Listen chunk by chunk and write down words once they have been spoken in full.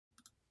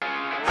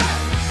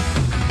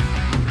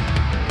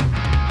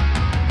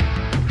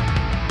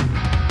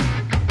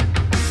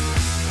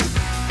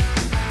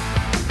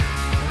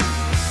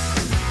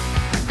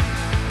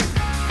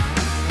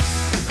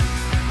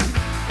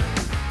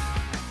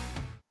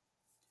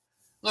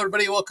Hello,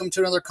 everybody. Welcome to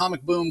another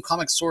Comic Boom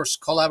Comic Source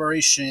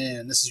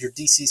collaboration. This is your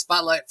DC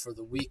Spotlight for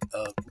the week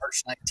of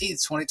March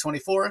 19th,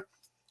 2024.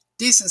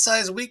 Decent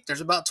sized week.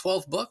 There's about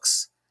 12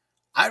 books.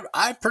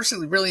 I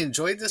personally really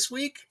enjoyed this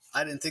week.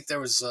 I didn't think there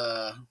was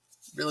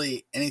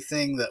really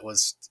anything that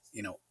was,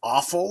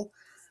 awful.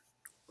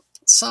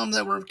 Some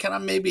that were kind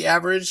of maybe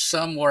average.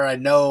 Some where I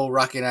know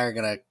Rocky and I are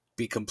going to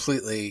be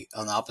completely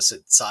on the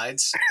opposite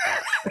sides.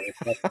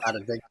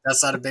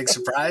 That's not a big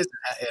surprise.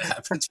 It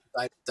happens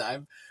from time to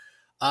time.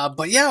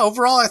 But yeah,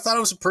 overall, I thought it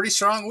was a pretty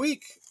strong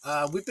week.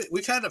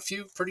 We've had a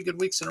few pretty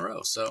good weeks in a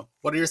row. So,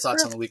 what are your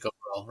thoughts on the week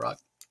overall, Rock?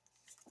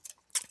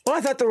 Well,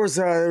 I thought there was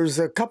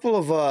a couple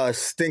of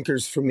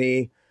stinkers for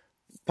me,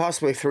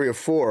 possibly three or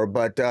four,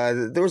 but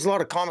there was a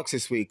lot of comics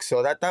this week,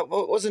 so that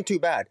wasn't too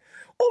bad.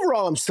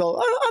 Overall,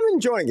 I'm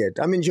enjoying it.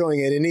 I'm enjoying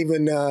it, and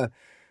even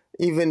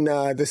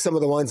some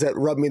of the ones that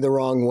rubbed me the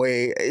wrong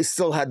way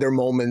still had their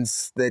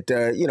moments that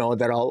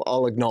that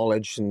I'll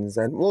acknowledge, and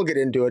we'll get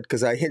into it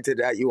because I hinted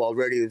at you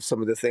already of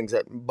some of the things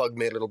that bugged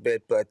me a little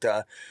bit. But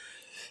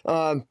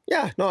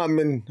yeah, no,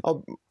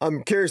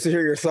 I'm curious to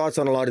hear your thoughts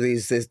on a lot of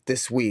these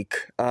this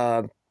week.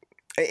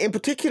 In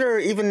particular,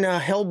 even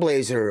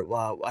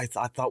Hellblazer,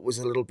 I thought was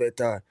a little bit.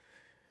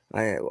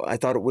 I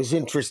thought it was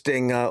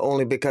interesting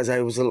only because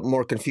I was a little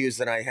more confused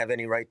than I have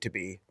any right to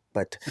be.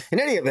 But in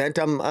any event,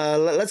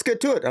 let's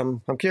get to it.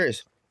 I'm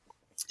curious.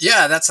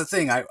 Yeah, that's the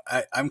thing.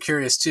 I'm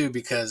curious too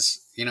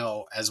because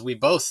as we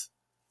both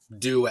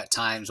do at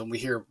times when we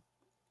hear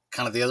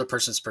kind of the other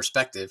person's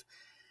perspective,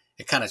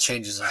 it kind of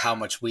changes how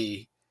much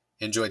we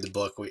enjoyed the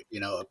book.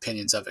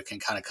 Opinions of it can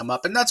kind of come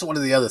up, and that's one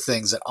of the other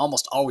things that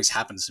almost always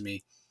happens to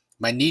me.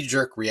 My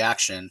knee-jerk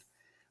reaction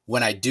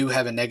when I do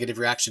have a negative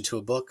reaction to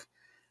a book,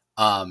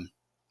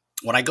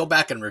 when I go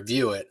back and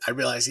review it, I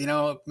realize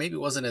maybe it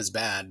wasn't as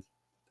bad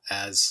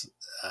as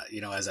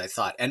as I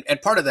thought, and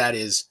part of that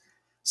is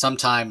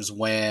sometimes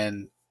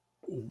when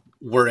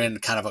we're in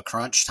kind of a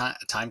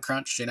time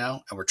crunch,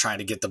 and we're trying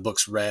to get the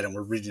books read and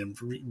we're reading them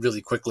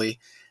really quickly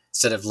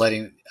instead of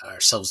letting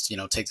ourselves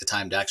take the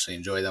time to actually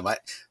enjoy them.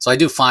 So I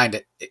do find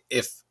it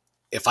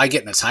if I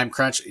get in a time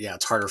crunch, yeah,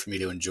 it's harder for me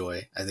to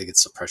enjoy. I think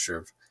it's the pressure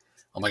of,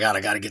 oh my god,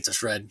 I got to get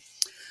this read.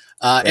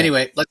 Yeah.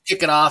 Anyway, let's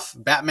kick it off.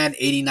 Batman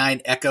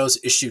 89 Echoes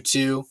issue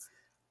 2.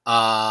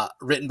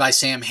 Written by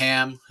Sam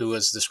Hamm, who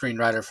was the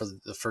screenwriter for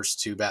the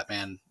first two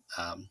Batman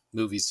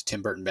movies, the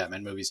Tim Burton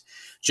Batman movies.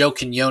 Joe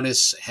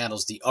Quinones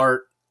handles the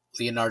art.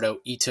 Leonardo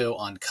Ito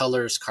on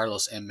colors.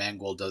 Carlos M.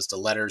 Mangual does the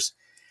letters.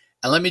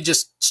 And let me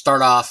just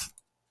start off,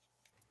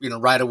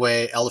 right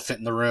away, elephant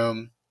in the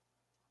room.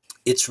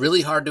 It's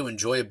really hard to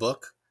enjoy a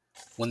book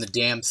when the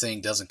damn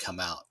thing doesn't come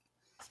out.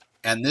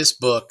 And this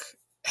book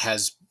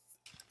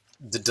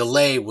the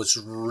delay was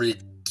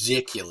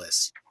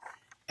ridiculous.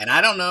 And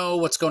I don't know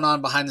what's going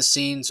on behind the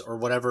scenes or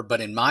whatever,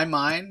 but in my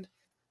mind,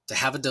 to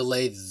have a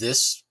delay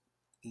this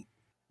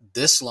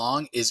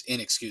long is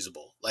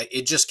inexcusable. Like,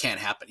 it just can't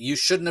happen. You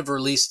shouldn't have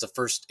released the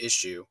first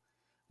issue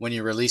when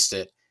you released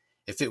it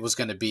if it was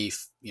going to be,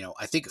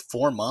 I think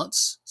 4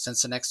 months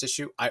since the next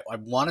issue. I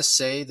want to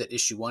say that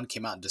issue 1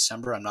 came out in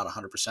December. I'm not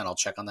 100%. I'll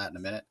check on that in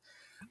a minute.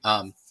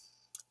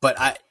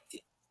 But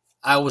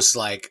I was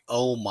like,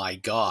 oh my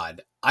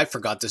God, I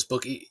forgot this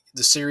book,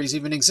 the series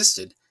even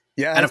existed.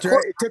 Yeah, And of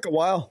course, it took a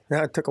while.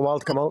 Yeah, it took a while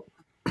to come out.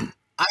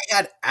 I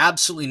had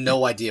absolutely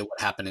no idea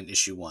what happened in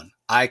issue 1.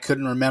 I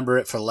couldn't remember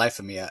it for the life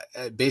of me.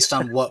 Based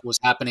on what was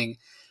happening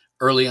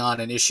early on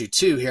in issue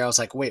 2 here, I was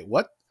like, wait,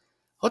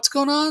 what's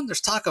going on?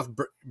 There's talk of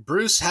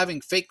Bruce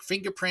having fake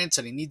fingerprints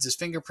and he needs his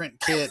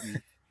fingerprint kit.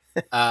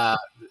 And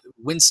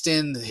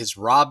Winston, his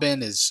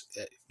Robin, is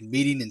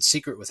meeting in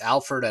secret with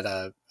Alfred at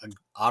an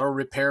auto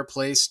repair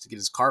place to get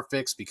his car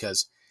fixed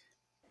because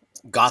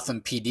Gotham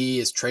PD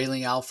is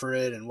trailing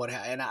Alfred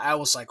and I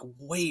was like,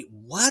 wait,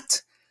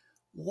 what?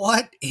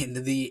 What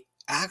in the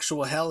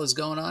actual hell is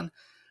going on?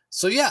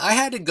 So yeah, I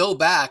had to go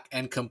back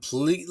and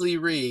completely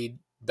read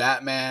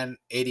Batman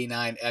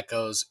 89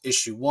 Echoes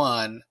issue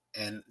 1.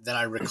 And then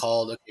I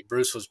recalled, okay,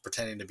 Bruce was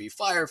pretending to be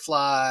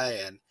Firefly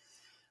and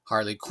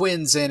Harley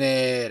Quinn's in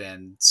it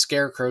and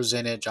Scarecrow's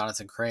in it,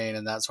 Jonathan Crane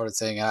and that sort of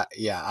thing.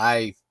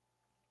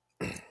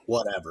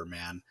 Whatever,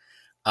 man.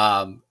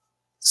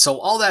 So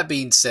all that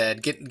being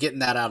said, getting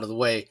that out of the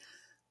way,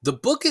 the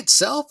book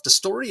itself, the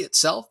story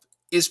itself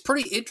is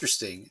pretty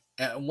interesting.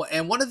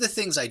 And one of the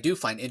things I do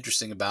find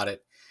interesting about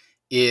it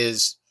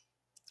is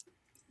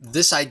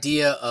this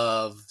idea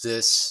of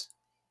this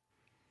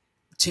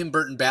Tim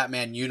Burton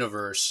Batman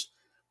universe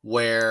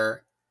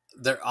where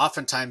there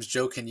oftentimes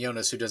Joe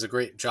Quinones, who does a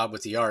great job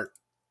with the art,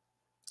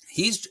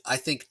 he's, I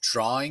think,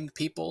 drawing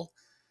people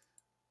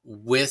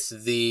with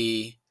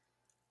the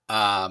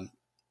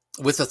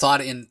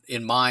thought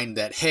in mind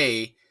that,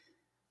 hey,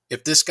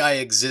 if this guy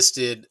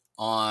existed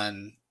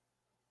on,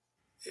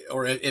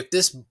 or if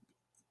this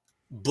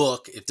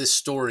book, if this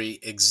story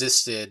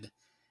existed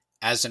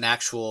as an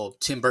actual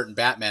Tim Burton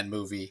Batman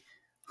movie,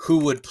 who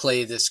would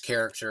play this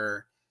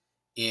character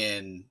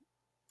in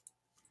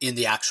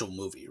the actual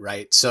movie,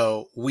 right?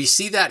 So we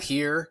see that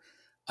here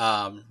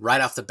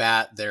right off the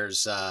bat.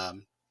 There's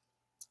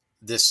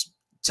this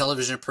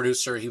television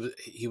producer.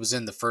 He was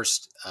in the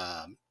first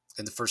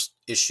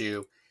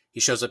issue. He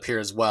shows up here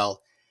as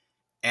well,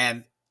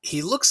 and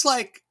he looks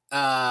like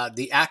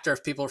the actor,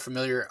 if people are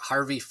familiar,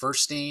 Harvey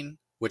Fierstein,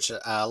 which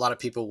a lot of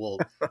people will.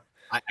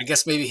 I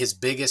guess maybe his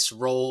biggest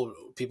role,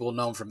 people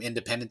know him from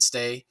Independence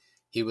Day.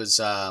 He was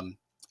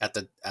at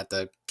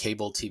the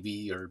cable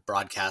TV or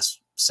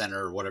broadcast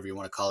center or whatever you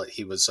want to call it.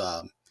 He was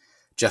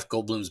Jeff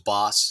Goldblum's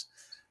boss.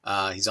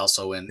 He's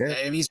also in.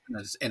 I mean, he's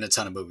been in a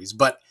ton of movies,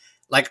 but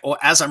like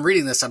as I'm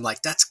reading this, I'm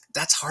like,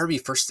 that's Harvey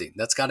Fierstein.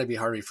 That's got to be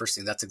Harvey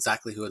Fierstein. That's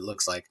exactly who it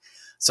looks like.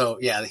 So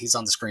yeah, he's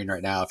on the screen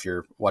right now if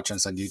you're watching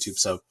us on YouTube.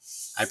 So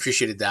I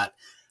appreciated that.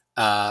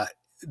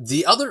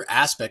 The other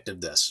aspect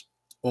of this,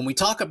 when we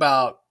talk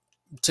about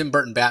Tim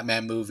Burton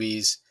Batman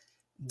movies,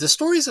 the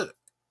stories,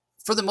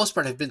 for the most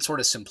part, have been sort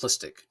of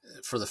simplistic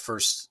for the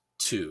first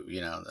two.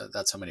 You know,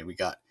 that's how many we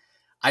got.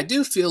 I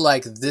do feel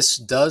like this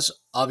does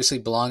obviously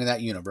belong in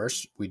that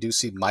universe. We do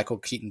see Michael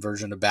Keaton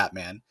version of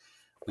Batman.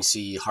 We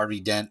see Harvey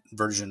Dent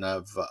version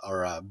of,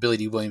 or Billy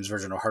D. Williams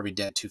version of Harvey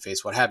Dent,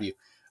 Two-Face, what have you.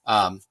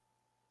 And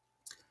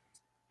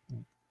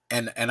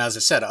as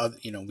I said,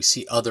 you know, we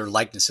see other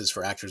likenesses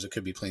for actors that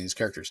could be playing these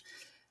characters.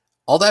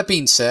 All that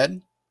being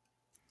said,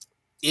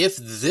 if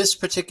this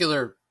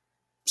particular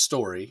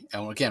story,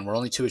 and again, we're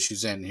only 2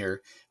 issues in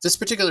here, if this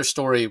particular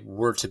story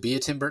were to be a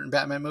Tim Burton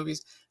Batman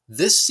movies,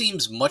 this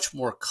seems much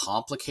more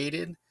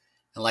complicated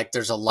and like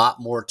there's a lot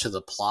more to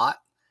the plot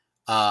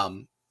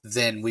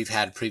than we've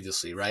had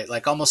previously, right?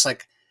 Like almost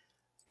like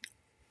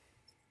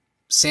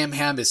Sam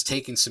Hamm is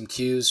taking some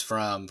cues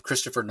from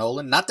Christopher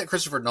Nolan. Not that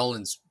Christopher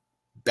Nolan's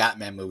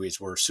Batman movies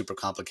were super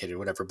complicated or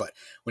whatever, but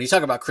when you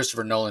talk about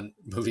Christopher Nolan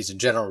movies in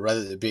general, whether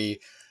it be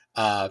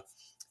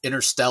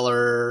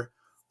Interstellar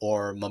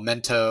or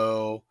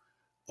Memento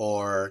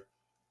or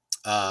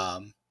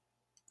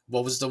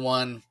what was the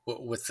one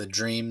with the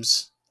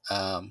dreams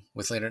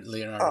with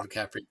Leonardo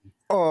DiCaprio?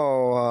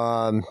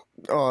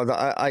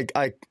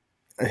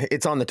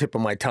 It's on the tip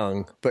of my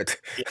tongue, but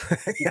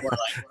people are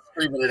like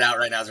screaming it out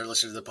right now as they're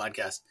listening to the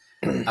podcast.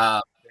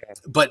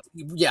 But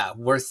yeah,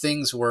 where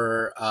things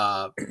were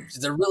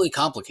they're really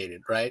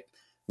complicated, right?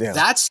 Yeah.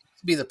 That seems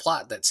to be the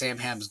plot that Sam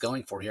Hamm is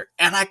going for here,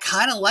 and I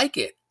kind of like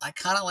it.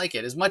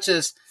 As much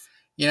as,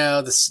 you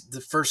know,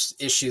 the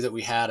first issue that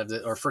we had of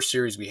the, or first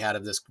series we had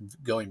of this,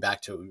 going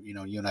back to, you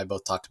know, you and I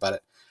both talked about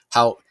it,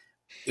 how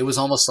it was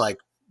almost like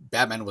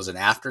Batman was an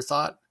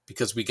afterthought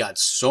because we got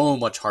so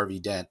much Harvey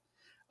Dent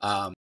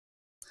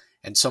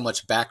and so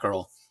much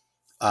Batgirl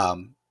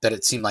that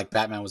it seemed like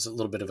Batman was a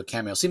little bit of a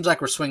cameo. Seems like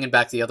we're swinging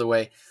back the other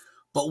way.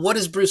 But what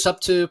is Bruce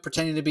up to,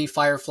 pretending to be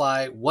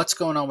Firefly? What's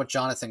going on with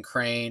Jonathan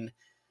Crane?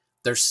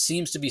 There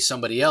seems to be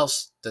somebody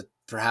else that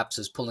perhaps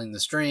is pulling the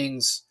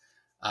strings.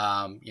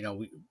 You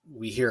know,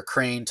 we hear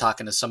Crane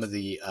talking to some of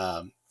the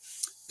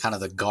kind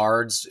of the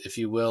guards, if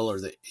you will, or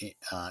the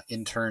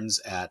interns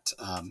at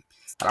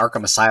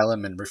Arkham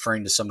Asylum, and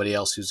referring to somebody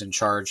else who's in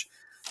charge.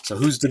 So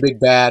who's the big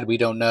bad? We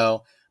don't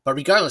know. But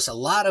regardless, a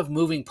lot of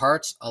moving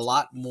parts, a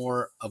lot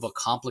more of a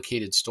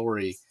complicated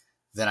story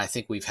than I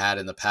think we've had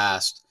in the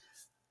past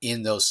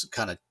in those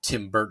kind of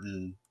Tim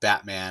Burton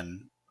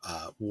Batman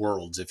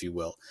worlds, if you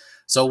will.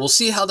 So we'll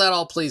see how that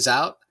all plays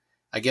out.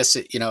 I guess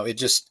it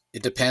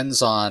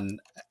depends on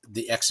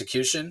the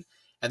execution,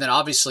 and then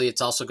obviously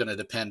it's also going to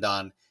depend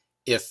on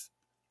if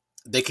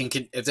they can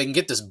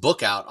get this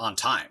book out on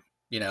time.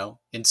 You know,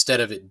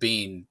 instead of it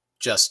being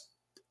just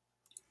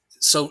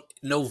so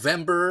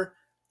November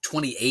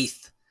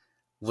 28th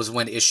was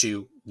when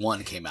issue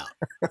 1 came out.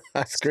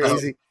 That's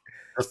crazy. So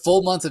the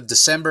full month of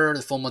December,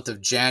 the full month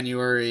of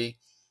January,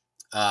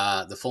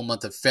 the full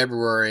month of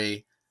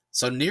February.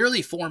 So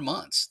nearly 4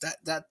 months.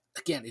 That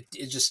again,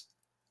 it just,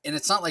 and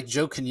it's not like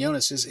Joe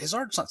Quinones, his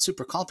art's not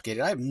super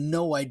complicated. I have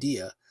no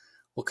idea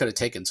what could have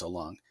taken so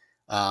long.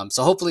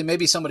 So hopefully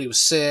maybe somebody was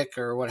sick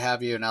or what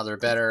have you, and now they're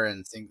better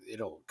and think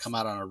it'll come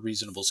out on a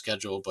reasonable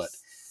schedule. But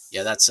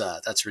yeah,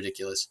 that's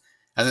ridiculous.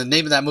 And the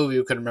name of that movie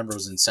we couldn't remember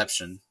was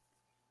Inception.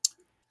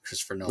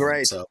 Christopher Nolan.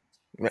 Right. So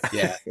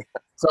yeah.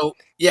 So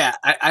yeah,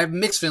 I have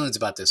mixed feelings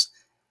about this.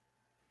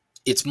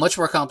 It's much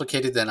more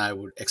complicated than I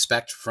would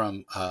expect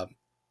from a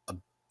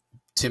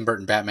Tim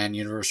Burton Batman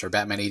universe or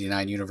Batman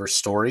 89 universe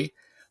story.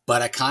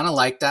 But I kind of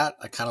like that.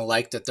 I kind of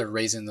like that they're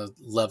raising the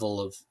level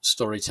of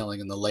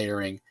storytelling and the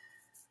layering.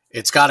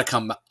 It's got to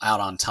come out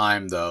on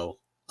time, though.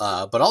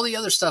 But all the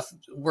other stuff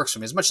works for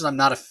me. As much as I'm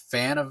not a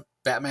fan of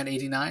Batman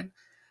 89,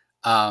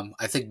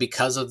 I think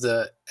because of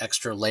the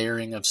extra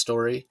layering of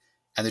story,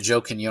 and the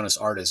Joe Quinones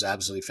art is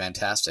absolutely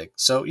fantastic.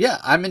 So yeah,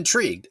 I'm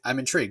intrigued.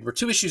 We're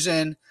 2 issues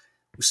in.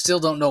 We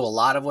still don't know a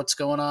lot of what's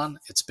going on.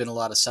 It's been a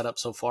lot of setup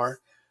so far,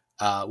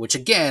 which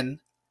again,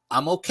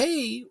 I'm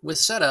okay with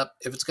setup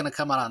if it's going to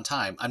come out on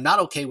time. I'm not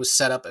okay with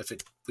setup if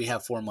we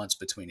have 4 months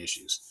between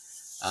issues.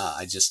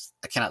 I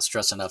cannot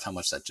stress enough how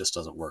much that just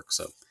doesn't work.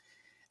 So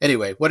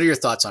anyway, what are your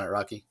thoughts on it,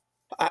 Rocky?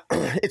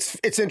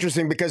 It's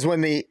interesting because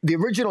when the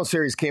original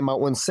series came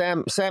out, when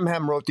Sam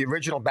Hamm wrote the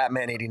original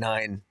Batman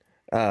 89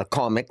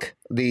 comic,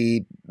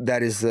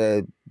 that is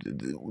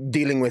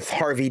dealing with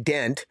Harvey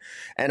Dent,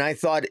 and I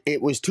thought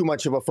it was too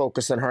much of a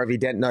focus on Harvey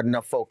Dent, not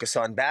enough focus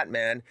on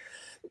Batman.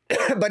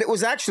 But it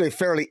was actually a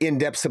fairly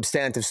in-depth,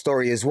 substantive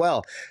story as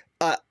well.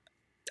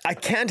 I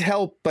can't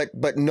help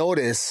but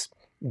notice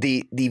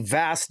the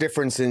vast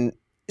difference in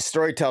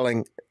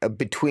storytelling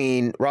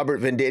between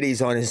Robert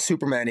Venditti's on his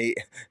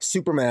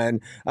Superman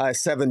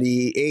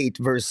 78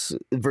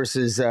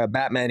 versus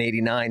Batman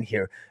 89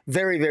 here.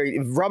 Very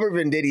Robert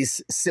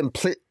Venditti's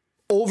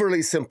overly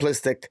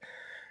simplistic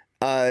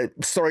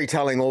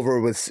storytelling over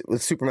with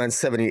Superman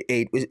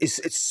 78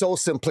 it's so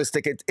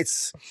simplistic.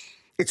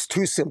 It's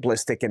too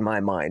simplistic in my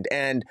mind.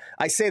 And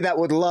I say that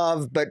with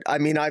love, but I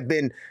mean, I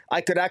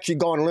could actually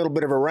go on a little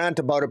bit of a rant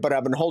about it, but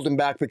I've been holding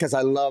back because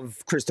I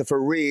love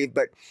Christopher Reeve,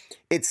 but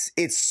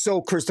it's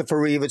so Christopher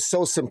Reeve. It's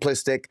so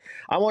simplistic.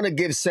 I want to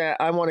give Sam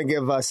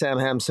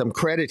Hamm some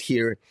credit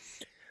here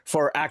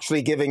for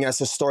actually giving us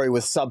a story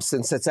with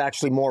substance that's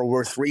actually more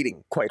worth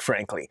reading, quite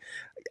frankly.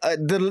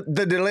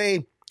 The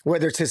delay,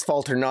 whether it's his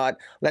fault or not,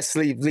 let's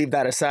leave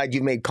that aside.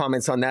 You made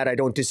comments on that. I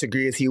don't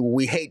disagree with you.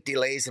 We hate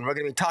delays, and we're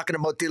going to be talking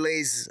about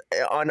delays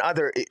on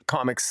other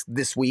comics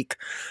this week.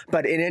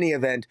 But in any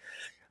event,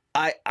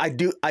 I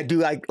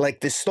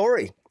like this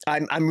story.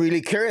 I'm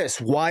really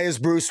curious. Why is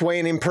Bruce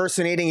Wayne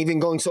impersonating, even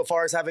going so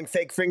far as having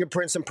fake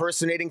fingerprints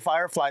impersonating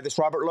Firefly, this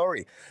Robert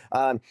Lowry?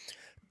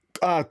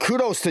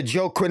 Kudos to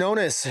Joe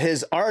Quinones.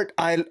 His art,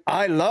 I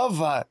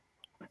love.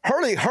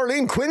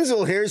 Harleen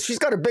Quinzel here, she's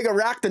got a bigger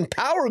rack than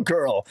Power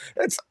Girl.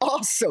 That's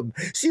awesome.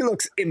 She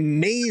looks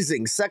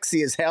amazing,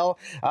 sexy as hell.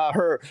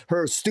 Her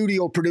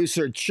studio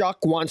producer,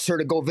 Chuck, wants her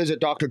to go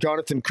visit Dr.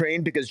 Jonathan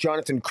Crane because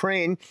Jonathan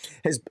Crane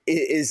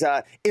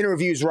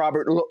interviews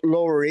Robert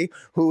Lowry,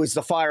 who is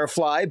the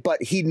Firefly,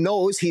 but he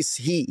knows, he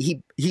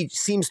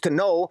seems to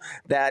know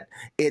that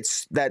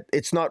it's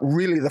not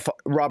really the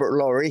Robert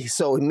Lowry.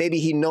 So maybe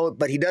he knows,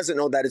 but he doesn't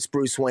know that it's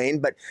Bruce Wayne,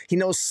 but he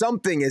knows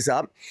something is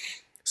up.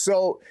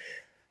 So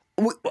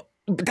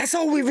that's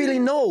all we really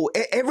know.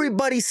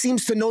 Everybody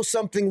seems to know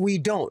something we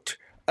don't.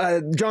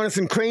 Dr.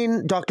 Jonathan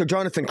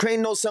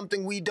Crane knows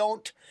something we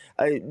don't.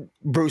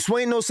 Bruce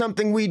Wayne knows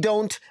something we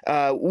don't.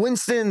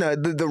 Winston,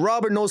 the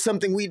robber, knows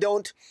something we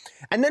don't.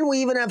 And then we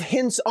even have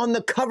hints on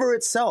the cover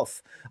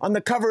itself. On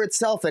the cover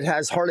itself, it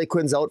has Harley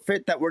Quinn's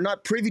outfit that we're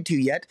not privy to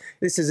yet.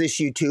 This is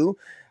issue 2.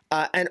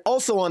 And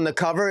also on the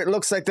cover, it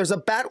looks like there's a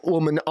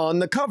Batwoman on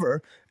the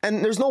cover,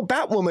 and there's no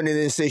Batwoman in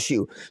this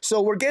issue.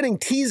 So we're getting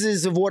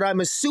teases of what I'm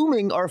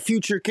assuming are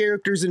future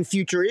characters and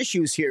future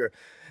issues here.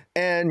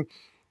 And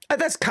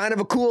that's kind of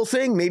a cool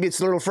thing. Maybe it's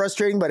a little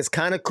frustrating, but it's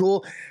kind of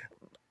cool.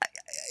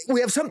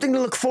 We have something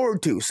to look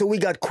forward to. So we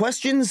got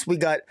questions. We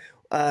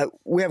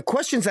have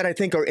questions that I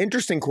think are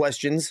interesting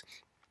questions.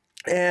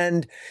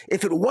 And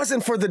if it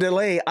wasn't for the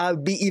delay,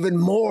 I'd be even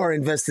more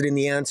invested in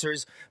the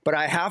answers. But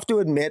I have to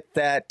admit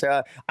that,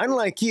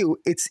 unlike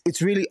you,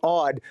 it's really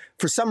odd.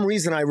 For some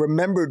reason, I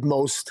remembered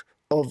most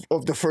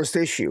of the first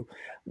issue,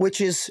 which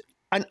is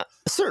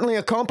certainly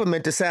a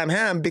compliment to Sam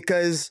Hamm,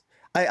 because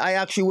I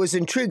actually was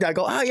intrigued. I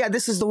go, oh yeah,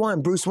 this is the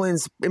one. Bruce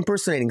Wayne's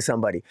impersonating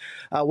somebody.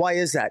 Why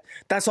is that?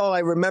 That's all I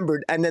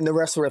remembered. And then the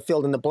rest were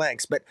filled in the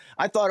blanks. But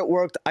I thought it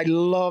worked. I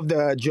loved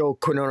Joe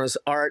Quinones'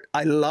 art.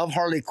 I love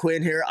Harley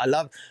Quinn here.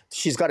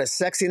 She's got a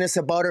sexiness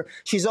about her.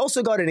 She's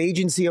also got an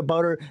agency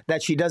about her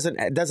that she doesn't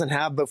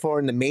have before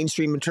in the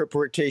mainstream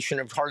interpretation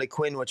of Harley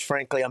Quinn, which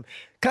frankly I'm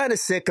kind of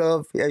sick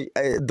of,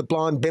 the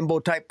blonde bimbo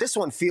type. This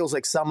one feels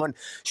like someone,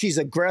 she's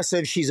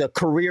aggressive. She's a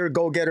career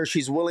go-getter.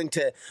 She's willing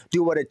to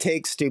do what it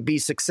takes to be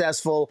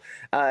successful.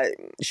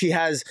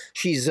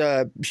 She's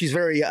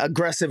very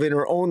aggressive in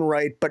her own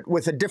right, but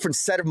with a different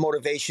set of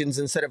motivations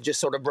instead of just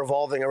sort of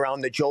revolving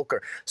around the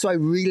Joker. So I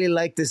really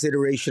like this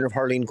iteration of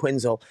Harleen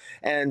Quinzel.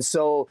 And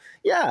so,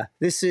 yeah,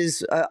 this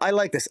is, I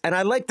like this. And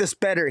I like this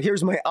better.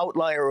 Here's my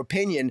outlier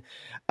opinion.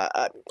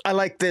 I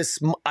like this.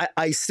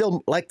 I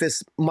still like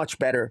this much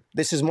better.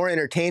 This is more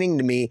entertaining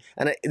to me,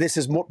 and this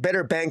is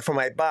better bang for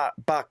my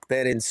buck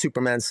than in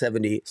Superman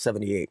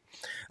 78.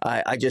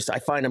 I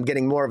find I'm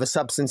getting more of a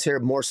substance here,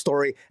 more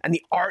story, and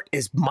the art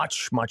is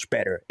much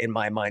better in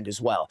my mind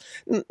as well.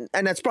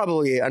 And that's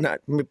probably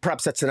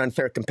perhaps that's an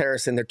unfair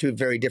comparison. They're two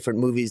very different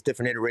movies,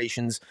 different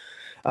iterations,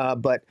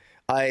 but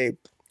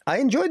I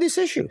enjoyed this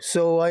issue.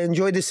 So I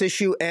enjoyed this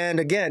issue. And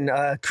again,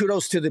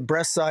 kudos to the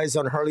breast size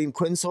on Harleen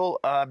Quinzel,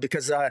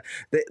 because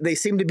they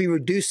seem to be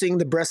reducing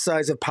the breast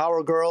size of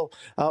Power Girl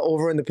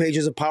over in the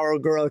pages of Power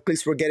Girl. At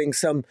least we're getting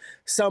some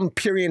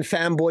Pyrian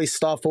fanboy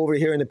stuff over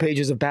here in the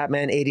pages of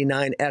Batman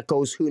 89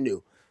 Echoes. Who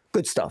knew?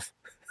 Good stuff.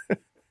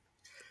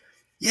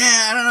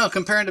 Yeah, I don't know.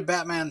 Comparing to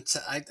Batman,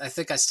 I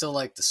think I still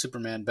like the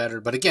Superman better.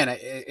 But again,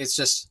 it's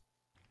just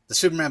the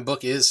Superman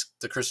book is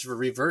the Christopher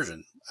Reeve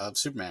version of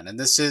Superman, and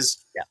this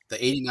is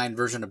the 89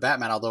 version of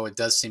Batman, although it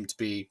does seem to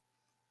be,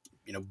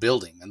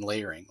 building and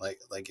layering,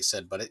 like you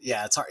said. But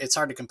it's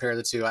hard to compare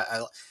the two.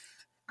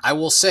 I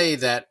will say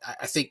that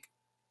I think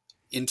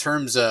in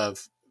terms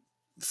of,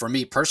 for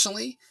me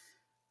personally,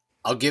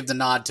 I'll give the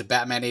nod to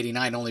Batman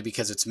 89 only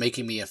because it's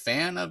making me a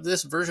fan of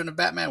this version of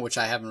Batman, which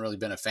I haven't really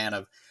been a fan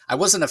of. I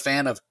wasn't a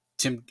fan of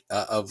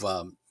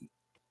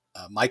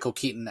Michael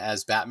Keaton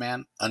as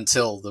Batman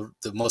until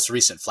the most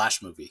recent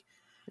Flash movie.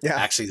 Yeah,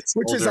 Actually,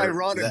 which is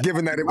ironic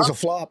given that it was a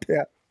flop.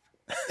 Yeah,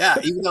 yeah,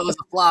 even though it was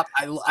a flop,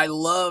 I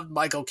loved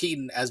Michael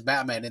Keaton as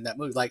Batman in that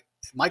movie. Like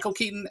Michael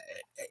Keaton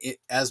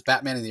as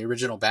Batman in the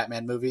original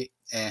Batman movie,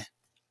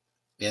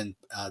 in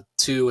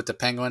 2 with the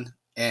Penguin,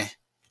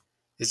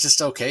 it's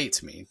just okay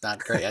to me. Not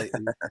great.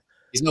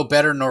 He's no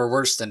better nor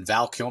worse than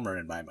Val Kilmer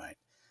in my mind.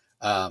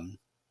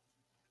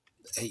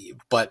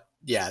 But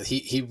yeah,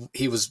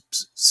 he was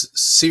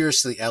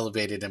seriously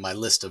elevated in my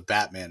list of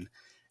Batman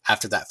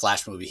after that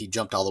Flash movie. He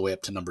jumped all the way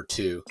up to number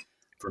 2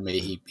 for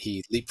me.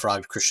 He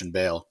leapfrogged Christian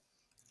Bale.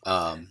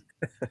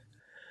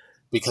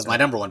 Because my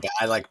number one,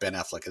 I like Ben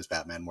Affleck as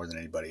Batman more than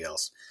anybody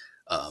else.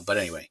 But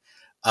anyway,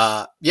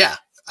 yeah,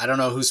 I don't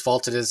know whose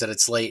fault it is that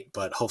it's late,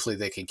 but hopefully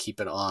they can keep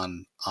it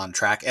on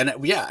track. And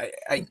yeah,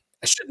 I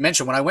should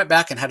mention when I went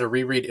back and had to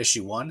reread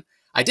issue 1,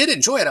 I did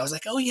enjoy it. I was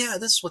like, oh yeah,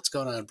 this is what's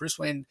going on. Bruce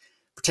Wayne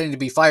pretending to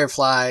be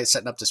Firefly,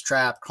 setting up this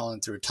trap,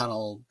 crawling through a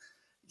tunnel.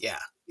 Yeah,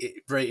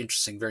 very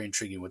interesting, very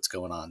intriguing what's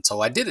going on.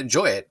 So I did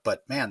enjoy it,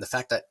 but man, the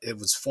fact that it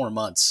was 4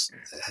 months,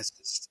 I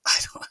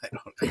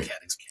can't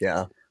explain.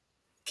 Yeah,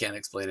 can't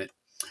explain it.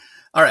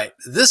 All right,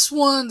 this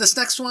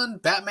next one,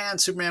 Batman,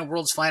 Superman,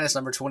 World's Finest,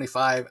 number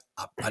 25.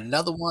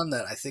 Another one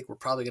that I think we're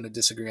probably going to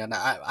disagree on.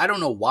 I don't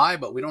know why,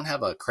 but we don't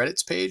have a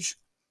credits page.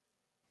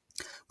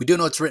 We do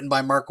know it's written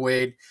by Mark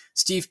Waid.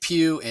 Steve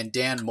Pugh and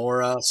Dan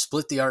Mora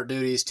split the art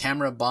duties.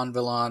 Tamara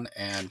Bonvillain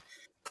and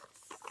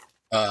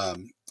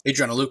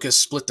Adriana Lucas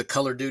split the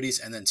color duties.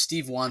 And then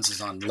Steve Wands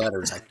is on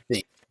letters, I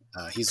think.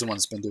 He's the one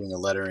that's been doing the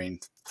lettering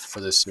for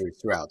this series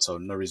throughout, so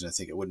no reason to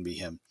think it wouldn't be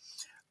him.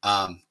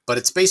 But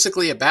it's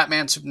basically a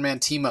Batman-Superman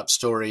team-up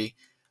story,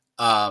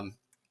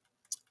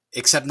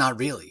 except not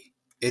really.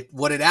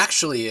 What it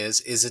actually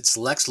is it's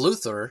Lex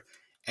Luthor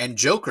and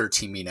Joker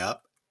teaming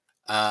up.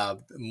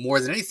 More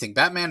than anything,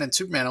 Batman and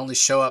Superman only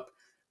show up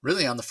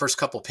really on the first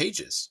couple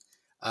pages,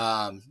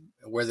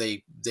 where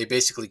they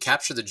basically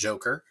capture the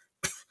Joker,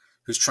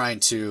 who's trying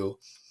to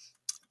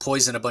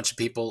poison a bunch of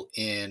people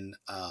in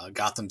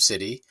Gotham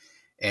City,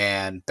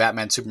 and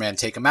Batman and Superman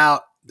take him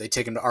out. They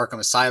take him to Arkham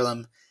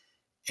Asylum,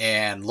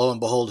 and lo and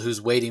behold,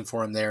 who's waiting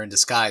for him there in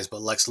disguise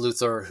but Lex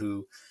Luthor,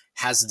 who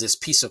has this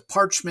piece of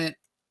parchment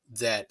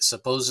that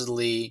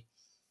supposedly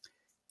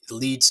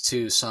leads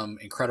to some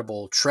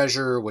incredible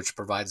treasure, which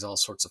provides all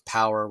sorts of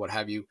power, what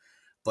have you.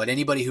 But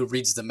anybody who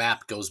reads the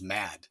map goes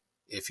mad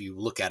if you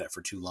look at it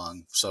for too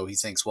long. So he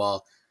thinks,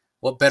 well,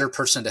 what better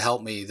person to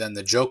help me than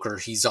the Joker?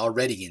 He's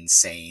already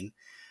insane.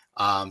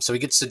 So he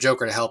gets the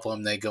Joker to help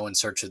him. They go in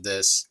search of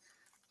this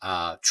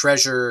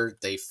treasure.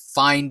 They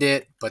find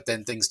it, but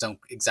then things don't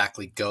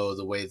exactly go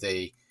the way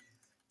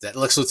that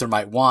Lex Luthor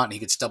might want. He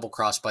gets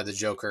double-crossed by the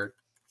Joker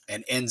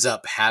and ends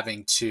up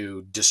having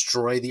to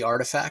destroy the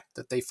artifact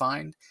that they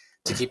find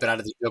to keep it out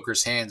of the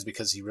Joker's hands,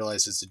 because he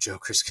realizes the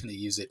Joker's going to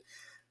use it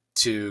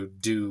to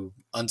do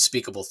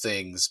unspeakable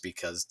things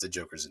because the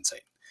Joker's insane.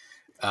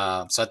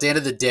 So at the end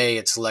of the day,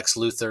 it's Lex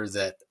Luthor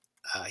that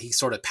he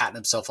sort of patting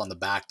himself on the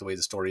back the way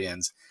the story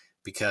ends,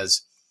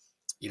 because,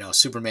 you know,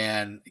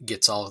 Superman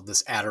gets all of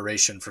this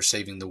adoration for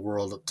saving the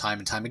world time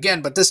and time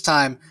again, but this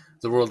time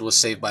the world was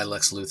saved by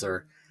Lex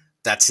Luthor.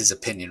 That's his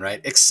opinion,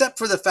 right? Except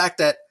for the fact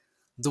that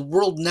the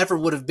world never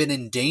would have been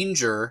in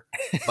danger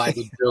by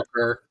the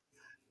Joker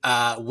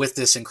with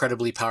this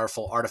incredibly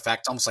powerful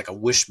artifact, almost like a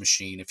wish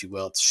machine, if you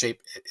will.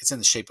 It's in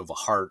the shape of a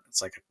heart.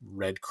 It's like a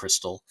red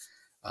crystal,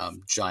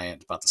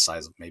 giant, about the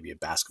size of maybe a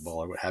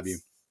basketball or what have you.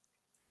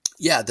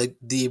 Yeah,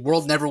 the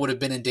world never would have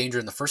been in danger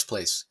in the first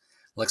place,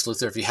 Lex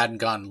Luthor, if he hadn't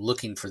gone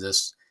looking for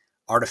this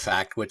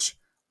artifact, which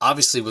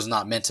obviously was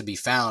not meant to be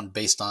found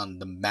based on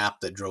the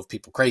map that drove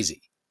people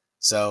crazy.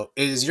 So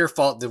it is your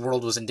fault the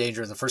world was in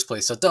danger in the first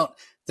place. So don't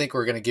think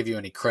we're going to give you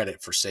any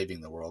credit for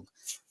saving the world.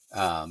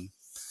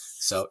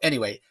 So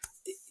anyway,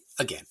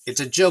 again, it's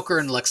a Joker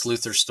and Lex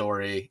Luthor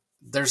story.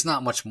 There's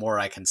not much more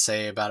I can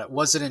say about it.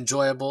 Was it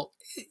enjoyable?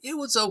 It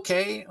was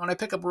okay. When I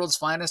pick up World's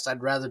Finest,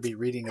 I'd rather be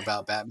reading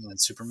about Batman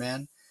and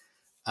Superman.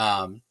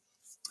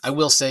 I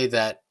will say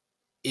that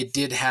it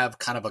did have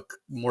kind of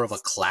more of a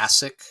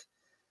classic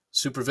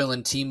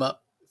supervillain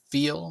team-up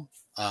feel,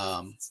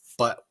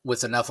 but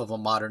with enough of a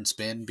modern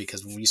spin,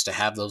 because when we used to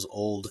have those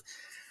old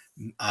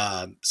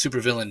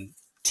supervillain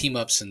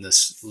team-ups in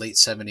the late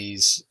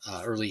 70s,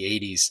 early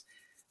 80s,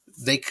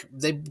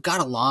 they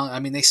got along. I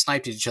mean, they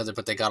sniped at each other,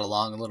 but they got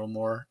along a little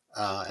more,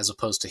 as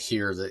opposed to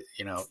here that,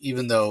 you know,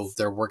 even though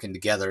they're working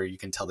together, you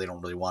can tell they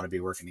don't really want to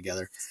be working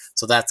together.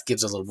 So that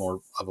gives a little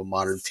more of a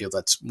modern feel.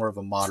 That's more of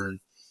a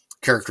modern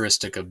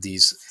characteristic of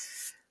these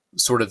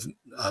sort of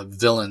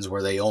villains,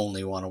 where they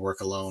only want to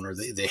work alone, or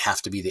they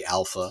have to be the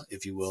alpha,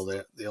 if you will.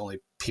 The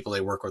only people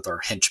they work with are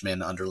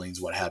henchmen,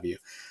 underlings, what have you.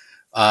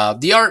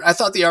 The art, I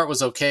thought the art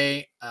was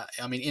okay.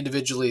 I mean,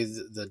 individually,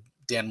 the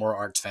Dan Moore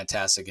art's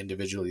fantastic.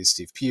 Individually,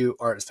 Steve Pugh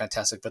art is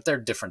fantastic, but they're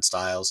different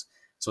styles,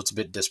 so it's a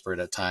bit disparate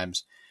at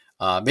times.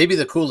 Maybe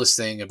the coolest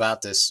thing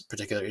about this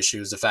particular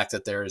issue is the fact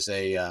that there is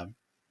a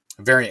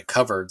variant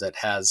cover that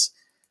has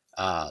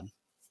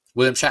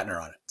William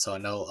Shatner on it. So I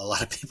know a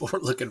lot of people were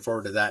looking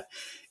forward to that.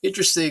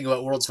 Interesting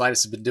what World's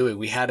Finest have been doing.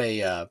 We had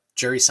a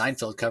Jerry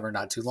Seinfeld cover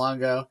not too long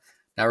ago.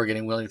 Now we're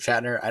getting William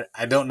Shatner.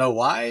 I don't know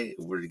why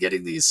we're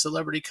getting these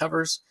celebrity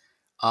covers,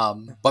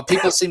 but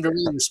people seem to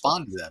really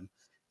respond to them.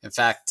 In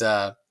fact,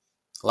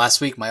 last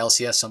week, my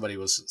LCS, somebody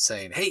was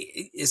saying,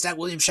 hey, is that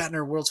William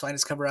Shatner World's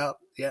Finest cover out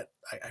yet?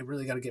 I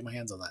really got to get my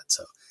hands on that.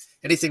 So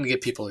anything to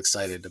get people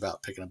excited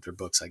about picking up their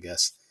books, I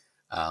guess.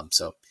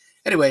 So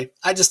anyway,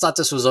 I just thought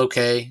this was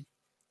okay.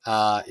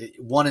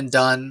 One and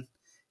done.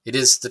 It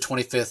is the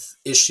 25th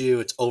issue.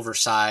 It's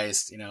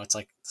oversized. It's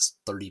like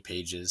 30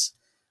 pages.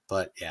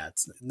 But yeah,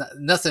 it's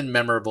nothing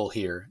memorable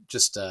here.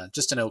 Just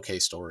an okay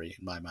story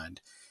in my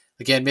mind.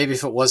 Again, maybe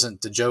if it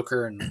wasn't the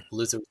Joker and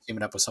Luthor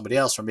teaming up with somebody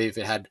else, or maybe if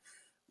it had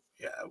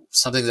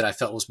something that I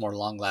felt was more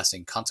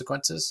long-lasting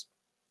consequences,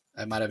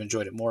 I might have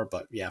enjoyed it more.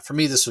 But yeah, for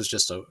me, this was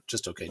just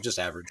okay, just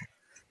average.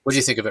 What do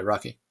you think of it,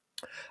 Rocky?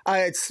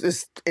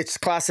 It's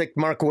classic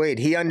Mark Waid.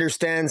 He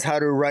understands how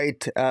to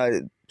write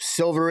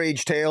Silver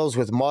Age tales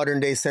with modern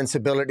day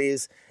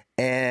sensibilities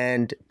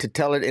and to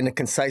tell it in a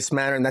concise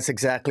manner. And that's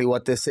exactly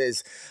what this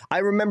is. I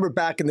remember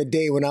back in the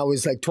day when I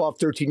was like 12,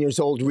 13 years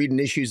old, reading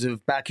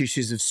back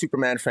issues of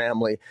Superman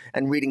Family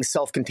and reading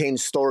self-contained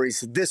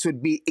stories. This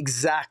would be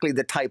exactly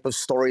the type of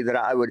story that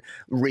I would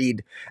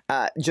read.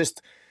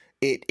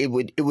 It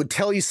would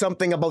tell you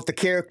something about the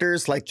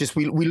characters, like just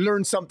we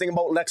learn something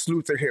about Lex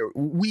Luthor here.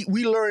 We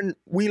learn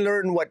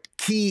what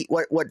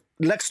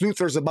Lex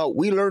Luthor is about.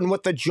 We learn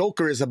what the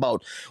Joker is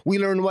about. We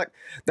learn what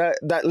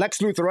that Lex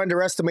Luthor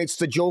underestimates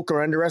the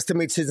Joker,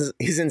 underestimates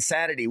his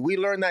insanity. We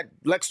learn that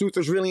Lex Luthor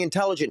is really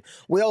intelligent.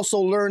 We also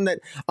learn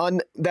that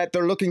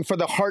they're looking for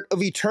the heart of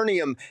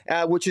Eternium,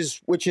 which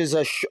is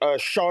a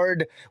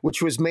shard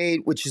which is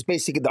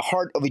basically the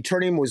heart of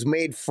Eternium was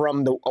made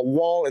from a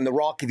wall in the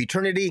Rock of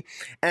Eternity.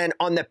 And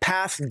on the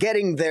path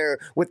getting there,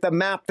 with the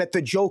map that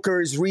the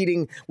Joker is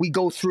reading, we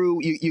go through.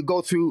 You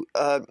go through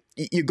the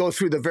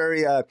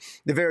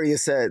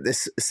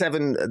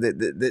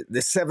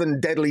seven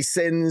deadly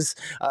sins,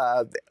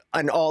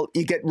 and all.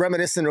 You get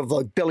reminiscent of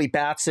like Billy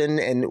Batson,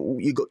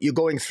 and you're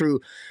going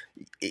through.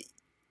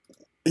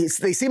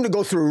 They seem to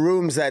go through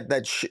rooms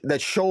that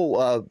show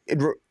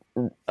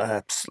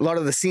a lot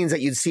of the scenes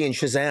that you'd see in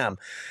Shazam,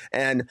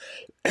 and.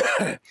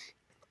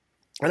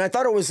 And I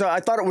thought it was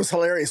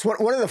hilarious.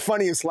 One of the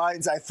funniest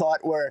lines I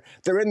thought were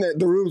they're in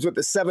the rooms with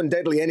the 7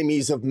 deadly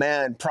enemies of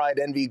man: pride,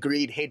 envy,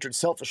 greed, hatred,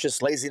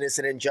 selfishness, laziness,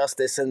 and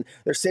injustice. And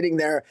they're sitting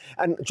there,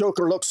 and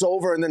Joker looks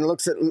over and then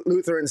looks at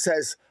Luthor and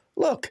says,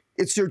 "Look,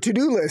 it's your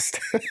to-do list."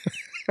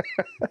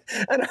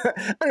 And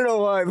I don't know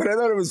why, but I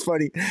thought it was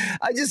funny.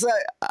 I just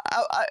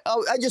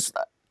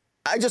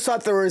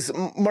thought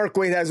Mark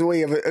Waid has a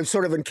way of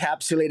sort of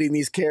encapsulating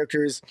these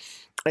characters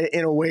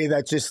in a way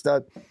that just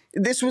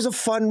this was a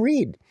fun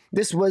read.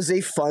 This was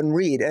a fun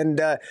read,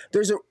 and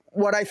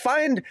what I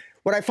find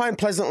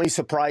pleasantly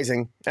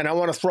surprising, and I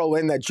want to throw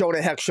in that Jonah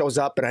Hex shows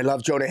up, and I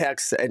love Jonah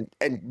Hex, and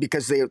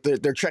because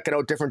they're checking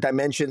out different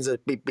dimensions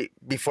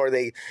before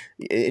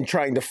in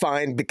trying to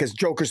find, because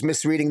Joker's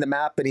misreading the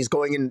map and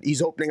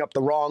he's opening up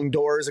the wrong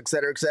doors, et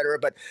cetera, et cetera.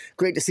 But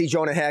great to see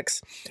Jonah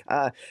Hex.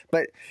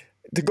 But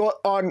to go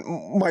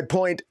on my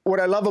point,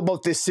 what I love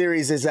about this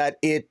series is that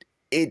it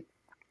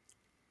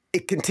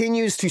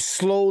continues to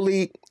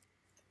slowly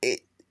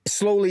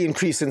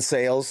increase in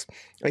sales.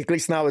 At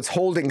least now it's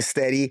holding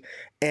steady.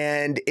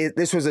 And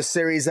this was a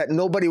series that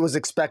nobody was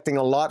expecting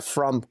a lot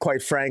from,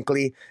 quite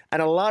frankly.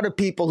 And a lot of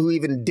people who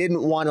even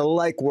didn't want to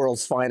like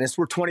World's Finest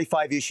were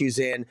 25 issues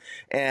in.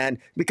 And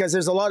because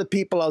there's a lot of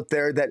people out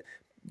there that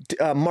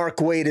Mark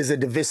Waid is a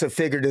divisive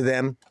figure to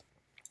them.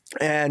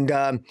 And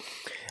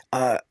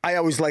I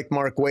always like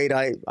Mark Waid.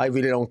 I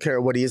really don't care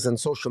what he is on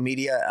social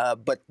media.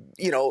 But,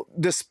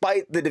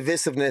 despite the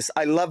divisiveness,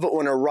 I love it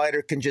when a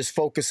writer can just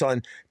focus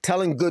on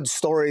telling good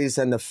stories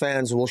and the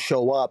fans will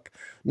show up,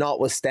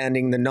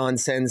 notwithstanding the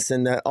nonsense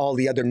and all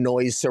the other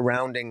noise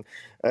surrounding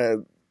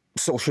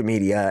social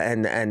media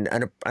and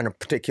a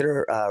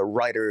particular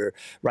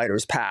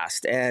writer's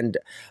past. And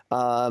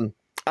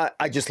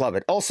I just love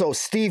it. Also,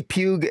 Steve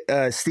Pugh,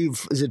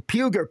 is it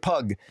Pugh or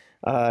Pug?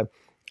 I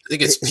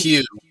think it's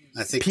Pugh.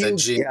 I think Pugh, that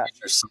G yeah.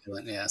 are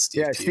silent. Yeah,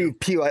 Steve Pugh. Steve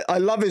Pugh. I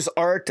love his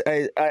art.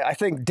 I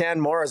think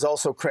Dan Moore is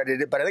also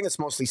credited, but I think it's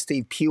mostly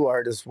Steve Pugh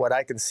art is what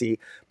I can see.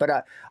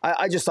 But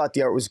I just thought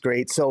the art was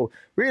great. So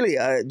really,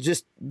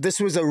 this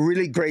was a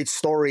really great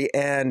story,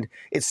 and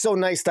it's so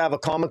nice to have a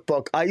comic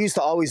book. I used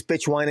to always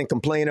bitch, whine, and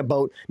complain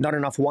about not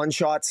enough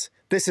one-shots.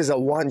 This is a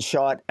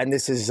one-shot, and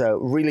this is a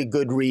really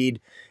good read.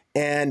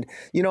 And,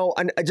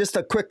 and just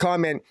a quick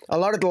comment, a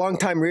lot of the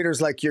longtime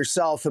readers like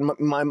yourself and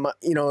my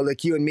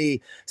like you and me,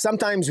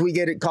 sometimes we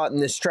get caught in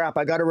this trap.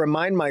 I got to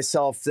remind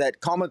myself that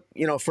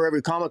for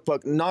every comic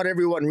book, not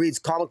everyone reads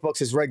comic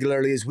books as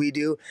regularly as we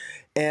do.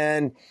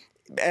 And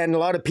and a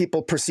lot of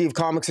people perceive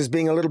comics as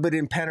being a little bit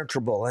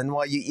impenetrable. And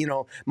while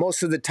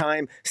most of the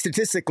time,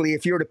 statistically,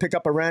 if you were to pick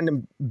up a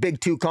random big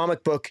 2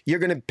 comic book, you're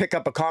going to pick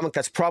up a comic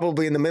that's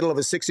probably in the middle of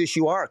a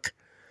 6-issue arc.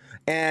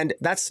 And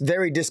that's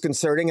very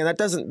disconcerting, and that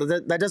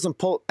doesn't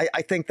pull.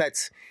 I think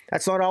that's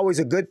not always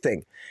a good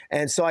thing.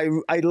 And so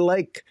I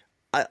like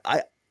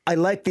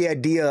the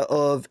idea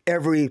of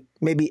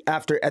maybe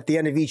at the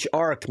end of each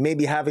arc,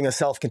 maybe having a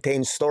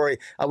self-contained story.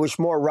 I wish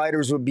more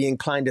writers would be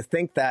inclined to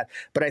think that,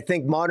 but I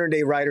think modern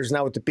day writers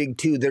now with the big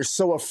 2, they're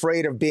so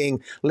afraid of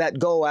being let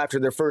go after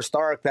their first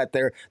arc that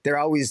they're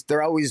always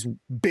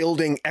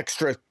building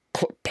extra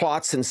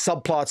plots and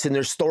subplots in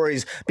their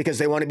stories because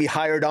they want to be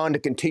hired on to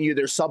continue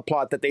their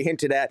subplot that they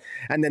hinted at.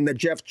 And then the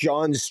Geoff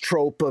Johns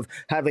trope of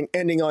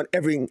ending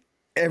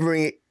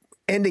every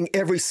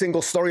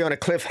single story on a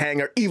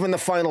cliffhanger, even the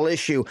final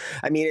issue.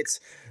 I mean,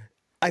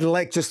 I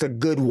like just a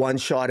good one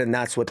shot, and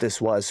that's what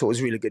this was. So it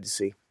was really good to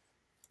see.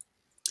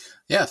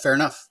 Yeah, fair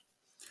enough.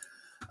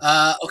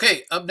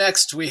 Okay, up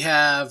next we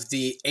have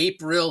the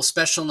APE-ril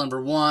Special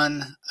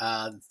 #1.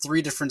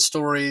 3 different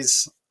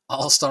stories,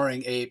 all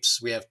starring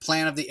apes. We have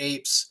Plan of the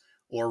Apes,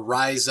 or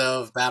Rise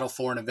of, Battle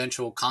for, and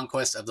Eventual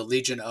Conquest of the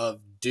Legion of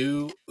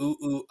John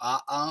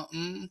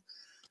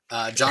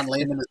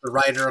Layman is the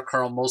writer,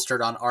 Carl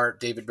Mostert on art,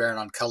 David Barron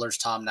on colors,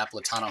 Tom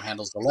Napolitano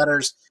handles the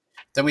letters.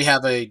 Then we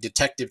have a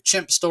Detective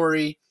Chimp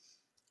story,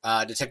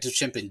 Detective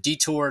Chimp in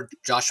Detour.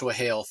 Joshua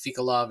Hale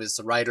Fikolov is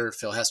the writer,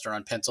 Phil Hester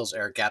on pencils,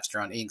 Eric Gapster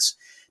on inks,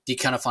 D.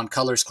 Cunniffe on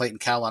colors, Clayton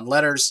Cowell on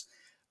letters.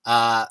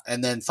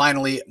 And then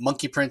finally,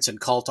 Monkey Prince and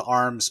Call to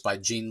Arms by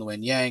Jean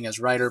Luen Yang as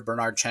writer,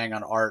 Bernard Chang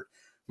on art,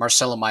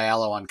 Marcelo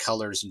Mayalo on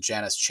colors, and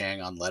Janice Chang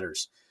on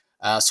letters.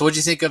 So what do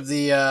you think of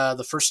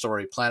the first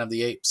story, Plan of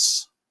the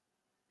Apes?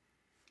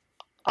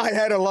 I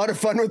had a lot of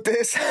fun with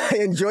this. I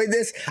enjoyed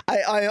this.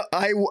 I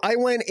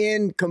went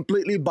in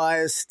completely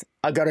biased.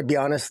 I got to be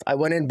honest. I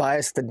went in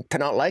biased to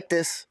not like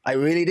this. I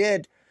really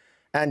did.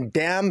 And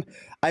damn,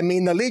 I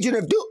mean, the Legion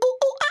of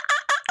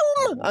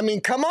I mean,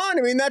 come on.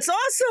 I mean, that's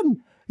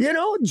awesome.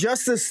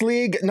 Justice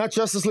League, not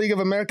Justice League of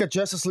America,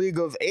 Justice League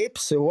of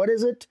Apes. Or what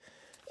is it?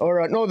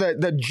 Or no,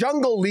 the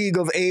Jungle League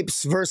of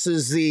Apes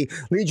versus the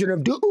Legion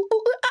of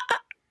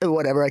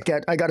whatever. I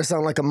got to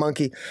sound like a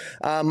monkey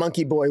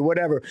boy,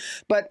 whatever.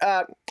 But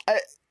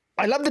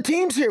I love the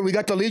teams here. We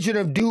got the Legion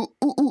of Titano,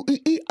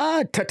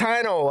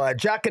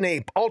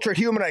 Jackanape, Ultra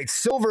Humanites,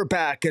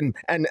 Silverback,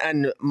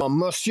 and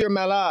Monsieur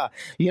Mela.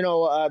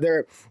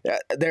 They're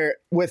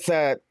with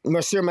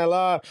Monsieur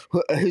Mela,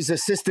 his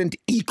assistant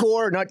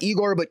not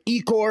Igor, but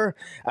Igor,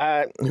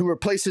 who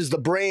replaces the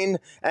Brain,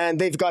 and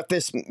they've got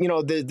this,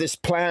 this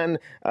plan.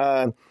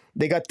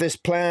 They got this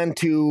plan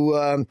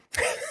to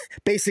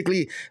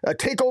basically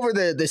take over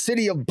the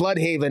city of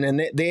Bloodhaven, and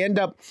they end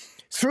up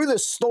through the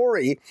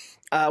story.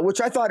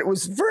 Which I thought it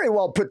was very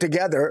well put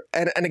together.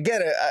 And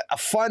again, a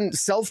fun,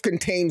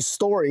 self-contained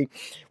story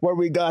where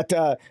we got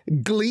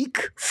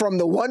Gleek from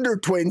the Wonder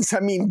Twins. I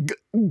mean,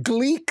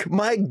 Gleek,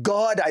 my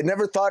God, I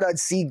never thought I'd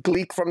see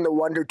Gleek from the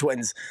Wonder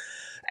Twins.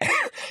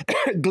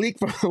 Gleek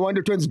from the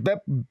Wonder Twins,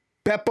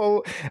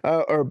 Beppo,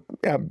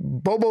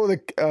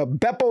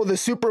 Beppo the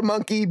Super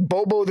Monkey,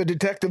 Bobo the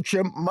Detective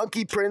Chimp,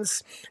 Monkey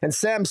Prince, and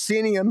Sam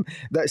Simeon.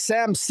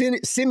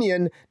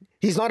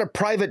 He's not a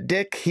private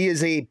dick. He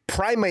is a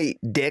primate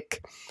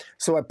dick.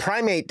 So a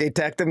primate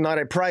detective, not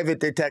a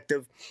private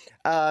detective.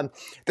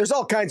 There's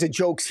all kinds of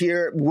jokes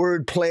here,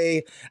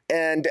 wordplay,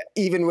 and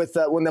even with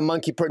when the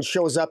Monkey Prince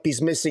shows up,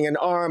 he's missing an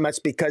arm. That's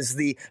because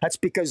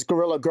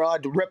Gorilla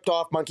Grodd ripped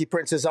off Monkey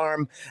Prince's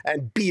arm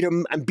and beat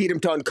him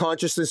to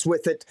unconsciousness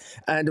with it.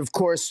 And of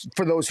course,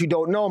 for those who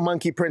don't know,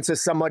 Monkey Prince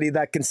is somebody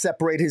that can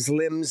separate his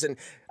limbs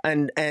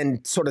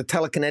and sort of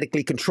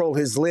telekinetically control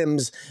his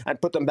limbs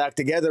and put them back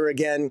together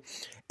again.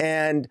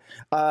 And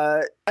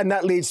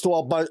that leads to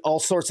all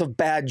sorts of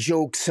bad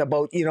jokes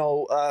about,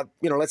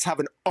 let's have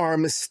an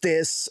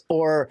armistice,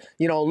 or,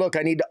 look,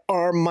 I need to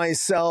arm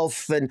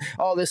myself and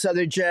all this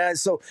other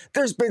jazz. So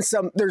there's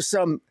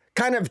some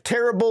kind of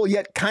terrible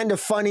yet kind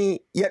of funny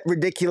yet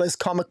ridiculous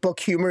comic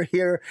book humor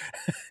here.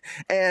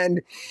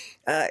 And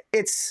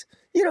it's,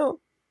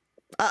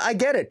 I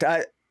get it.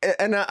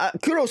 And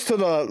kudos to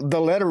the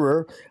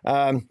letterer.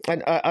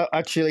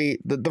 Actually,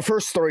 the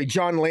first story,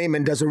 John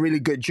Layman does a really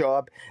good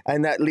job,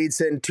 and that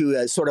leads into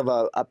a sort of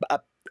a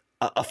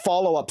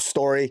follow-up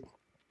story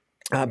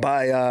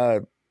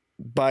by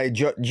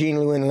Jean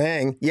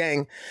Luen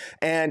Yang,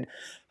 and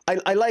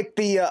I like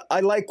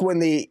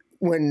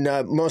when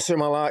Monsieur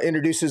Mala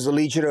introduces the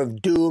Legion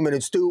of Doom, and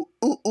it's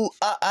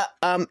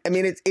I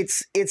mean,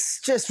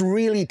 it's just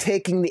really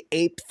taking the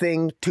ape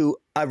thing to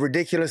a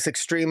ridiculous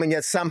extreme, and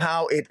yet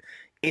somehow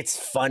it's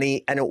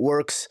funny and it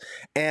works.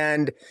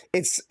 And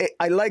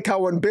I like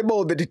how when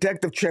Bibbo, the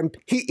detective chimp,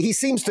 he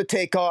seems to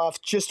take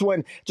off just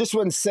when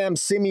Sam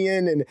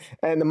Simeon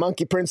and the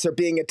Monkey Prince are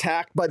being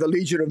attacked by the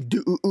Legion of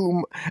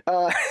Doom.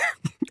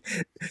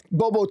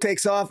 Bobo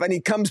takes off and he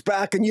comes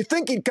back, and you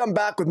think he'd come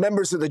back with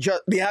members of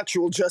the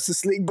actual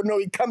Justice League, but no,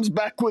 he comes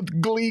back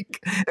with Gleek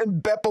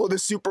and Beppo the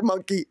Super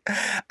Monkey.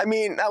 I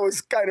mean, that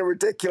was kind of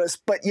ridiculous,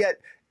 but yet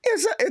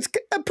It's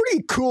a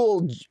pretty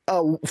cool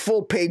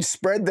full page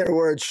spread there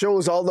where it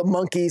shows all the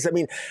monkeys. I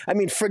mean,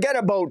 forget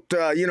about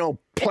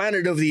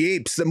Planet of the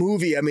Apes, the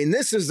movie. I mean,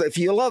 this is, if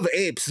you love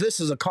apes, this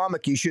is a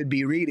comic you should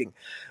be reading.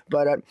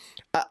 But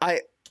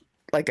I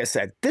like I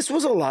said, this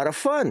was a lot of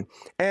fun,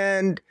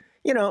 and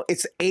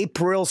it's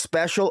APE-ril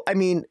Special. I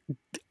mean,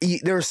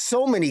 there's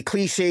so many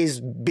cliches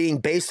being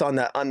based on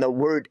the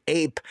word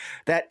ape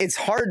that it's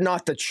hard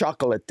not to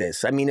chuckle at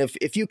this. I mean,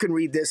 if you can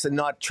read this and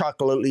not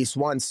chuckle at least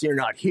once, you're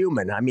not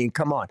human. I mean,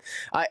 come on.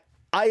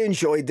 I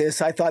enjoyed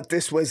this. I thought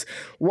this was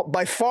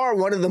by far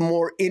one of the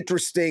more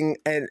interesting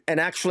and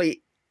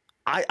actually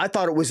I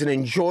thought it was an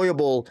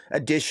enjoyable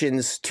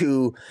additions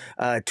to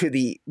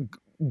the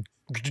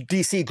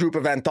DC group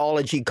of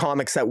anthology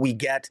comics that we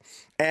get.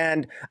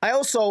 And I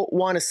also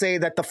want to say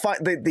that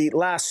the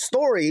last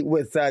story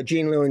with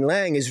Jean Louis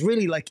Lang is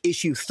really like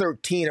issue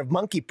 13 of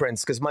Monkey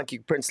Prince, because Monkey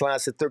Prince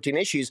lasted 13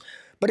 issues,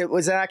 but it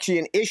was actually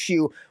an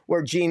issue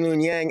where Jean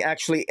Louis Yang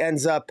actually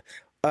ends up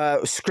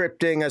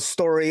scripting a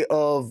story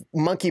of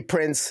Monkey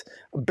Prince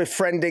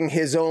befriending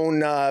his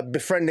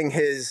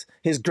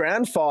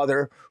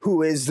grandfather,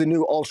 who is the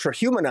new Ultra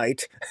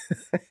Humanite.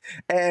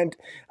 And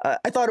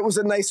I thought it was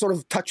a nice sort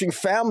of touching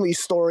family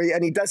story,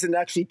 and he doesn't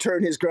actually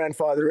turn his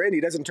grandfather in.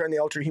 He doesn't turn the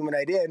Ultra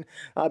Humanite in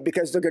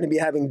because they're going to be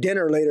having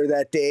dinner later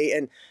that day.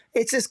 And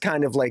it's just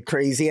kind of like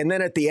crazy. And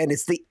then at the end,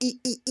 it's the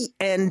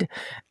end.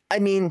 I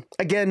mean,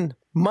 again,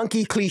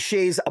 monkey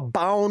cliches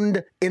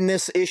abound in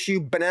this issue.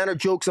 Banana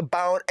jokes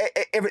abound.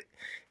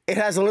 It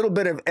has a little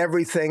bit of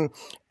everything.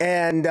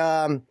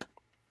 And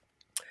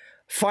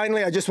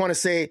finally, I just want to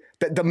say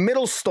that the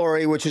middle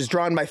story, which is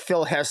drawn by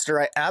Phil Hester,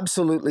 I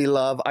absolutely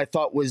love. I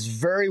thought was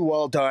very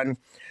well done.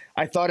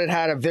 I thought it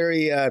had a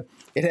very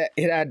it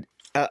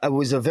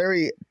was a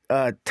very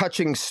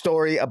touching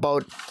story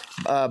about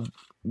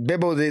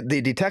Bibbo,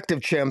 the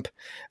detective chimp,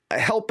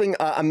 helping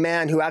a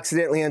man who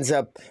accidentally ends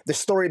up. The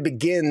story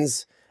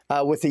begins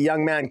with a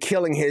young man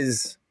killing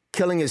his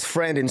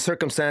friend in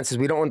circumstances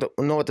we don't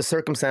know what the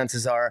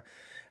circumstances are,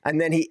 and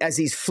then as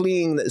he's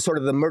fleeing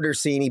the murder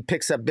scene, he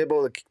picks up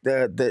Bibbo,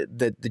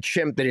 the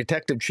chimp, the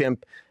detective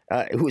chimp,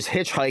 who's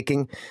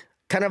hitchhiking.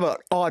 Kind of an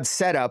odd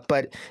setup,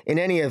 but in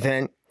any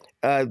event,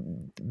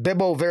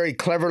 Bibbo very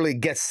cleverly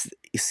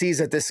sees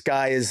that this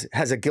guy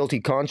has a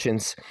guilty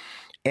conscience,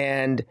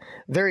 and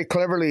very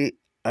cleverly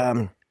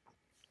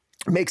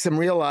makes him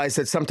realize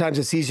that sometimes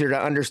it's easier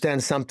to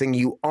understand something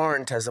you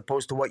aren't as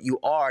opposed to what you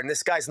are. And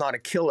this guy's not a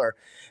killer.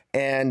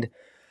 And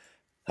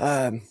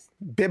when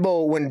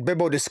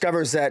Bibbo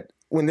discovers that,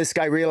 when this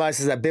guy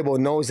realizes that Bibbo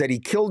knows that he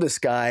killed this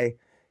guy,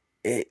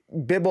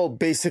 Bibbo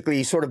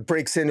basically sort of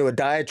breaks into a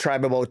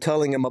diatribe about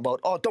telling him about,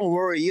 oh, don't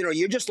worry,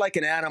 you're just like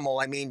an animal.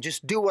 I mean,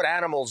 just do what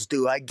animals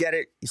do. I get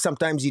it.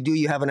 Sometimes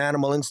you have an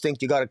animal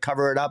instinct. You got to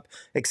cover it up,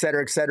 et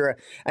cetera, et cetera.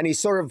 And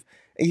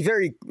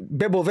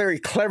Bibbo very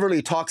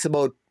cleverly talks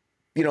about,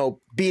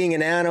 being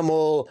an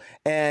animal,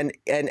 and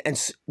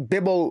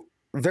Bibbo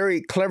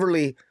very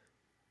cleverly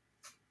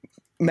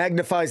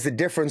magnifies the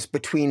difference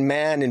between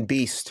man and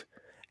beast.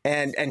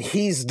 And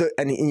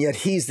yet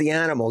he's the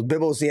animal.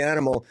 Bibbo's the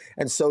animal,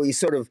 and so he's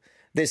sort of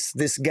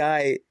this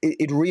guy.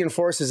 It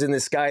reinforces in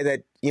this guy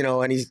that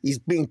and he's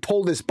being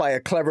told this by a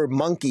clever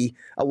monkey,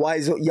 a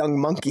wise young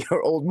monkey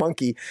or old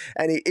monkey,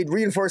 and it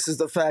reinforces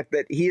the fact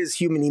that he is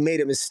human. He made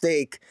a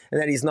mistake,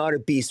 and that he's not a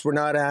beast. We're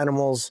not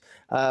animals.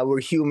 We're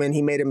human.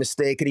 He made a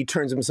mistake, and he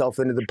turns himself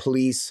into the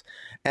police.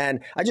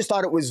 And I just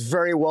thought it was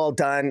very well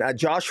done.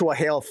 Joshua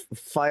Hale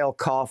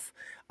Filecoff.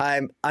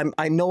 I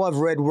know I've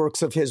read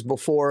works of his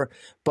before,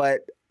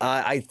 but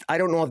I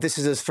don't know if this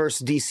is his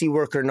first DC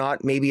work or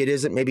not. Maybe it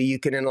isn't. Maybe you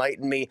can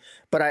enlighten me.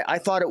 But I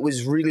thought it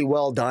was really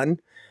well done,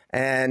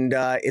 and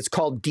it's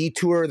called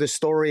Detour, the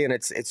story, and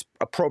it's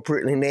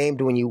appropriately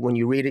named. When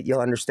you read it, you'll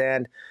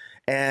understand.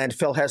 And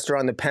Phil Hester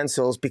on the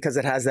pencils, because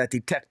it has that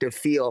detective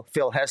feel.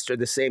 Phil Hester,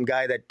 the same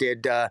guy that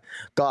did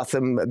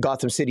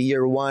Gotham City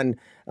Year One,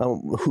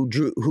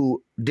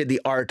 who did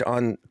the art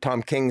on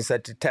Tom King's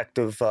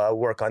detective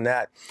work on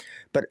that.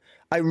 But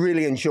I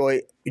really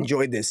enjoyed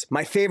this.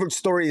 My favorite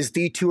story is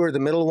Detour, the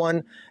middle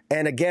one.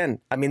 And again,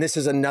 I mean, this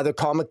is another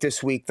comic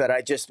this week that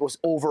I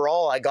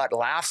got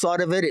laughs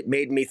out of it. It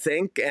made me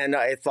think, and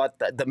I thought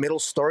that the middle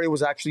story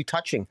was actually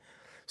touching.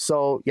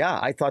 So yeah,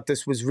 I thought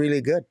this was really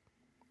good.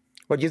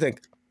 What do you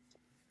think?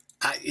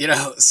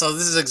 So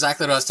this is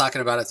exactly what I was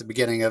talking about at the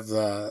beginning of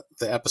the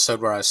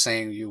episode, where I was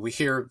saying we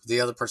hear the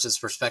other person's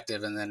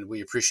perspective and then we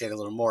appreciate it a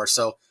little more.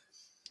 So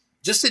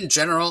just in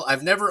general,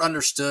 I've never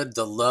understood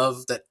the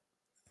love that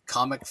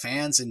comic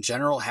fans in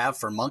general have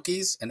for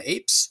monkeys and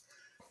apes,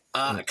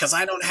 because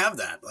I don't have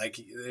that. Like,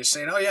 they're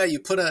saying, oh yeah, you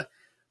put a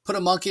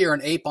monkey or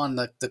an ape on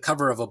the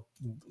cover of a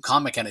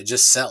comic and it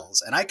just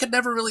sells. And I could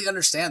never really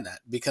understand that,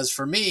 because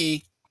for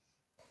me,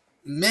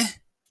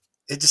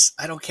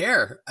 I don't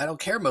care. I don't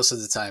care most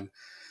of the time.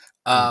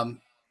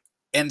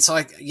 And so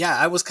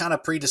I was kind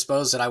of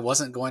predisposed that I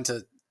wasn't going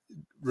to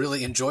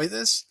really enjoy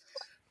this.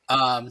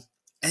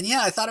 And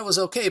yeah, I thought it was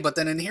okay. But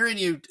then in hearing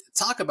you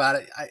talk about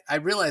it, I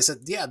realized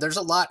that, yeah, there's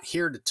a lot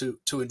here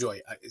to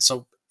enjoy.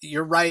 So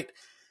you're right.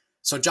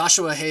 So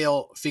Joshua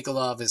Hale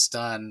Fikolov has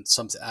done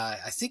some.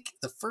 I think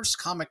the first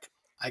comic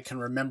I can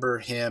remember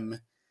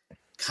him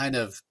kind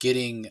of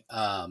getting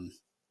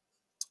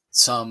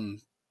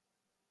some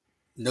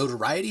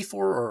notoriety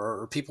for,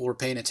 or people were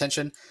paying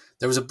attention.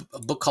 There was a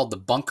book called The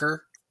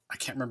Bunker. I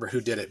can't remember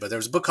who did it, but there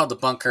was a book called The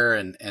Bunker,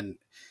 and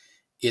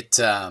it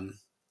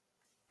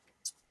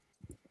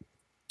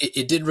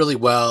it did really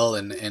well,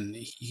 and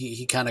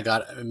he kind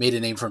of made a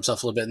name for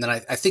himself a little bit. And then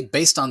I think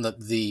based on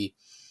the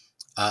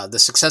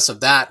success of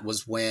that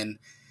was when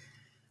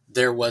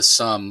there was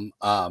some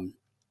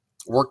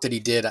work that he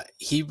did.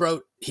 He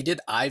did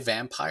I,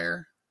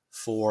 Vampire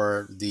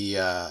for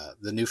the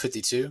New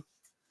 52,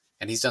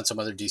 and he's done some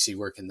other DC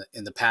work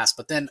in the past.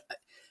 But then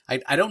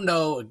I don't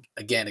know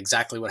again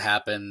exactly what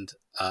happened,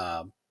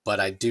 but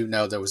I do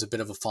know there was a bit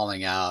of a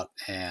falling out,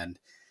 and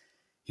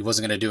he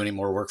wasn't going to do any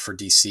more work for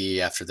DC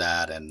after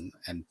that, and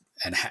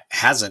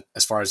hasn't,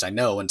 as far as I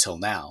know, until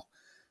now.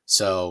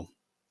 So,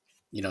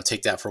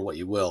 take that for what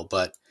you will.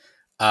 But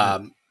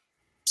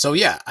so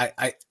yeah,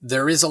 I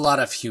there is a lot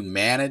of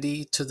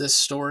humanity to this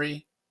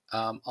story,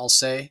 I'll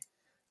say,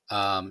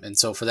 and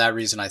so for that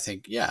reason, I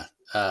think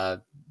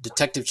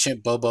Detective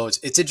Chimp Bobo.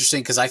 It's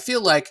interesting because I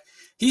feel like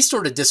he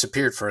sort of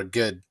disappeared for a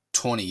good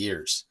 20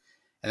 years,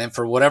 and then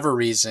for whatever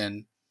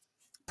reason,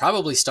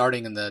 probably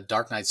starting in the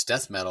Dark Knight's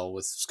Death Metal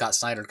with Scott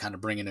Snyder kind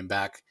of bringing him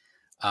back,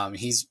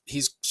 he's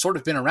sort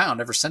of been around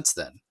ever since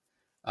then.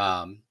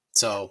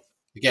 So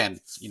again,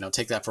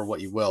 take that for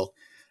what you will.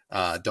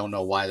 Don't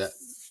know why that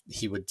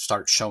he would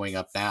start showing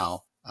up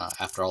now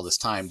after all this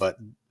time, but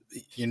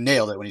you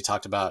nailed it when you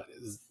talked about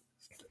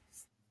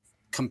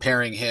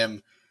comparing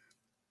him.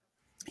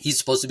 He's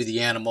supposed to be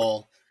the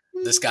animal.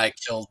 This guy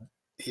killed,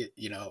 I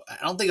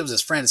don't think it was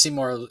his friend. It seemed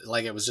more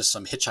like it was just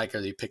some hitchhiker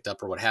that he picked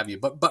up or what have you.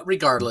 But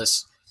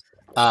regardless,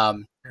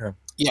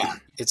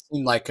 it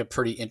seemed like a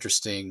pretty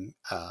interesting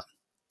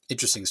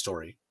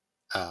story.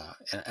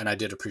 And I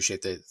did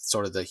appreciate the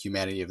sort of the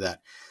humanity of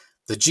that.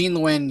 The Gene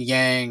Luen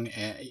Yang,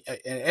 and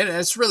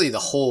it's really the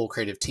whole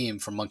creative team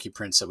from Monkey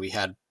Prince that we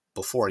had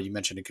before. You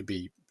mentioned it could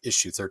be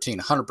issue 13,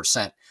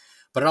 100%.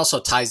 But it also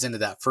ties into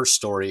that first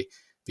story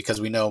because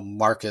we know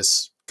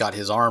Marcus got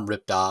his arm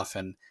ripped off,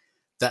 and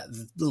that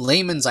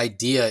layman's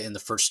idea in the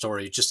first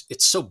story,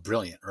 it's so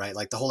brilliant, right?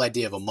 Like the whole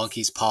idea of a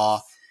monkey's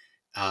paw,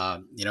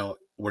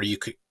 where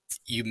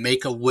you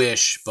make a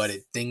wish, but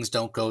things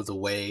don't go the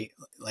way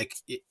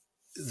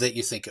that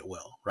you think it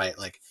will, right?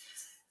 Like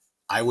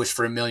I wish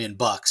for $1 million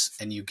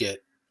and you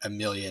get 1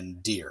 million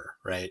deer,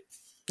 right?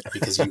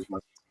 Because you were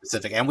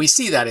specific. And we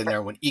see that in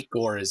there when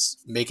Igor is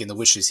making the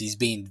wishes, he's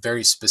being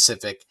very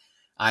specific.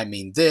 I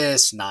mean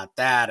this, not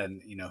that.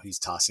 And, he's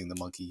tossing the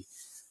monkey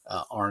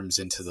arms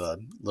into the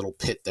little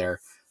pit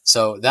there.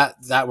 So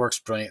that works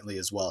brilliantly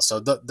as well. So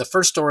the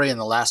first story and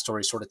the last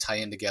story sort of tie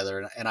in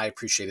together, and I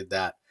appreciated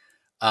that.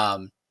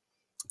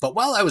 But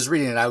while I was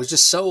reading it, I was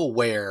just so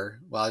aware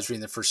while I was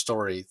reading the first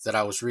story that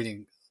I was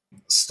reading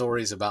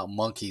stories about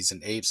monkeys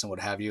and apes and what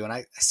have you. And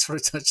I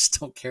sort of just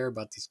don't care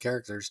about these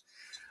characters.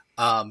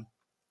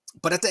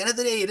 But at the end of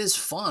the day, it is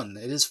fun.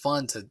 It is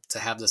fun to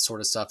have this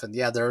sort of stuff. And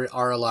yeah, there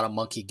are a lot of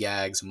monkey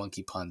gags,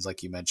 monkey puns,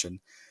 like you mentioned.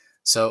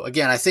 So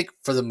again, I think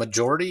for the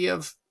majority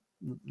of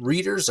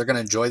readers, they're going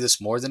to enjoy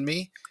this more than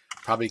me,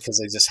 probably because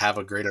they just have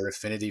a greater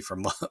affinity for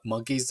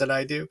monkeys than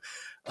I do.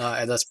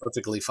 And that's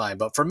perfectly fine.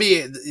 But for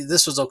me,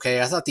 this was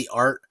okay. I thought the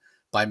art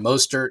by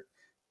Mostert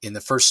in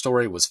the first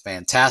story was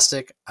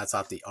fantastic. I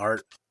thought the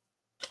art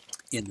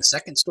in the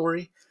second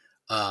story,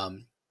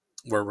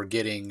 where we're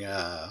getting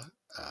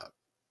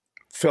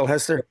Phil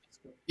Hester.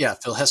 Yeah,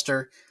 Phil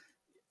Hester.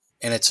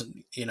 And it's,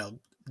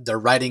 they're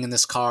riding in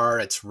this car.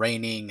 It's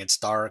raining. It's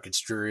dark. It's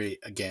dreary.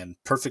 Again,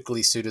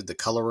 perfectly suited. The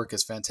color work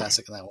is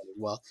fantastic in that one as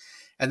well.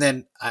 And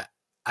then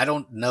I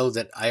don't know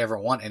that I ever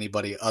want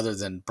anybody other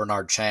than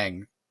Bernard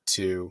Chang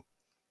to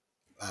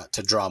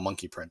draw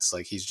Monkey Prince.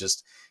 Like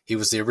he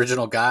was the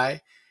original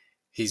guy.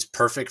 He's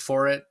perfect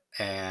for it.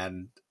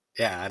 And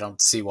yeah, I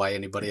don't see why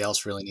anybody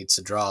else really needs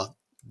to draw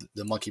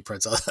the Monkey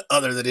Prince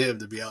other than him,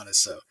 to be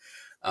honest. So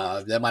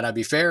that might not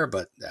be fair,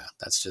 but yeah,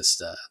 that's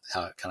just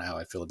how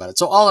I feel about it.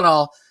 So all in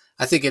all,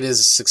 I think it is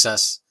a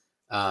success.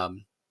 I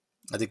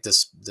think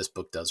this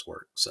book does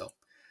work. So,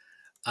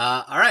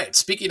 all right.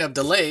 Speaking of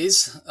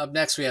delays, up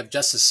next we have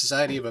Justice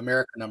Society of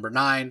America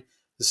 #9.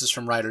 This is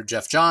from writer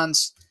Geoff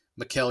Johns.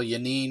 Mikel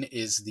Janin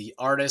is the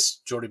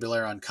artist. Jordi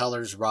Belair on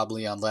colors. Rob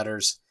Lee on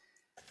letters.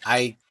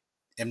 I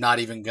am not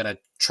even going to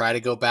try to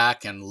go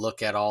back and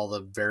look at all the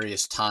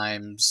various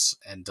times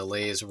and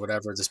delays or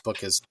whatever. This book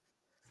has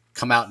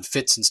come out in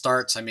fits and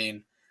starts. I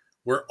mean,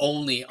 we're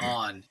only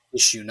on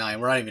issue 9.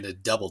 We're not even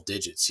at double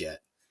digits yet.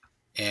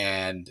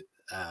 And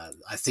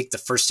I think the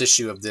first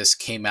issue of this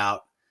came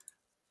out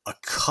a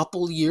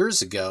couple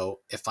years ago,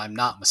 if I'm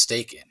not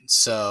mistaken.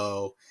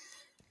 So,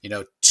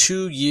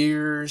 2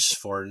 years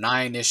for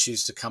 9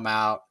 issues to come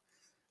out.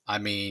 I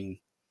mean,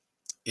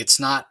 it's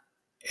not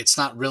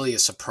really a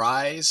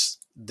surprise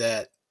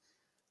that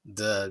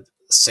the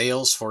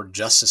sales for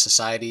Justice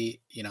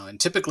Society, and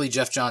typically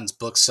Geoff Johns'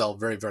 books sell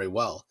very, very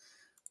well.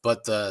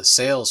 but the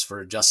sales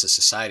for Justice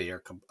Society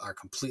are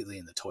completely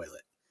in the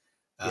toilet.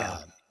 Yeah,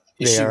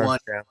 Issue one,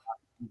 yeah.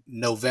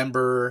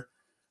 November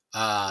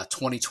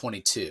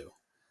 2022.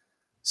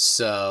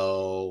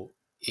 So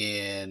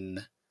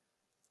in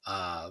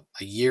a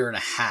year and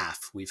a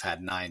half, we've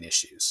had 9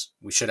 issues.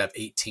 We should have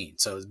 18.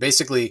 So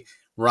basically,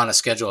 we're on a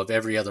schedule of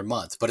every other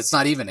month, but it's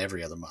not even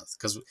every other month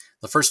because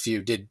the first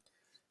few did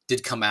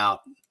come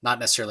out not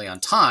necessarily on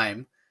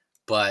time,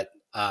 but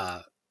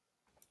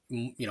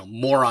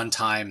more on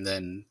time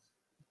than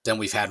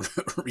we've had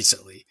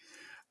recently.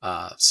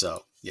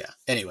 So yeah.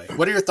 Anyway,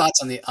 what are your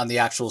thoughts on the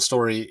actual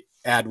story?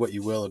 Add what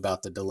you will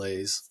about the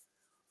delays.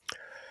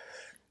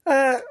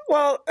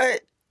 Well,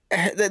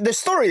 the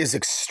story is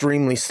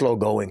extremely slow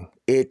going.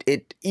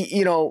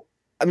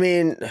 I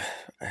mean,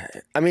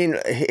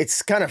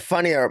 it's kind of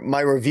funny.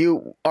 My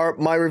review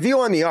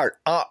on the art.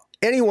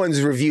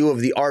 Anyone's review of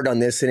the art on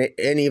this and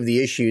any of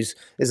the issues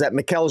is that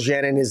Mikel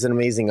Janin is an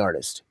amazing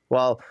artist.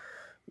 Well,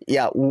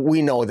 yeah,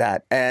 we know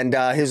that, and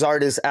his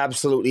art is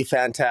absolutely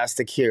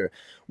fantastic here.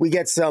 We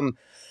get some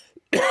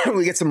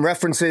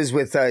references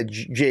with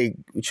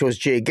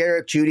Judy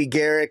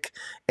Garrick,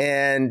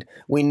 and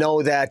we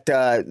know that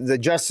the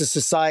Justice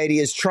Society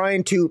is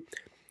trying to.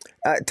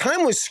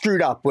 Time was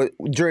screwed up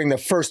during the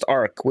first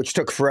arc, which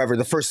took forever.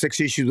 The first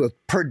 6 issues with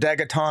Per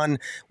Degaton.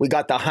 We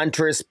got the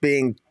Huntress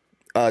being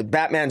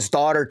Batman's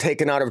daughter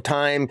taken out of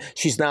time.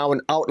 She's now an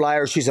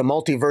outlier. She's a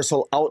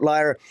multiversal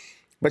outlier,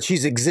 but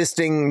she's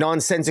existing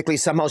nonsensically.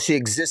 Somehow she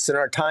exists in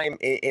our time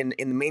in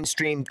the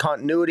mainstream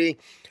continuity,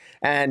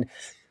 and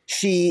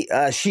she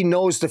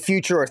knows the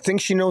future, or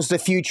thinks she knows the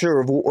future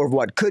of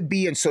what could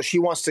be, and so she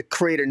wants to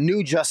create a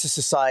new Justice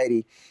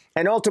Society.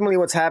 And ultimately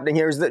what's happening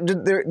here is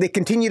that they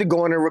continue to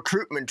go on a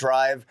recruitment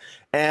drive,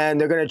 and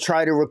they're going to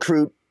try to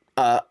recruit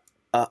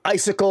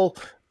Icicle,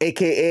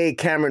 a.k.a.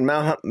 Cameron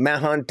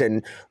Mahunt,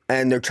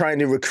 and they're trying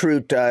to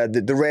recruit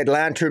the Red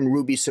Lantern,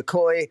 Ruby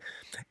Sequoia,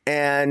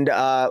 and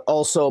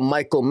also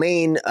Michael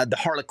Maine, the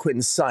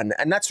Harlequin's son.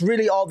 And that's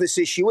really all this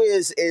issue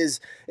is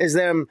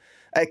them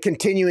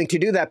continuing to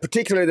do that.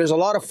 Particularly, there's a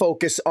lot of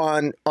focus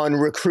on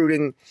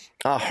recruiting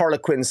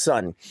Harlequin's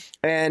son.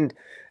 And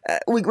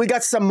we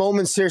got some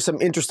moments here,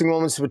 some interesting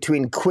moments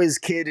between Quiz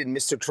Kid and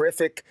Mr.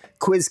 Terrific.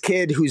 Quiz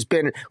Kid, who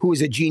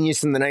was a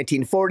genius in the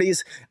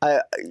 1940s.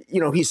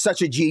 He's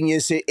such a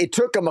genius. It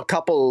took him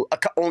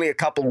only a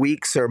couple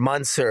weeks or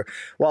months, or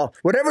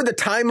whatever the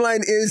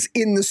timeline is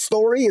in the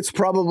story. It's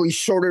probably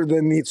shorter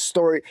than the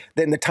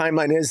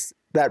timeline is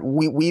that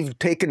we've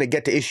taken to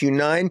get to issue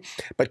 9.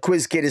 But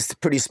Quiz Kid is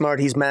pretty smart.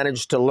 He's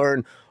managed to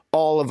learn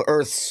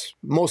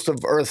most of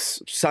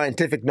Earth's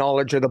scientific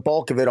knowledge, or the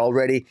bulk of it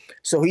already.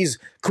 So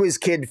Quiz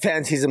Kid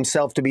fancies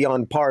himself to be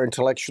on par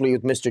intellectually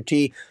with Mr.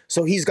 T.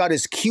 So he's got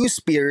his Q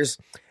spears,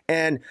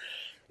 and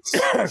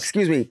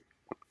excuse me,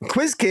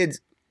 Quiz Kid,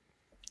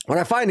 what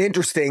I find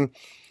interesting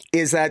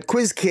is that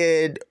Quiz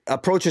Kid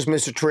approaches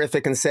Mr.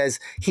 Terrific and says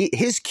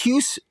his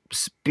Q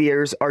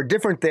spears are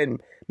different than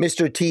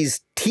Mr.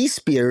 T's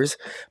T-Spears,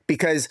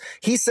 because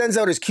he sends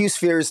out his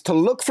Q-Spheres to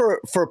look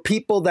for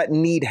people that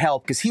need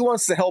help, because he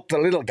wants to help the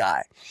little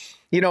guy.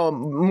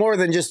 More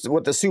than just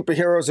what the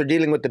superheroes are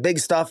dealing with, the big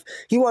stuff.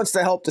 He wants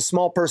to help the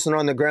small person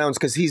on the grounds,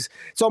 because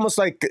it's almost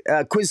like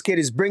Quiz Kid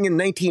is bringing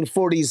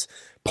 1940s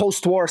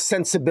post-war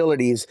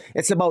sensibilities.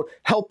 It's about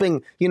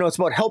helping, it's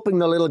about helping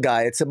the little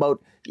guy. It's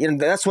about,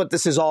 that's what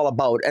this is all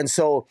about. And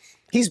so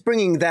he's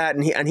bringing that,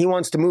 and he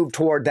wants to move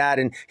toward that,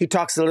 and he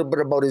talks a little bit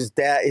about his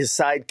dad, his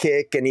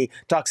sidekick, and he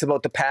talks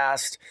about the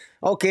past.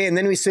 Okay, and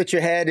then we switch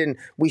ahead, and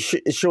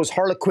it shows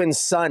Harlequin's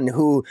son,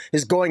 who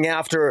is going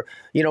after,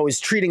 is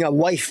treating a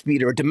wife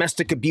beater, a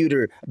domestic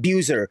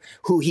abuser,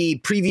 who he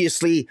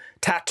previously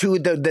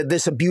tattooed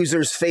this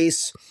abuser's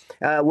face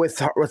with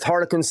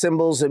Harlequin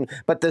symbols,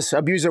 but this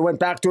abuser went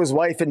back to his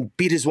wife and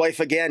beat his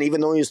wife again,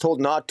 even though he was told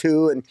not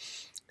to, and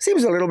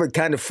seems a little bit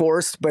kind of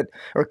forced,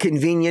 or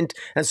convenient.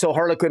 And so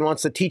Harlequin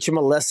wants to teach him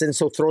a lesson,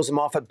 so throws him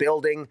off a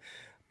building.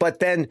 But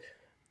then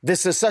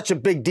this is such a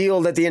big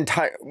deal that the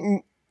entire,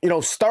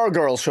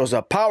 Stargirl shows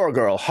up, Power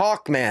Girl,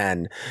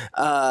 Hawkman,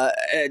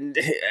 and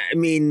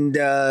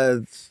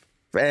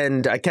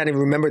I can't even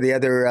remember the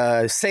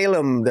other,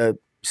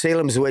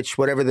 Salem's Witch,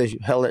 whatever the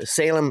hell,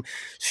 Salem,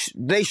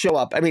 they show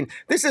up. I mean,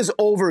 this is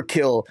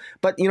overkill,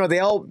 but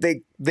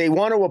they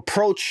want to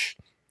approach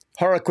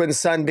Harlequin's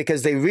son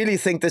because they really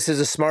think this is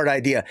a smart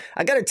idea.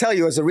 I got to tell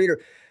you, as a reader,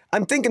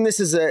 I'm thinking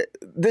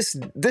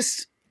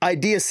this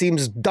idea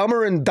seems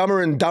dumber and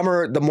dumber and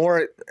dumber the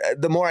more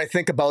I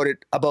think about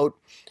it, about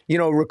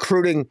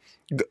recruiting,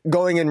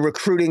 going and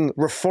recruiting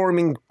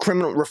reformed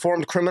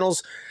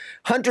criminals.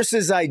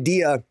 Huntress's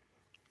idea,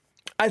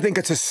 I think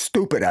it's a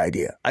stupid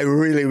idea. I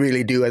really,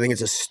 really do. I think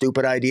it's a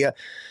stupid idea.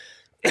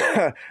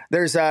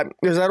 There's that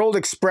old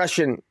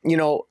expression,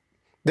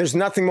 there's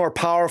nothing more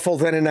powerful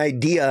than an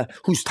idea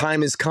whose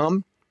time has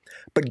come.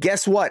 But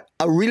guess what?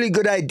 A really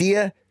good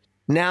idea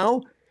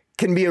now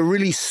can be a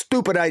really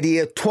stupid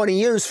idea 20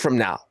 years from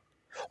now,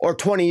 or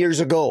 20 years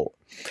ago.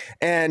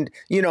 And,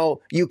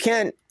 you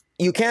can't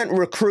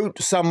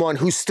recruit someone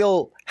who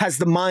still has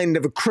the mind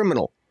of a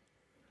criminal.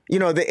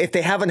 if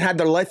they haven't had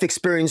their life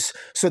experience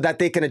so that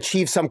they can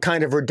achieve some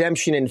kind of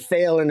redemption and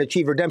fail and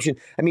achieve redemption.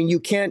 I mean, you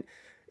can't.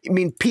 I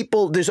mean,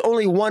 people. There's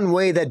only one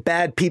way that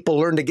bad people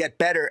learn to get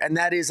better, and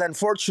that is,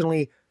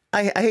 unfortunately,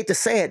 I hate to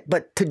say it,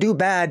 but to do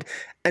bad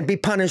and be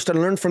punished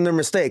and learn from their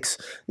mistakes.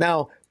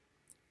 Now,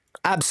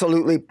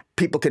 absolutely,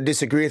 people could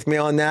disagree with me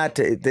on that.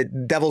 The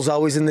devil's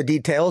always in the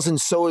details, and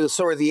so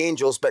are the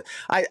angels. But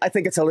I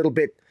think it's a little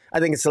bit.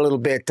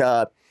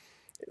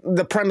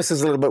 The premise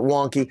is a little bit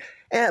wonky,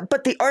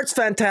 but the art's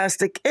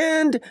fantastic.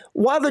 And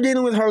while they're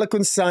dealing with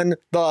Harlequin's son,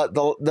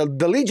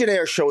 the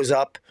Legionnaire shows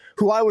up,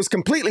 who I was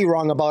completely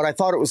wrong about. I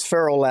thought it was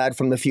Pharaoh Lad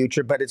from the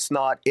future, but it's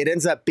not. It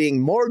ends up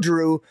being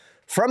Mordru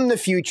from the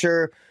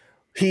future.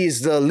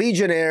 He's the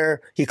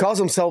Legionnaire. He calls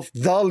himself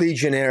the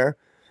Legionnaire,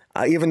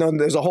 even though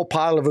there's a whole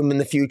pile of them in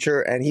the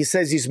future. And he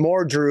says he's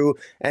Mordru,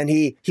 and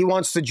he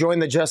wants to join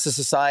the Justice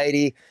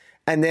Society.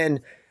 And then,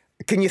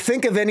 can you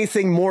think of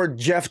anything more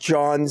Geoff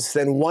Johns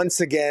than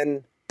once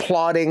again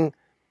plotting?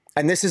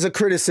 And this is a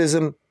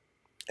criticism,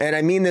 and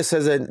I mean this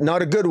as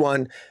not a good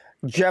one.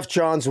 Geoff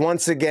Johns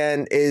once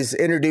again is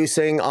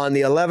introducing on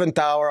the 11th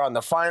hour, on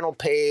the final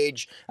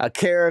page, a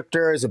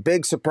character as a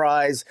big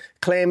surprise,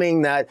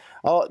 claiming that,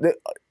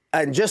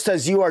 and just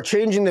as you are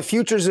changing the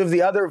futures of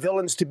the other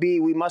villains to be,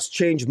 we must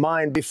change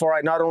mine before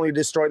I not only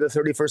destroy the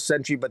 31st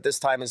century, but this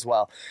time as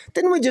well.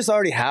 Didn't we just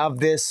already have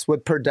this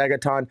with Per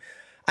Degaton?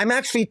 I'm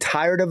actually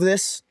tired of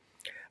this.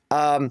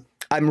 I'm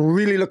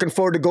really looking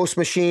forward to Ghost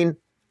Machine.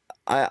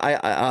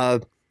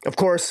 Of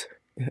course,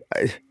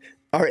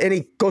 are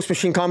any Ghost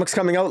Machine comics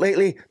coming out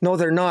lately? No,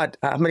 they're not.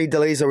 How many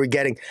delays are we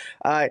getting?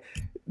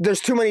 There's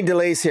too many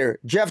delays here.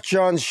 Geoff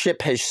Johns'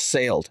 ship has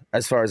sailed,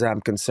 as far as I'm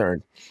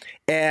concerned.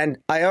 And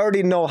I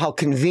already know how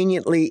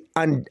conveniently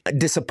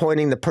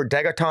disappointing the Per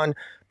Degaton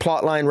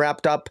plotline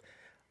wrapped up.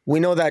 We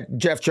know that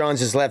Geoff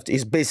Johns is left.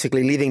 He's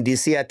basically leaving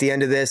DC at the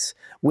end of this.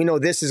 We know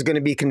this is going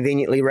to be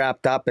conveniently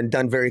wrapped up and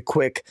done very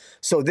quick.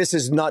 So this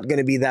is not going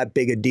to be that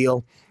big a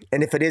deal.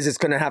 And if it is, it's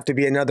going to have to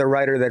be another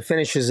writer that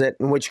finishes it,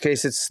 in which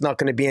case it's not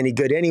going to be any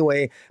good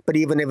anyway. But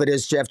even if it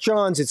is Geoff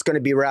Johns, it's going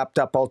to be wrapped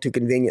up all too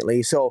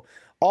conveniently. So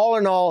all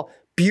in all,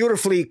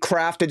 beautifully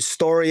crafted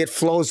story. It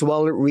flows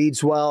well. It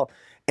reads well.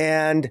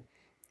 And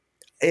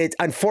it,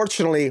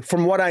 unfortunately,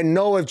 from what I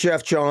know of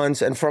Geoff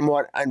Johns and from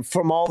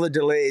all the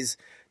delays,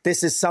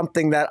 this is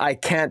something that I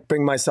can't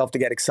bring myself to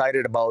get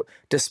excited about,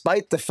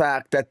 despite the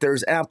fact that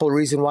there's ample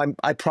reason why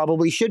I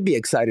probably should be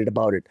excited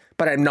about it,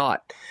 but I'm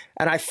not.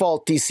 And I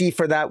fault DC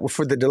for that,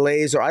 for the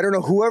delays, or I don't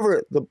know,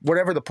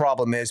 whatever the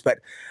problem is, but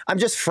I'm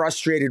just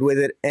frustrated with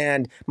it.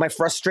 And my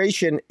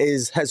frustration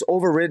has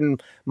overridden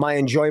my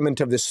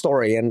enjoyment of the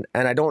story. And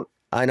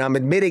I'm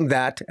admitting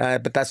that,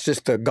 but that's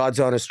just the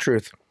God's honest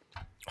truth.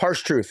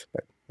 Harsh truth.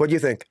 But what do you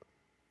think?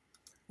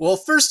 Well,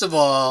 first of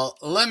all,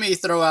 let me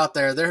throw out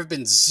there have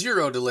been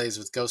 0 delays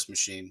with Ghost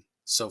Machine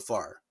so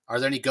far. Are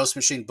there any Ghost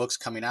Machine books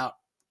coming out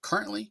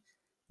currently?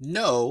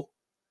 No,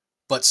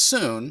 but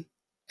soon,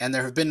 and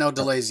there have been no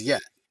delays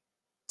yet.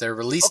 Their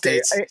release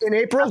dates in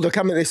April.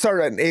 They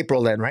start in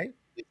April then, right?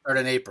 They start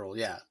in April,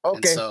 yeah.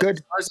 Okay, so,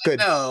 good. As far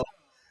as I know,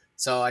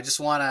 so I just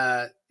want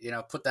to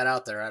put that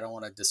out there. I don't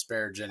want to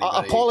disparage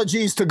anybody.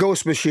 Apologies to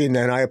Ghost Machine.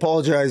 Then I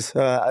apologize.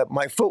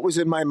 My foot was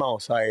in my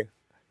mouth. I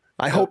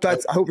hope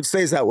it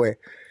stays that way.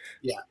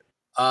 Yeah.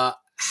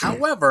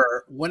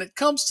 However, when it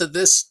comes to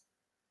this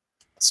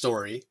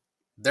story,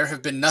 there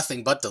have been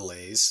nothing but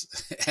delays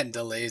and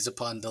delays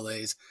upon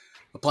delays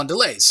upon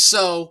delays.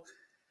 So,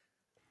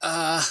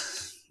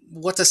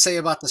 what to say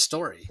about the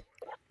story?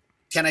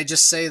 Can I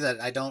just say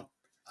that I don't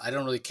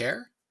really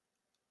care?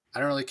 I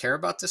don't really care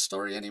about this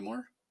story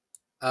anymore.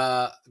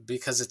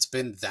 Because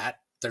there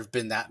have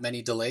been that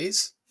many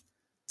delays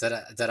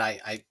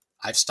that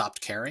I've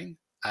stopped caring.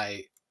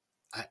 I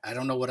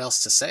don't know what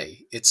else to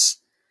say.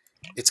 It's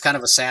kind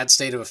of a sad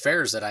state of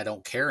affairs that I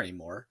don't care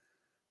anymore,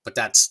 but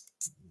that's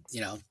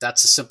a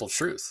simple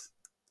truth.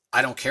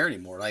 I don't care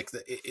anymore. Like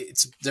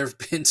there've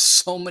been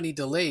so many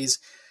delays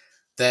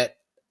that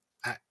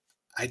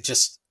I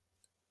just,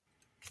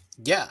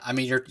 yeah, I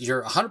mean,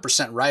 you're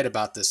 100% right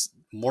about this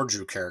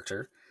Mordru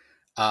character.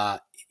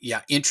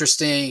 Yeah,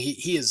 interesting.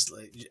 He is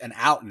an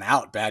out and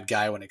out bad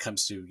guy when it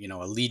comes to,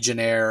 a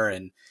Legionnaire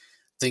and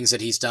things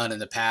that he's done in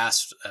the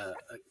past,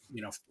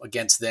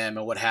 against them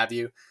and what have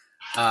you.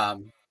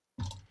 But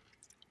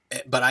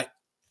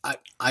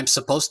I'm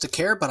supposed to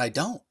care, but I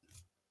don't.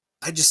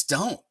 I just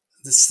don't.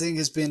 This thing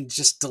has been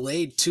just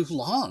delayed too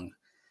long.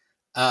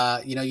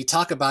 You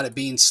talk about it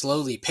being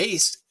slowly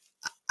paced.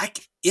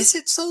 Is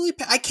it slowly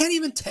paced? I can't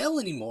even tell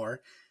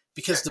anymore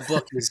because the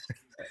book is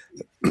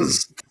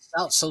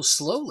out so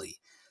slowly.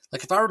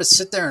 Like if I were to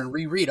sit there and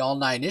reread all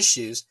 9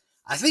 issues,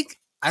 I think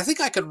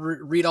I could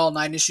read all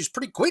 9 issues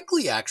pretty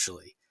quickly,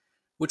 actually,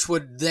 which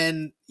would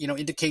then,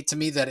 indicate to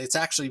me that it's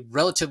actually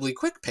relatively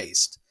quick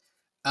paced.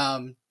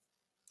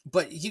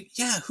 But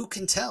who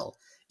can tell?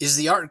 Is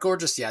the art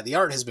gorgeous? Yeah, the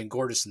art has been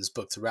gorgeous in this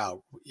book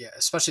throughout. Yeah,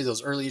 especially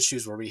those early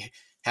issues where we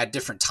had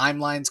different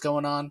timelines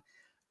going on,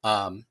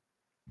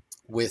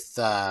 with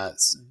the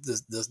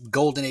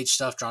Golden Age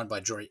stuff drawn by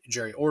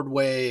Jerry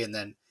Ordway, and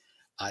then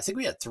I think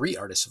we had 3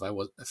 artists,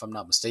 if I'm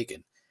not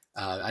mistaken.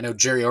 I know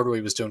Jerry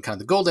Ordway was doing kind of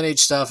the Golden Age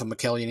stuff, and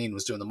Mikel Janin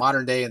was doing the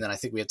modern day, and then I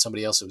think we had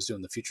somebody else that was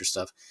doing the future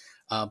stuff.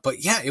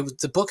 But yeah,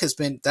 the book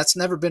that's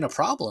never been a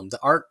problem. The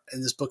art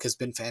in this book has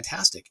been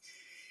fantastic.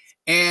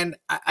 And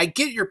I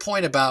get your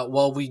point about,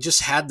 well, we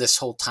just had this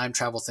whole time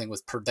travel thing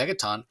with Per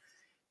Degaton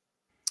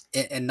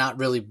and not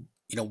really,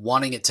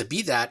 wanting it to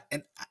be that.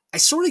 And I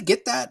sort of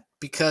get that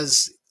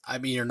because, I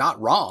mean, you're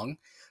not wrong.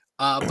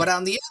 But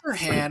on the other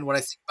hand, what I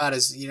think about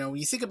is, when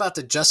you think about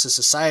the Justice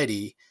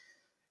Society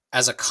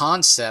as a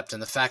concept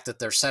and the fact that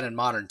they're set in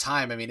modern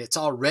time, I mean, it's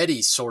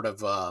already sort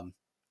of a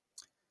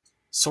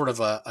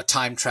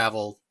time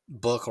travel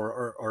book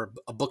or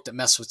a book that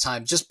messes with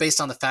time, just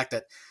based on the fact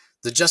that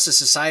the Justice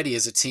Society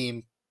is a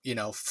team,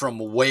 from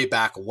way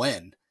back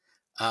when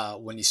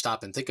you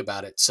stop and think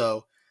about it.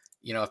 So,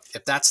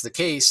 if that's the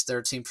case, they're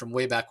a team from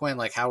way back when,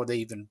 like how would they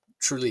even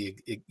truly,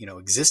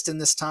 exist in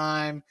this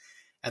time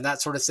and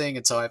that sort of thing.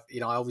 And so I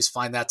always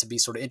find that to be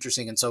sort of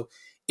interesting. And so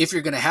if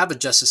you're going to have a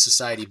Justice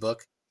Society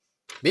book,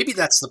 maybe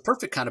that's the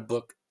perfect kind of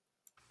book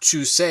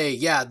to say,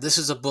 yeah, this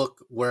is a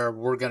book where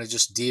we're going to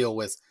just deal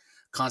with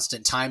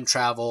constant time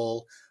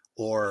travel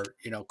or,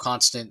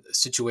 constant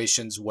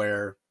situations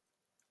where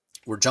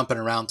we're jumping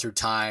around through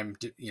time,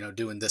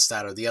 doing this,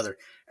 that, or the other.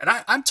 And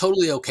I'm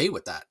totally okay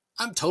with that.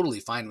 I'm totally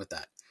fine with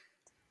that.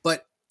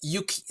 But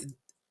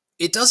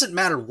it doesn't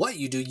matter what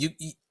you do.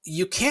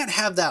 You can't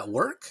have that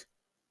work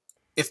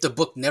if the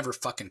book never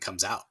fucking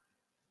comes out.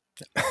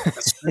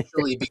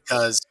 Especially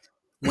because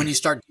when you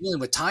start dealing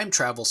with time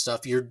travel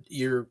stuff,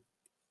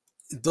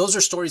 those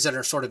are stories that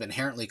are sort of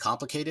inherently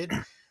complicated,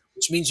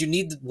 which means you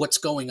need what's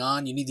going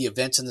on. You need the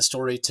events in the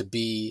story to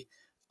be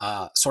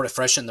sort of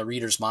fresh in the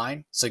reader's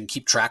mind so you can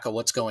keep track of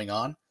what's going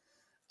on.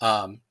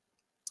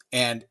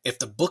 And if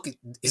the book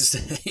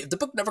if the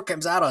book never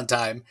comes out on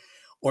time,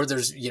 or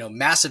there's,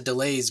 massive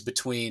delays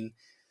between,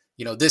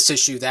 this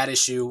issue, that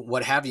issue,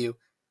 what have you,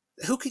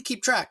 who can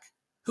keep track?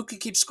 Who can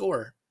keep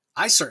score?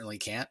 I certainly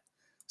can't.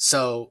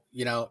 So,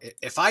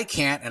 if I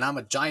can't, and I'm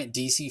a giant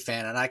DC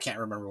fan and I can't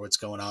remember what's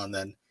going on,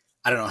 then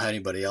I don't know how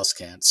anybody else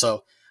can.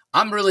 So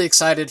I'm really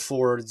excited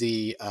for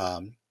the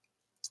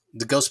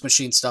Ghost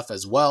Machine stuff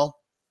as well.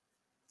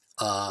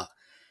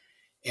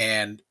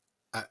 And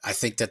I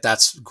think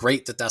that's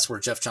great that that's where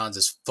Geoff Johns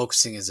is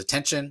focusing his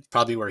attention,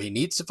 probably where he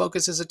needs to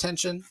focus his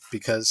attention,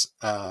 because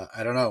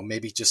I don't know,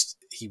 maybe just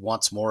he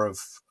wants more of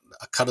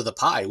a cut of the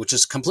pie, which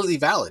is completely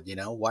valid.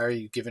 Why are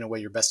you giving away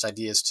your best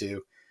ideas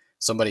to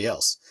somebody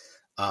else?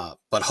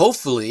 But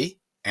hopefully,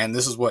 and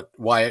this is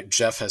why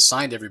Geoff has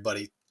signed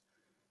everybody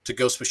to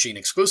Ghost Machine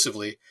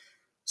exclusively,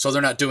 so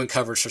they're not doing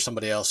covers for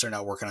somebody else. They're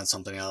not working on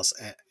something else.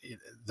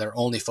 They're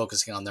only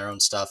focusing on their own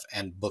stuff,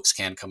 and books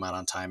can come out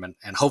on time.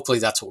 And hopefully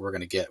that's what we're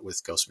going to get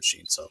with Ghost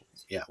Machine. So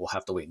yeah, we'll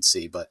have to wait and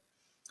see, but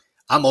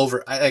I'm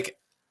over. I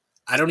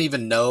don't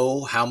even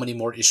know how many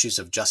more issues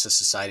of Justice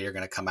Society are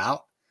going to come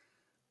out.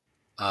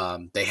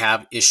 They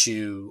have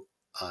issue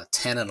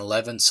 10 and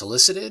 11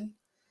 solicited,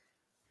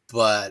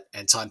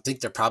 and so I think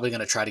they're probably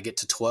going to try to get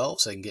to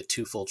 12 so they can get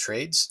 2 full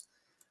trades.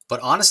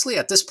 But honestly,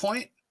 at this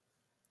point,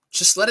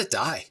 just let it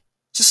die.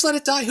 Just let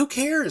it die. Who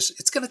cares?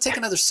 It's going to take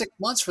another 6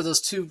 months for those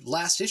 2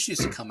 last issues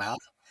to come out.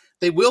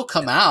 They will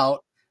come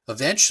out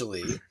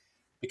eventually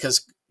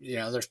because,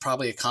 there's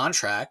probably a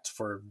contract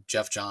for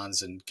Geoff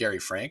Johns and Gary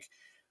Frank,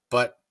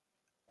 but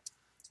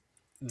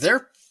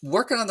they're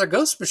working on their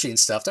Ghost Machine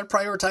stuff. They're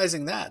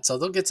prioritizing that. So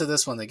they'll get to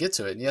this when they get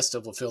to it. And yes,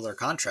 they'll fulfill their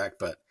contract,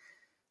 but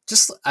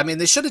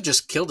they should have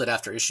just killed it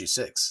after issue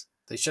 6.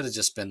 They should have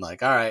just been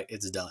like, all right,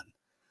 it's done.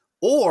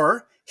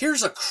 Or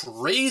here's a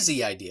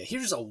crazy idea.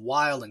 Here's a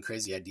wild and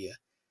crazy idea.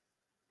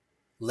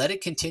 Let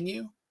it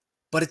continue,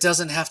 but it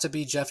doesn't have to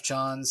be Geoff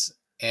Johns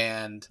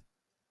and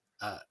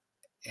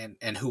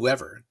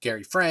whoever,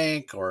 Gary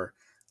Frank or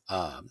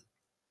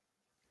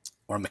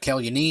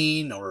Mikel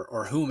Janin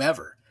or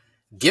whomever.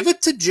 Give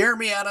it to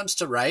Jeremy Adams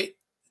to write.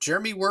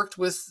 Jeremy worked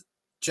with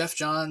Geoff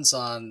Johns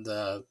on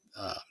the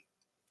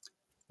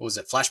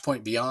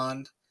Flashpoint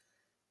Beyond,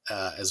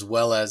 as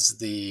well as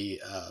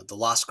the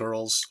Lost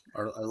Girls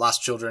or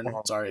Lost Children.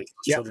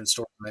 Children's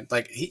story.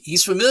 Like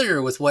he's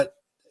familiar with what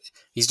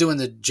he's doing.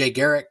 The Jay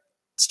Garrick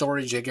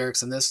story. Jay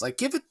Garrick's in this. Like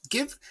give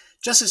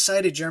Justice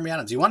Society to Jeremy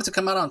Adams. You want it to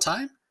come out on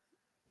time,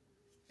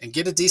 and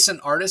get a decent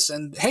artist.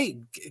 And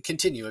hey,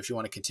 continue if you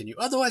want to continue.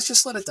 Otherwise,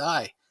 just let it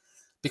die.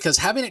 Because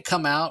having it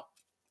come out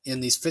in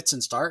these fits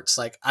and starts,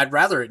 like I'd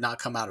rather it not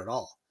come out at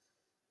all.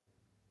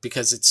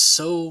 Because it's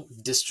so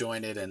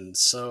disjointed and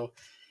so.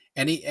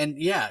 And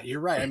yeah, you're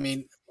right. I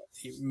mean,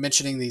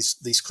 mentioning these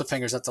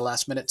cliffhangers at the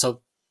last minute.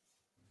 So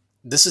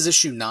this is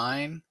issue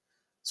 9.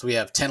 So we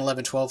have 10,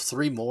 11, 12,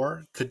 3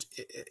 more.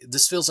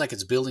 This feels like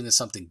it's building to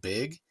something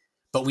big,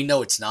 but we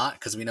know it's not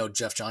because we know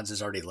Geoff Johns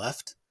has already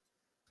left.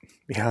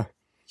 Yeah.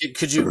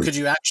 Could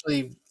you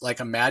actually like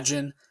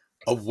imagine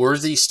a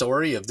worthy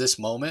story of this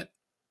moment,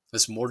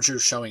 this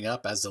Mordru showing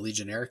up as the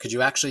Legionnaire? Could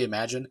you actually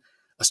imagine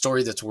a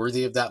story that's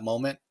worthy of that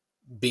moment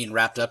being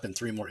wrapped up in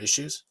 3 more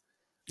issues?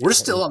 We're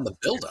still on the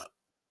build-up.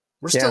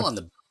 We're still on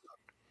the build-up.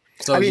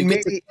 So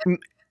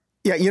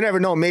Yeah, you never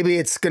know. Maybe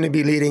it's going to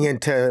be leading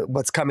into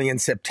what's coming in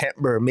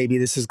September. Maybe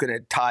this is going to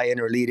tie in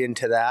or lead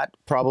into that.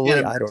 Probably.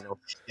 I don't know.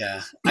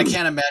 Yeah, I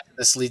can't imagine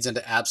this leads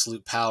into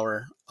absolute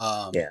power.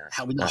 Yeah.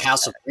 How we know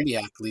House of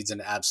Brainiac leads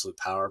into absolute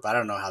power, but I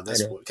don't know how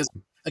this will. Because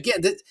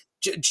again,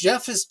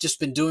 Geoff has just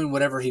been doing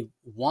whatever he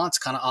wants,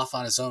 kind of off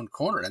on his own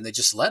corner, and they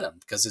just let him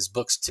because his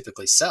books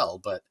typically sell.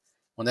 But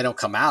when they don't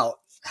come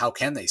out, how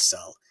can they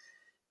sell?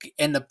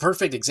 And the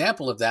perfect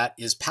example of that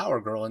is Power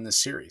Girl in this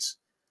series.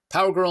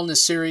 Power Girl in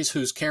this series,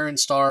 who's Karen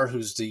Starr,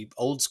 who's the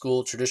old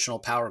school traditional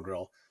Power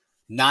Girl,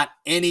 not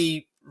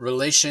any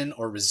relation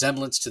or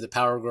resemblance to the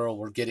Power Girl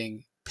we're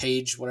getting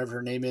Paige, whatever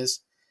her name is,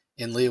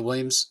 in Leah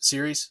Williams'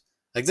 series.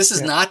 Like, this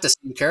is not the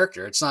same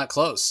character. It's not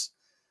close.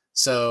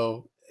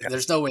 So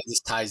there's no way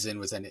this ties in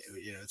with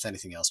with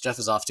anything else. Geoff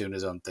is off doing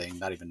his own thing,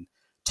 not even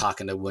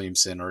talking to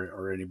Williamson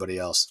or anybody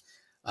else.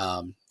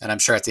 And I'm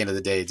sure at the end of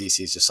the day,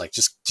 DC is just like,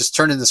 just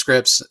turn in the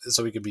scripts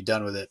so we can be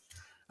done with it.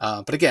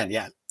 But again,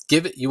 yeah,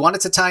 give it. You want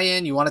it to tie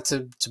in. You want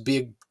it to be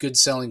a good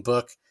selling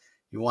book.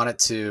 You want it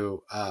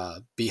to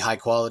be high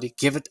quality.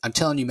 Give it. I'm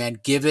telling you, man,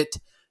 give it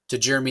to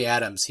Jeremy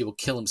Adams. He will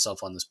kill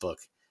himself on this book.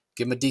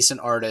 Give him a decent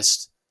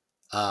artist.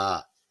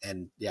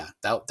 And yeah,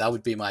 that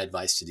would be my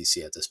advice to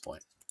DC at this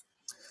point.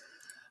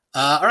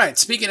 All right.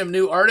 Speaking of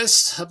new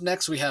artists, up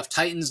next we have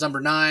Titans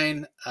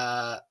 #9.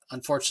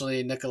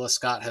 Unfortunately, Nicholas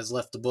Scott has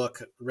left the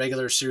book.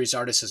 Regular series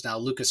artist is now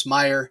Lucas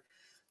Meyer.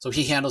 So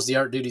he handles the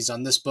art duties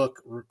on this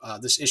book.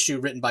 This issue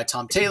written by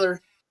Tom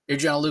Taylor.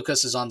 Adriano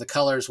Lucas is on the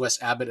colors.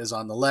 Wes Abbott is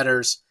on the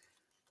letters.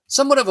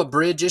 Somewhat of a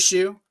bridge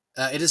issue.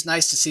 It is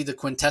nice to see the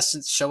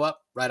quintessence show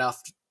up right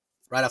off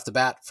the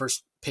bat,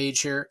 first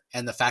page here,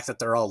 and the fact that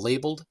they're all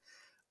labeled.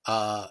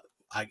 I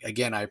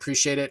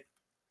appreciate it.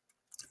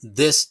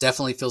 This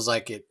definitely feels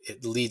like it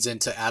leads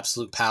into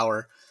absolute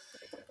power,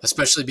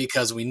 especially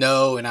because we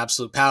know in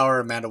absolute power,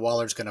 Amanda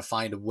Waller is going to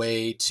find a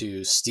way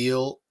to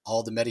steal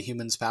all the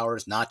metahumans'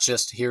 powers, not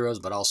just heroes,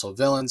 but also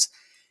villains.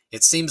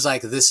 It seems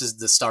like this is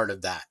the start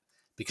of that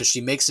because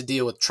she makes a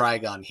deal with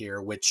Trigon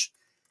here, which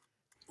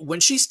when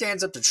she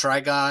stands up to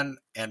Trigon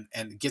and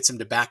gets him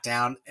to back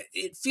down,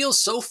 it feels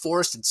so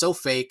forced and so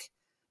fake.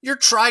 You're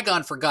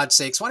Trigon, for God's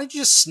sakes. Why don't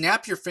you just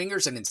snap your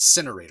fingers and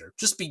incinerate her?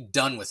 Just be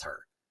done with her.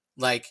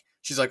 Like,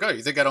 she's like, oh,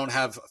 you think I don't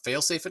have a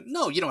failsafe?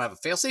 No, you don't have a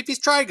failsafe.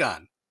 He's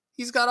Trigon.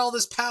 He's got all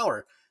this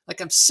power.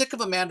 Like, I'm sick of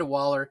Amanda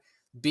Waller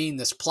being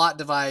this plot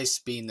device,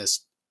 being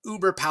this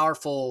uber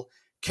powerful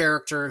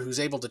character who's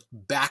able to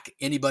back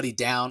anybody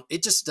down.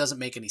 It just doesn't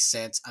make any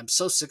sense. I'm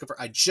so sick of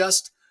her. I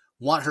just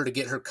want her to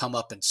get her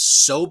comeuppance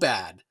so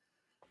bad.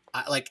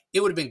 It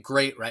would have been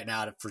great right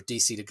now for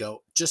DC to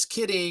go, just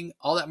kidding.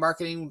 All that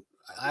marketing,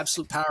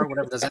 absolute power,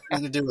 whatever, does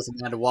anything to do with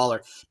Amanda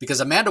Waller, because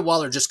Amanda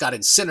Waller just got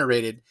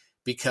incinerated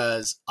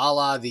because a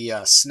la the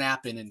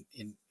snap in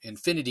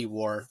Infinity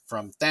War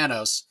from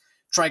Thanos,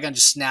 Trigon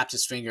just snapped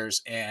his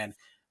fingers and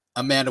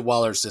Amanda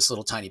Waller's this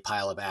little tiny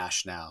pile of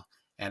ash now,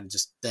 and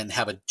just then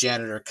have a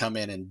janitor come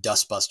in and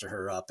dustbuster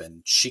her up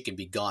and she can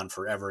be gone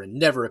forever and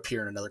never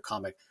appear in another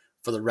comic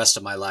for the rest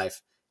of my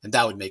life. And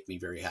that would make me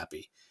very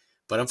happy.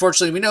 But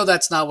unfortunately, we know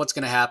that's not what's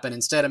going to happen.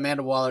 Instead,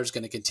 Amanda Waller is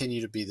going to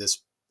continue to be this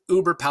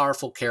uber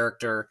powerful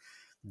character,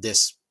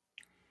 this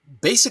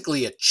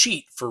basically a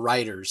cheat for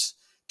writers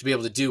to be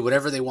able to do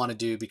whatever they want to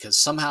do, because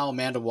somehow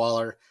Amanda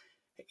Waller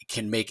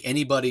can make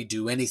anybody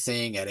do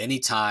anything at any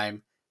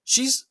time.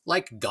 She's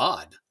like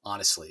God,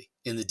 honestly,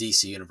 in the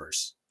DC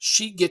universe.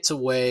 She gets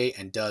away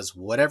and does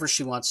whatever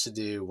she wants to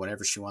do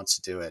whenever she wants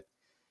to do it.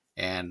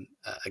 And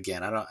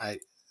again,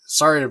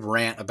 sorry to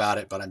rant about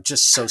it, but I'm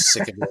just so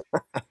sick of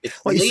it. It's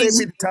well, you saved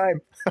me the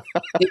time.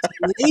 It's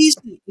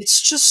lazy.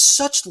 It's just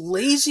such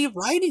lazy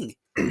writing.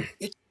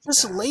 It's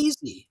just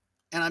lazy.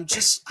 And I'm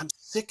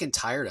sick and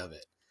tired of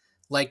it.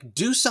 Like,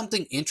 do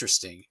something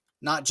interesting.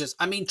 Not just,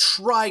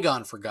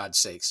 Trigon, for God's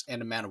sakes,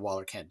 and Amanda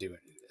Waller can't do it.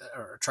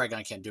 Or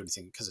Trigon can't do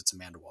anything because it's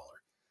Amanda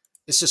Waller.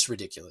 It's just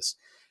ridiculous.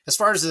 As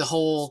far as the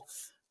whole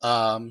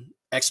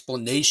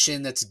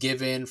explanation that's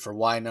given for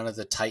why none of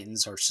the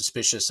Titans are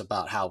suspicious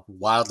about how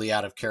wildly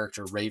out of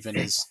character Raven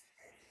is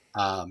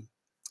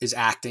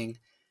acting,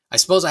 I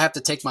suppose I have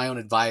to take my own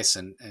advice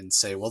and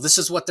say, well, this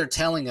is what they're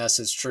telling us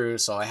is true,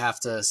 so I have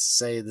to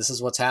say this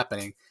is what's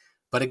happening.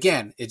 But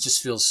again, it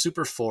just feels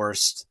super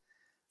forced.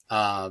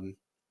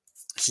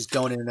 She's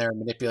going in there and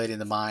manipulating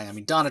the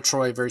mind. Donna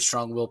Troy, very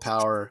strong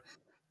willpower.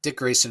 Dick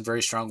Grayson,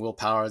 very strong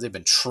willpower. They've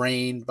been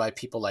trained by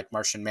people like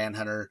Martian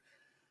Manhunter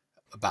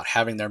about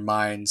having their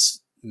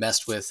minds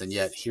messed with, and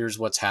yet here's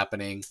what's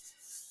happening.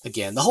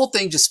 Again, the whole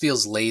thing just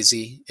feels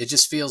lazy. It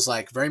just feels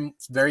like very,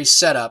 very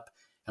set up,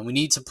 and we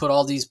need to put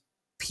all these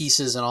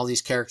pieces and all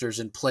these characters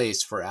in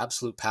place for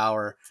absolute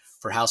power,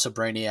 for House of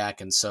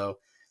Brainiac, and so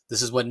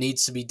this is what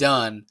needs to be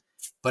done,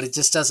 but it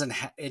just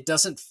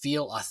doesn't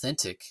feel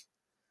authentic.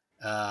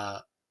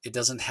 It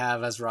doesn't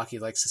have, as Rocky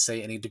likes to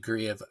say, any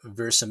degree of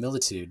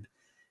verisimilitude.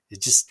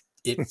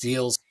 It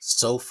feels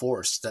so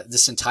forced. That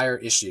this entire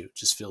issue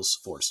just feels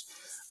forced.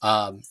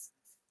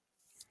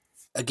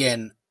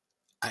 Again,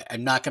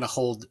 I'm not going to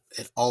hold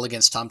it all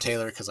against Tom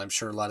Taylor, because I'm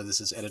sure a lot of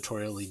this is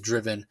editorially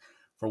driven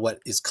for what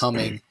is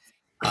coming.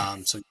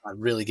 So he's not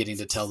really getting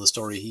to tell the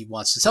story he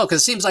wants to tell,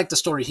 because it seems like the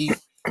story he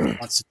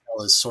wants to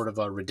tell is sort of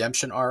a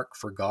redemption arc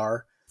for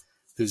Gar,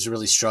 who's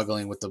really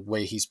struggling with the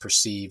way he's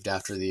perceived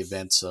after the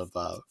events of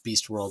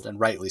Beast World, and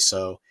rightly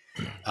so.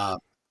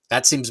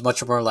 That seems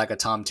much more like a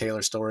Tom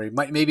Taylor story.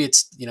 Maybe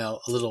it's, a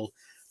little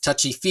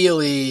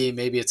touchy-feely,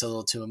 maybe it's a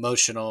little too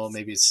emotional,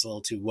 maybe it's a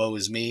little too woe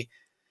is me.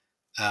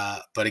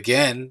 But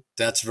again,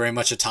 that's very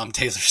much a Tom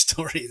Taylor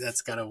story.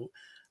 That's kind of,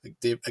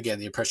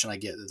 the impression I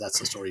get, that's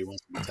the story he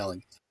wants to be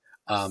telling.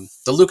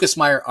 The Lucas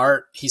Meyer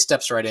art, he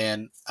steps right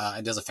in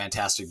and does a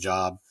fantastic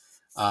job.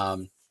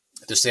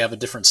 Does they have a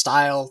different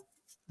style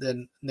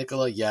than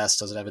Nicola? Yes.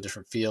 Does it have a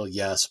different feel?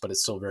 Yes, but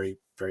it's still very,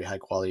 very high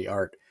quality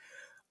art.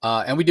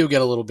 And we do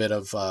get a little bit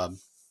of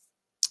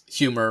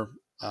humor,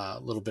 a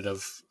little bit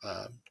of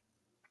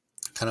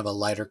kind of a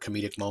lighter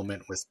comedic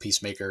moment with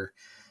Peacemaker,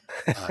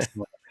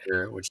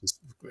 which is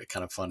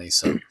kind of funny.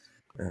 So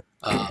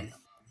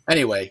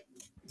anyway,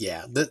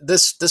 yeah,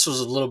 this was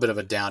a little bit of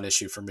a down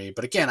issue for me.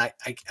 But again, I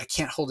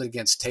can't hold it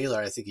against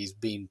Taylor. I think he's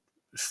being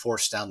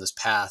forced down this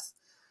path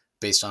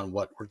based on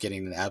what we're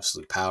getting in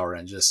Absolute Power,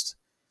 and just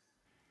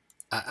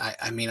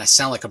I mean, I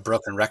sound like a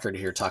broken record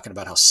here talking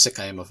about how sick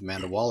I am of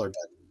Amanda Waller,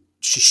 but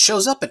she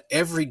shows up in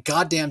every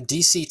goddamn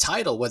DC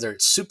title, whether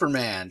it's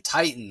Superman,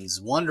 Titans,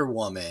 Wonder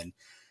Woman,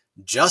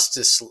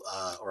 Justice,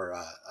 or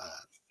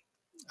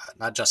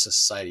not Justice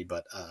Society,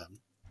 but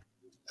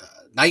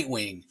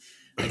Nightwing,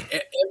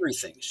 like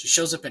everything. She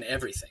shows up in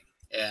everything,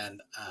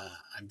 and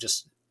I'm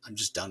just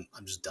done.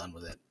 I'm just done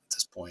with it at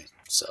this point.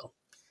 So,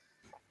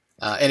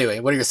 anyway,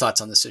 what are your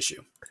thoughts on this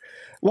issue?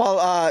 Well,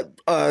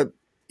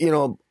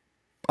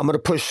 I'm going to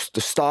push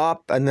the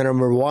stop, and then I'm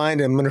going to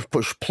rewind, and I'm going to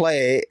push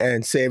play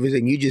and say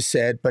everything you just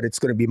said, but it's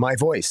going to be my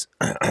voice.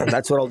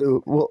 That's what I'll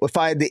do. Well, if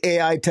I had the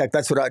AI tech,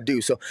 that's what I'd do.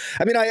 So,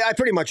 I mean, I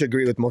pretty much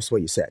agree with most of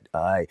what you said.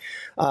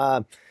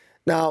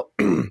 Now,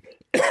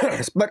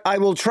 but I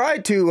will try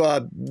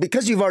to,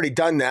 because you've already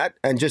done that,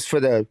 and just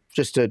to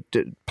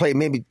play,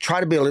 maybe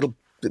try to be a little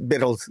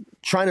bit of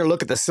trying to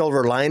look at the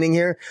silver lining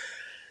here.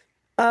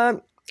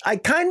 I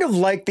kind of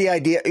like the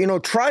idea,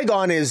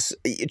 Trigon's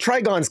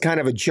kind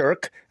of a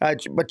jerk,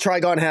 but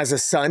Trigon has a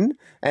son,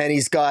 and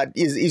he's got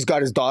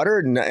his daughter,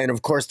 and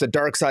of course the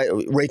dark side,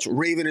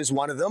 Raven is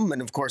one of them,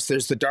 and of course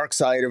there's the dark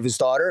side of his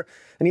daughter,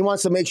 and he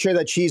wants to make sure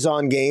that she's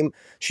on game,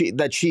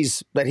 that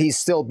he's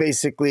still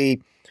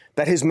basically,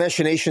 that his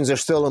machinations are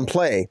still in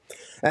play,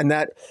 and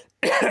that.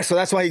 So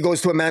that's why he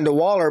goes to Amanda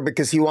Waller,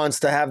 because he wants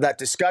to have that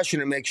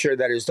discussion and make sure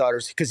that his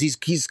daughter's, because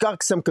he's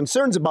got some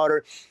concerns about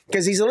her,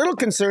 because he's a little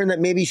concerned that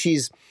maybe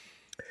she's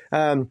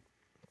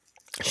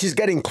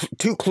getting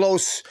too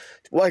close,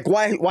 like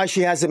why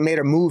she hasn't made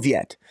a move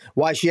yet,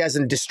 why she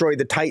hasn't destroyed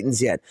the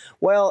Titans yet.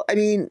 Well, I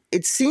mean,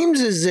 it seems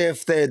as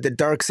if the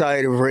dark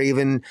side of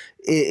Raven,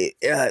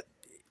 I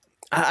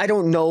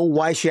don't know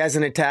why she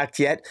hasn't attacked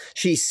yet.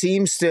 She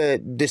seems to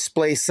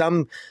display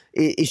some,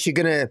 is she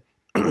going to,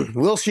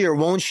 will she or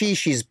won't she?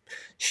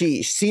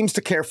 She seems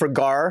to care for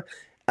Gar,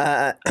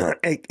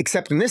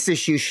 except in this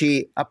issue,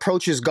 she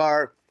approaches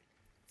Gar,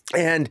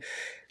 and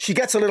she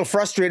gets a little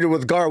frustrated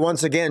with Gar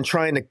once again,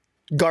 trying to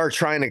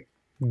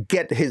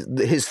get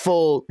his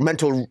full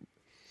mental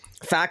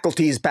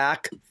faculties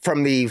back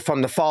from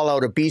the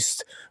fallout of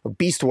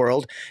Beast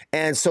World,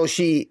 and so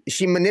she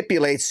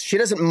manipulates. She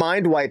doesn't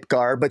mind wipe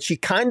Gar, but she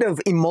kind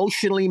of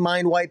emotionally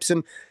mind wipes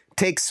him,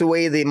 takes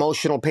away the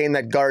emotional pain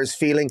that Gar is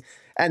feeling.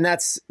 And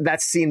that's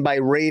seen by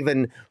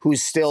Raven,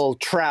 who's still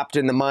trapped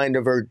in the mind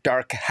of her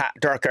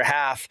darker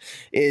half.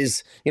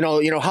 Is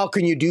how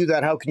can you do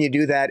that? How can you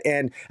do that?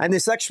 And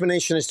this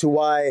explanation as to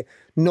why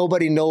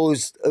nobody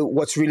knows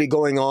what's really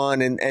going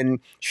on, and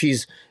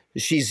she's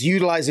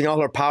utilizing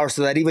all her power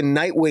so that even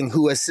Nightwing,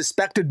 who has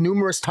suspected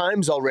numerous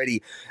times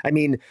already, I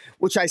mean,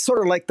 which I sort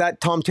of like that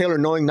Tom Taylor,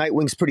 knowing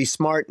Nightwing's pretty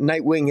smart.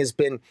 Nightwing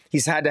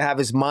he's had to have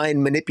his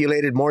mind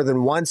manipulated more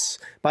than once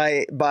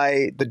by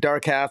the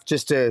dark half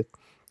just to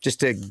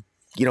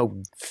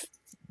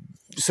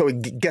so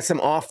it gets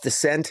him off the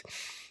scent.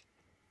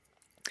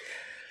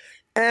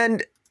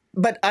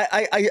 But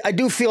I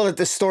do feel that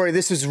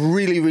this is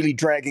really, really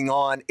dragging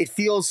on. It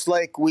feels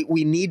like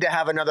we need to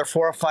have another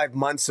 4 or 5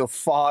 months of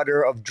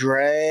fodder, of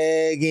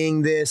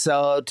dragging this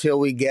out till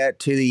we get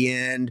to the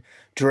end,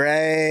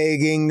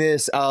 dragging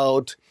this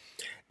out.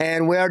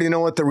 And we already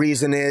know what the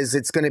reason is.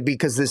 It's going to be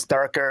because this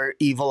darker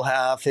evil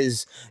half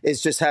is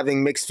just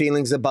having mixed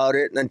feelings about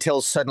it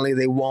until suddenly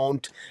they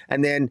won't.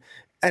 And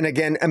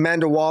again,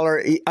 Amanda Waller,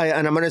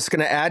 and I'm just going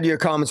to add to your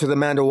comments with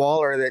Amanda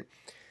Waller that,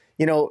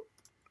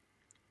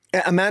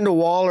 Amanda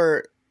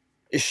Waller,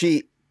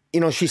 she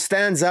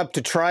stands up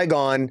to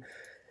Trigon,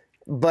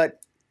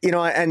 but,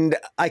 and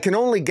I can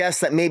only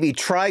guess that maybe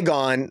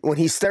Trigon, when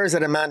he stares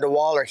at Amanda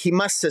Waller, he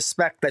must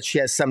suspect that she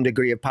has some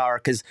degree of power,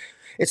 because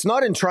it's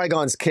not in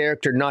Trigon's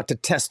character not to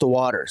test the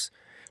waters.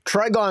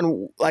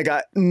 Trigon,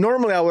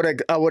 normally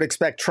I would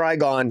expect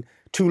Trigon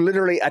to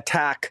literally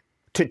attack,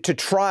 to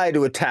try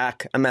to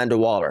attack Amanda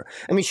Waller.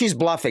 I mean, she's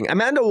bluffing.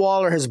 Amanda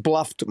Waller has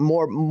bluffed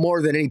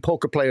more than any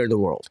poker player in the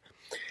world.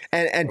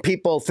 And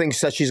people think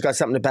that she's got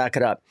something to back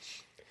it up.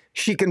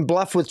 she can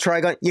bluff with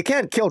Trigon. You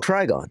can't kill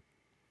Trigon.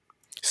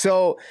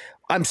 So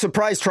I'm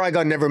surprised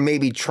Trigon never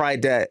maybe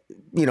tried to,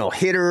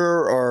 hit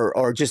her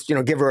or just,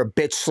 give her a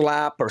bitch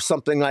slap or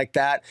something like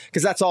that,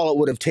 because that's all it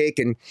would have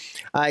taken.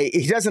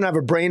 He doesn't have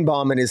a brain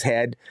bomb in his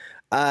head.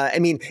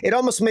 It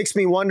almost makes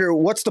me wonder,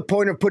 what's the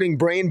point of putting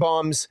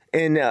bombs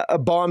in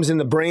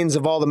the brains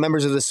of all the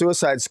members of the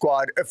Suicide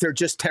Squad if they're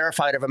just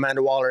terrified of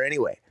Amanda Waller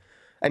anyway?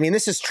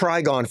 This is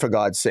Trigon, for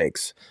God's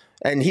sakes.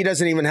 And he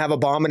doesn't even have a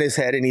bomb in his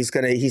head, and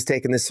he's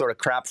taking this sort of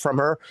crap from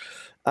her.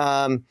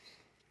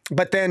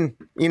 But then,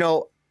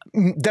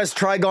 does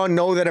Trigon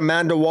know that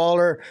Amanda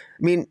Waller,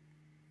 we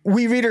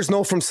readers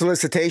know from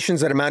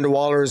solicitations that Amanda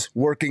Waller's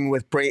working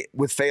with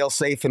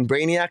Failsafe and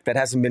Brainiac. That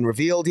hasn't been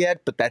revealed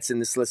yet, but that's in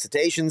the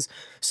solicitations.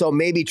 So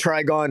maybe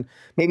Trigon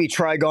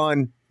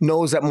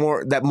knows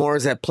that more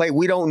is at play.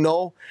 We don't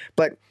know,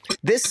 but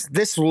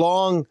this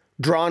long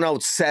drawn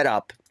out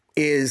setup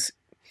is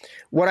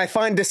what I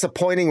find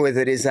disappointing with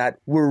it, is that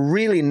we're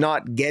really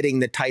not getting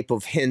the type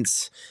of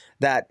hints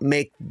that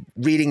make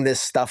reading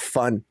this stuff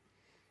fun.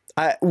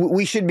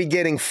 We should be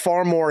getting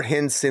far more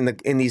hints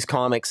in these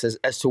comics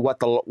as to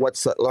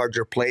what's the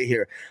larger play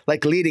here,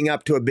 like leading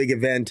up to a big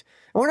event.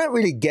 And we're not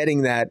really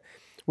getting that.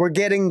 We're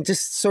getting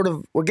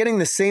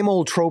the same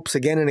old tropes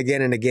again and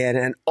again and again,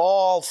 and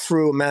all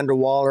through Amanda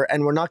Waller.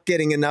 And we're not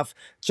getting enough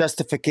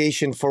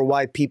justification for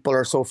why people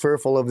are so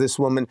fearful of this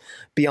woman,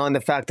 beyond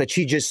the fact that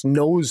she just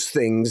knows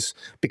things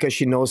because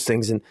she knows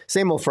things, and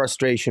same old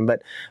frustration.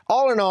 But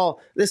all in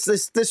all, this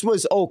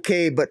was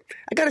okay. But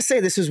I gotta say,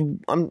 this is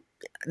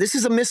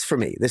a miss for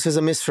me. This is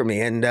a miss for me,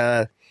 and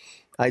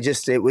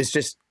this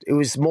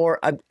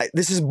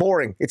is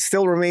boring. It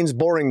still remains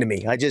boring to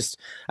me. I just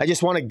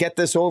want to get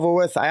this over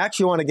with. I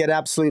actually want to get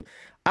absolute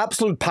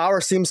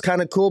power. Seems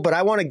kind of cool, but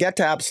I want to get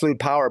to absolute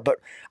power. But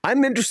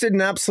I'm interested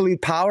in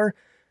absolute power,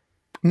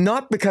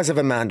 not because of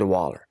Amanda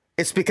Waller.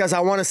 It's because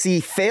I want to see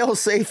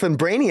Failsafe and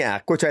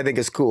Brainiac, which I think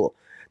is cool.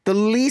 The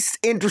least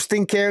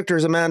interesting character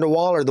is Amanda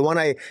Waller, the one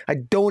I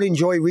don't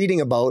enjoy reading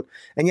about,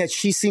 and yet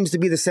she seems to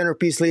be the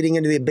centerpiece leading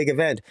into the big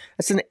event.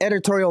 That's an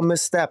editorial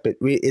misstep. It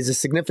is a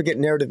significant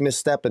narrative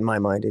misstep in my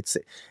mind. It's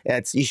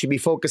you should be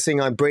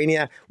focusing on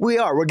Brainiac.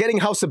 We're getting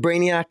House of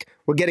Brainiac.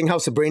 We're getting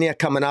House of Brainiac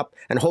coming up,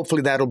 and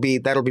hopefully that'll be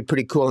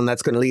pretty cool, and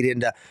that's going to lead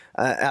into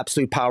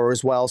absolute power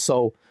as well.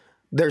 So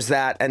there's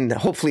that, and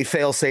hopefully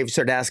Failsafe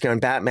start asking on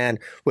Batman.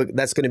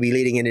 That's going to be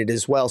leading in it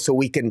as well, so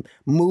we can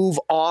move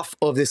off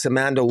of this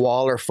Amanda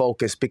Waller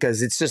focus,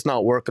 because it's just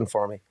not working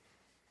for me.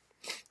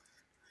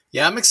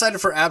 Yeah, I'm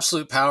excited for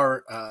absolute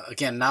power.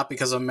 Again, not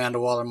because of Amanda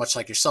Waller, much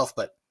like yourself,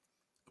 but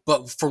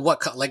for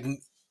what,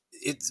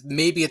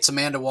 maybe it's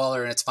Amanda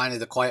Waller and it's finally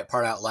the quiet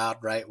part out loud,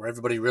 right? Where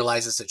everybody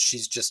realizes that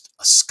she's just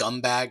a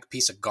scumbag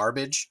piece of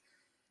garbage.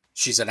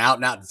 She's an out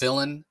and out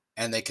villain,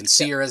 and they can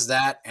see her as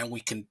that,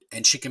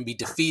 and she can be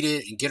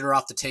defeated and get her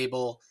off the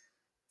table.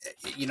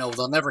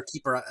 They'll never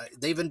keep her.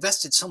 They've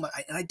invested so much,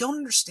 and I don't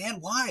understand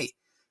why.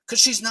 Because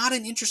she's not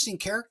an interesting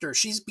character.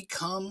 She's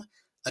become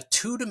a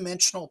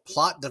two-dimensional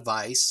plot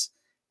device,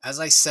 as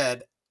I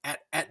said,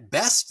 at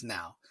best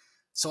now.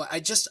 So I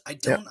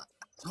don't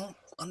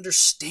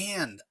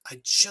understand.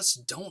 I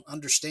just don't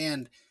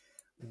understand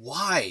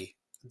why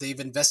they've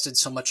invested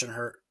so much in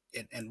her,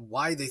 and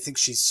why they think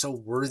she's so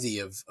worthy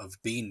of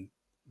being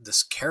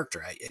this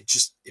character.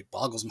 It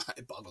boggles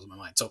my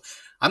mind. So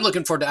I'm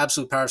looking forward to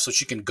absolute power, so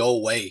she can go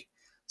away,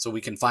 so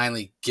we can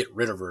finally get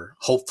rid of her,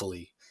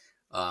 hopefully,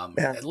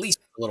 at least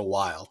a little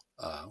while.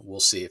 We'll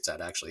see if that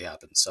actually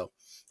happens. So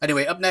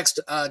anyway, up next,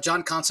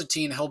 John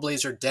Constantine,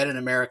 Hellblazer, Dead in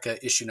America,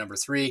 issue number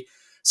 3.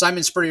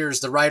 Simon Spurrier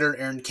is the writer.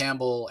 Aaron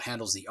Campbell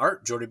handles the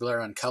art. Jordy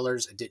Blair on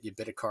colors. Aditya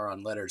Bidikar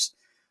on letters.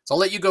 So I'll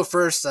let you go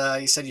first.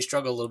 You said you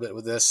struggle a little bit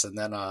with this, and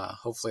then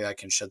hopefully I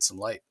can shed some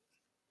light.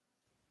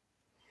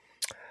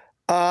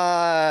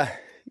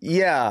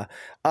 Yeah,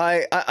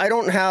 I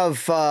don't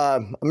have,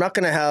 I'm not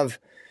going to have,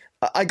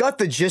 I got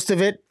the gist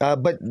of it,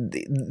 but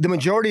the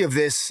majority of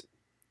this,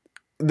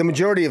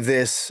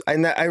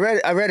 and I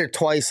read it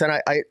twice, and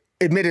I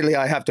admittedly,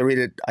 I have to read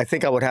it. I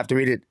think I would have to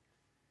read it.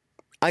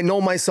 I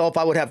know myself,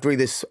 I would have to read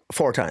this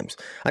 4 times,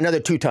 another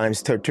 2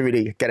 times to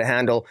really get a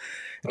handle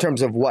in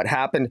terms of what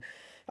happened.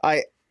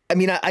 I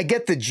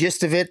get the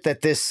gist of it,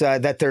 that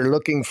that they're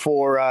looking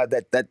for,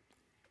 that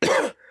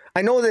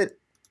I know that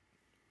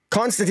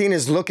Constantine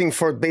is looking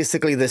for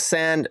basically the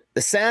sand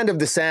of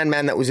the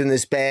Sandman that was in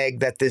this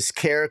bag, that this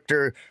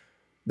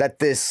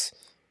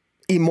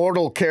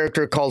immortal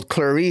character called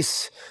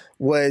Clarice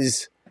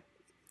was,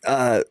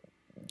 that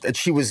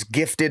she was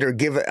gifted or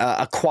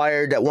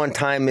acquired at one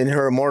time in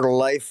her immortal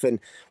life, and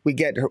we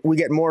get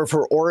more of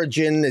her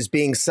origin as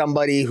being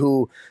somebody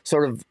who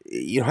sort of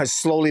has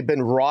slowly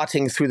been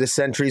rotting through the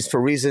centuries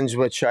for reasons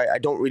which I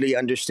don't really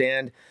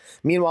understand.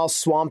 Meanwhile,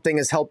 Swamp Thing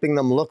is helping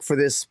them look for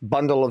this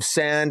bundle of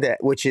sand,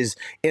 which is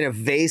in a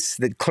vase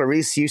that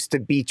Clarice used to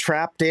be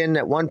trapped in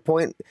at one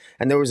point,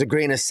 and there was a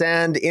grain of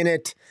sand in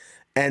it,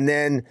 and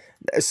then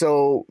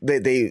so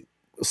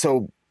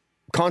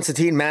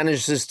Constantine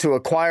manages to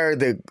acquire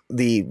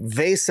the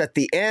vase at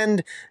the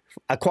end,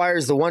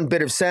 acquires the one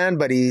bit of sand,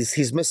 but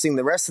he's missing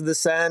the rest of the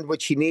sand,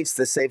 which he needs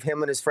to save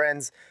him and his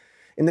friends.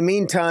 In the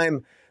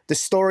meantime, the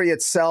story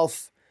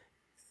itself,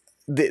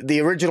 the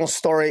original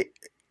story,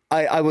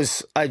 I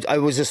was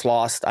just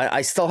lost.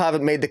 I still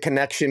haven't made the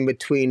connection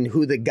between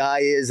who the guy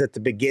is at the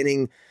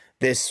beginning,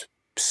 this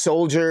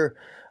soldier.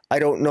 I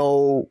don't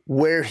know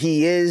where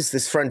he is,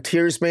 this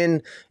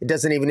frontiersman. It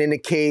doesn't even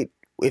indicate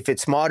if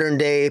it's modern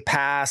day,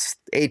 past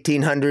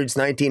 1800s,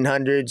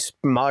 1900s,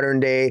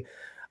 modern day.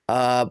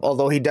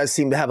 Although he does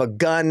seem to have a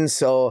gun,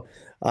 so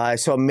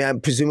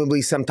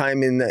presumably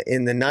sometime in the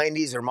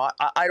 90s or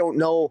I don't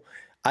know.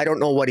 I don't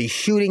know what he's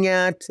shooting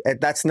at.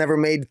 That's never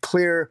made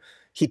clear.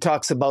 He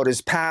talks about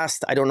his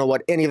past. I don't know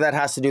what any of that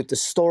has to do with the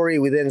story.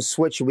 We then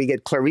switch. We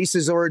get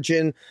Clarice's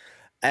origin.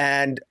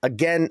 And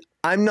again,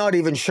 I'm not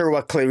even sure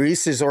what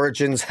Clarice's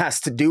origins has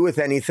to do with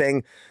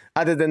anything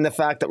other than the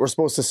fact that we're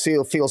supposed to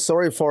feel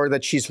sorry for her,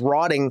 that she's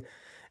rotting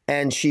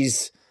and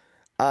she's,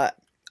 I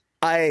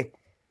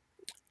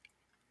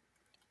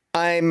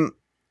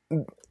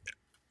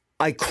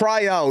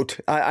cry out.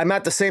 I'm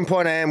at the same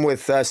point I am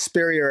with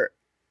Spurrier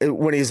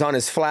when he's on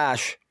his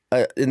Flash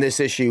in this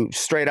issue,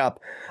 straight up.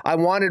 I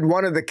wanted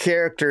one of the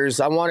characters,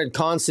 I wanted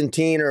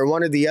Constantine or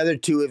one of the other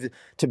two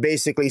to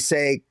basically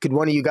say, could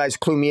one of you guys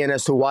clue me in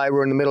as to why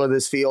we're in the middle of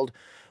this field?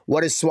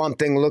 What is Swamp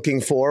Thing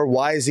looking for?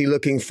 Why is he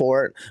looking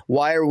for it?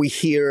 Why are we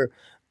here?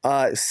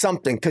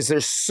 Something, because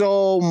there's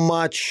so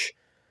much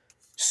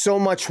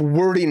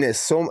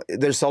wordiness.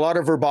 There's a lot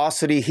of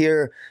verbosity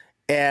here,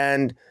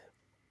 and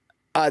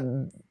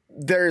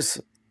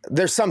there's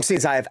some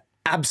scenes I have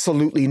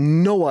absolutely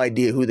no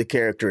idea who the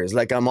character is.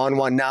 Like, I'm on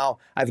one now.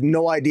 I have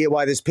no idea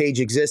why this page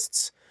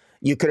exists.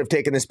 You could have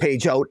taken this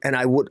page out and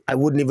I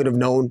wouldn't even have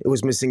known it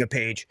was missing a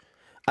page.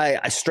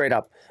 I straight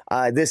up,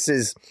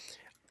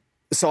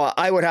 so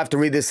I would have to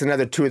read this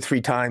another 2 or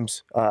 3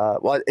 times.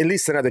 Well, at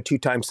least another 2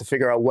 times to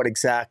figure out what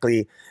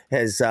exactly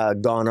has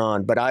gone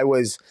on. But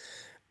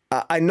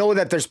I know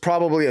that there's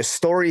probably a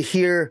story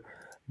here,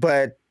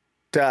 but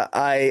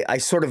I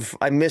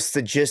missed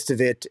the gist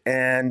of it,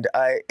 and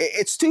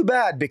it's too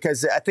bad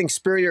because I think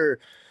Spurrier,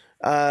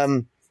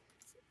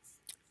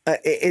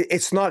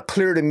 it's not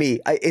clear to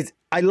me.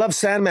 I love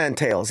Sandman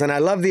tales, and I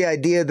love the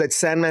idea that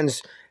Sandman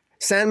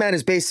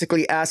has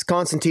basically asked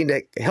Constantine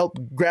to help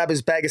grab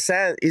his bag of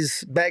sand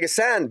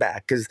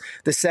back, because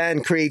the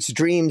sand creates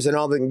dreams and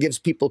all that, and gives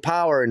people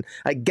power, and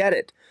I get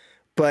it,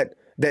 but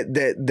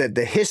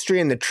the history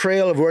and the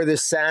trail of where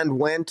this sand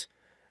went,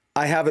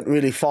 I haven't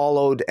really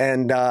followed,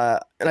 and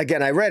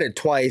again, I read it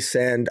twice,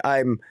 and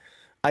I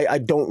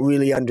don't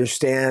really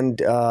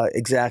understand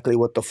exactly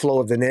what the flow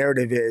of the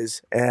narrative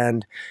is,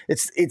 and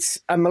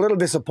I'm a little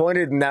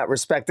disappointed in that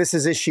respect. This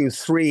is issue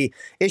 3.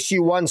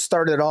 Issue 1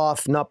 started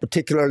off not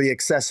particularly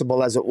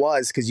accessible as it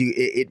was, because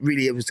it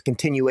was a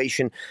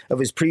continuation of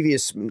his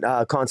previous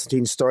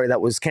Constantine story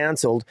that was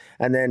canceled,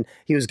 and then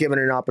he was given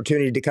an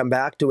opportunity to come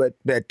back to it.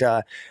 But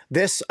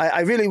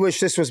I really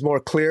wish this was more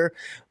clear,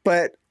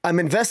 but I'm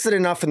invested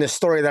enough in this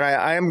story that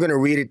I am going to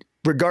read it,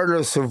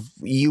 regardless of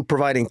you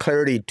providing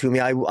clarity to me.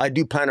 I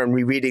do plan on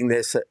rereading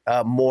this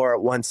more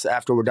once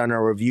after we're done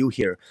our review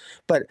here.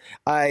 But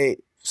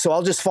so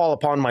I'll just fall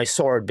upon my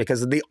sword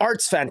because the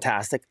art's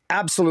fantastic.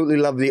 Absolutely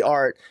love the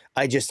art.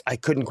 I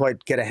couldn't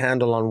quite get a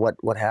handle on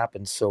what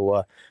happened.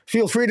 So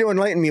feel free to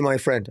enlighten me, my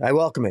friend. I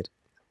welcome it.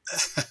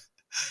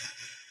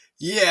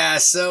 Yeah,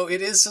 so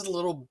it is a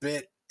little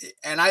bit,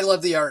 and I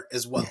love the art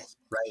as well.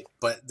 Right.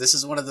 But this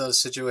is one of those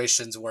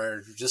situations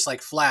where, just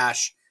like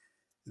Flash,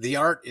 the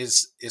art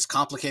is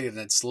complicated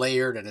and it's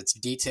layered and it's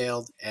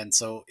detailed. And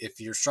so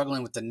if you're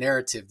struggling with the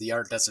narrative, the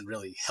art doesn't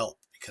really help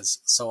because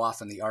so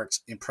often the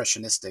art's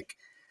impressionistic.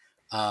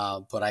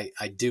 But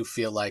I do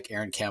feel like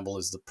Aaron Campbell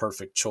is the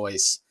perfect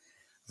choice.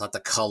 I thought the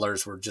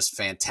colors were just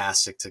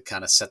fantastic to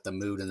kind of set the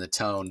mood and the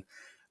tone.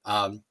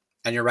 And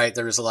you're right,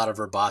 there is a lot of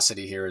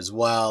verbosity here as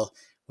well,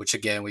 which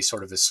again, we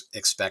sort of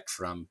expect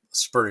from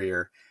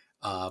Spurrier.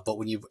 But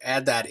when you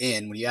add that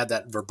in, when you add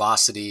that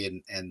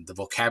verbosity and the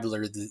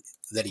vocabulary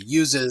that he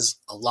uses,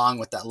 along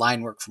with that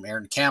line work from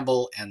Aaron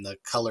Campbell and the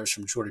colors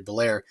from Jordi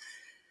Belair,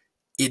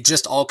 it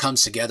just all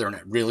comes together and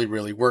it really,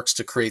 really works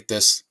to create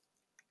this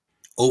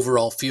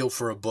overall feel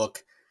for a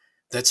book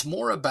that's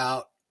more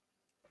about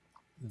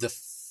the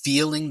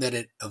feeling that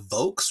it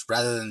evokes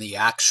rather than the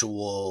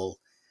actual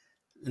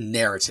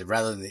narrative,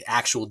 rather than the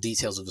actual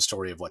details of the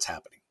story of what's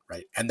happening,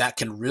 right? And that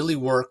can really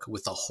work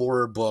with a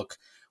horror book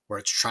where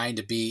it's trying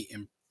to be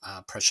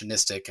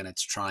impressionistic and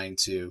it's trying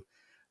to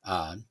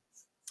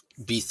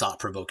be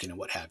thought-provoking and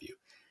what have you.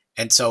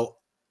 And so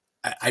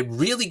I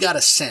really got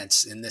a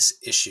sense in this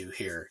issue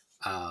here,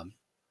 and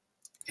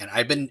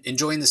I've been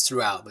enjoying this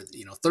throughout, but,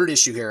 third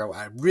issue here,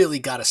 I really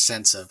got a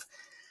sense of,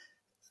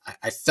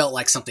 I felt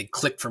like something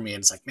clicked for me,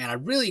 and it's like, man, I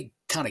really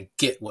kind of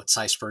get what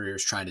Cy Spurrier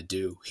is trying to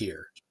do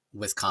here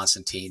with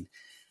Constantine.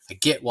 I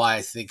get why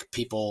I think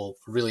people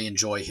really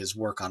enjoy his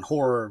work on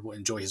horror,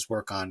 enjoy his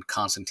work on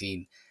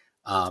Constantine.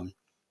 And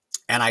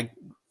I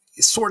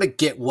sort of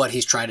get what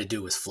he's trying to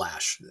do with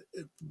Flash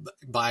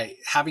by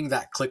having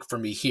that click for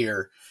me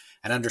here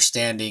and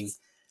understanding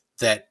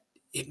that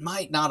it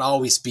might not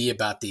always be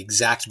about the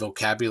exact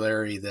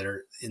vocabulary that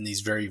are in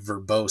these very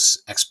verbose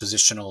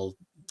expositional,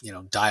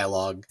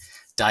 dialogue,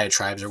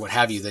 diatribes or what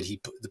have you that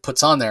he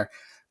puts on there.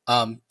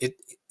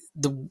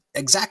 The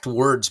exact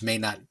words may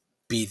not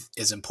be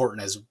as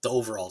important as the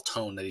overall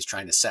tone that he's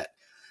trying to set.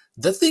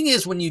 The thing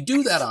is, when you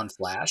do that on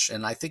Flash,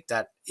 and I think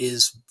that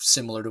is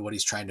similar to what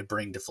he's trying to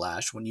bring to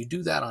Flash, when you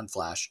do that on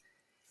Flash,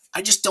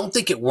 I just don't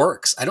think it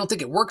works. I don't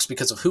think it works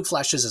because of who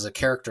Flash is as a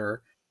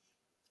character,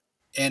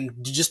 and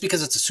just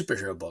because it's a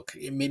superhero book.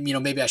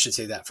 Maybe I should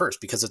say that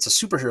first, because it's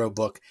a superhero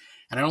book,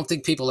 and I don't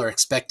think people are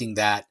expecting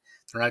that.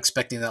 They're not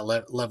expecting that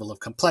level of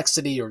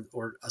complexity or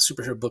a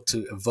superhero book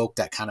to evoke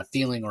that kind of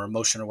feeling or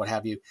emotion or what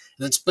have you.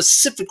 And then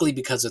specifically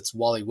because it's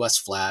Wally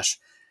West Flash,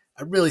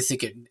 I really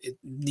think it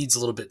needs a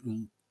little bit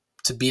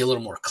to be a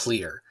little more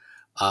clear,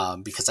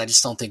 because I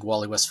just don't think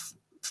Wally West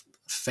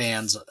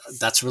fans,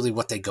 that's really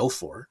what they go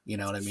for. You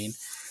know what I mean?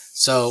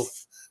 So,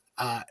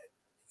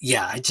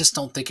 yeah, I just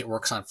don't think it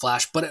works on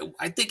Flash, but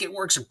I think it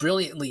works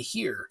brilliantly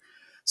here.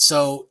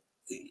 So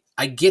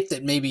I get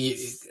that maybe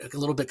a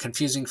little bit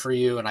confusing for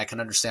you, and I can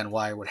understand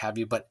why or what have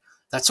you, but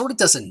that sort of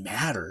doesn't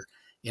matter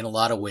in a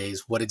lot of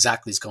ways what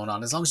exactly is going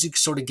on. As long as you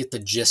sort of get the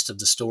gist of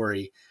the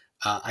story,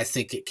 I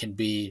think it can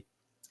be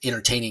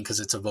entertaining because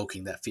it's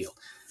evoking that feel.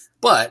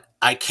 But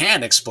I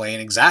can explain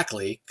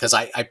exactly, because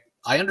I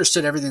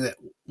understood everything that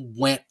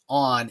went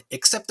on,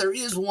 except there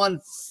is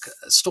one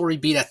story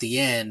beat at the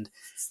end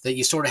that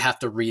you sort of have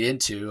to read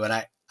into.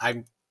 And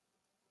I'm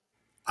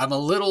a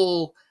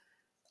little,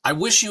 I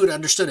wish you had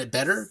understood it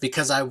better,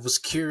 because I was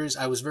curious.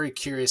 I was very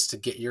curious to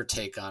get your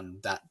take on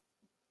that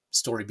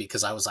story,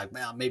 because I was like,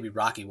 man, maybe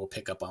Rocky will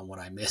pick up on what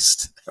I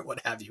missed or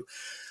what have you.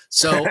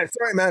 So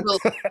sorry, man.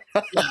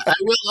 I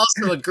will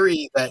also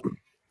agree that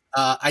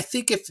I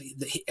think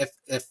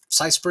if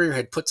Cy Spurrier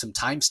had put some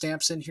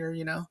timestamps in here,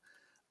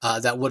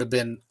 that would have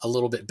been a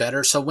little bit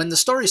better. So when the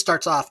story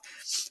starts off,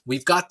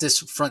 we've got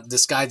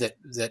this guy that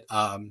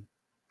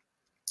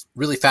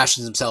really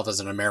fashions himself as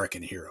an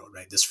American hero,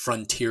 right? This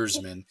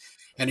frontiersman,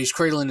 and he's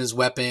cradling his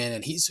weapon,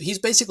 and he's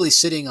basically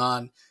sitting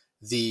on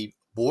the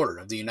border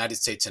of the United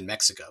States and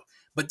Mexico.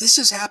 But this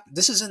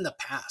is in the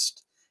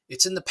past.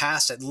 It's in the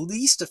past, at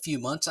least a few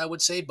months, I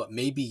would say, but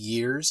maybe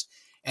years.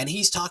 And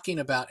he's talking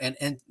about,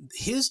 and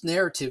his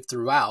narrative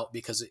throughout,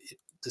 because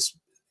this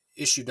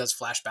issue does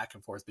flash back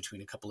and forth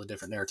between a couple of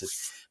different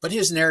narratives, but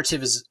his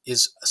narrative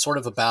is sort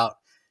of about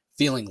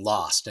feeling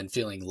lost and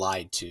feeling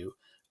lied to.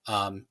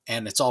 And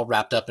it's all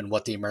wrapped up in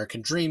what the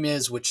American dream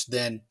is, which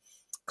then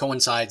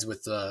coincides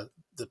with the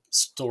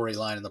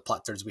storyline and the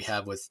plot threads we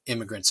have with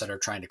immigrants that are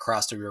trying to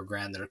cross the Rio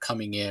Grande, that are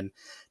coming in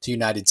to the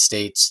United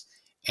States,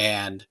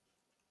 and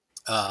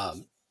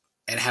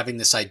having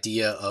this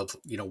idea of,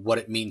 what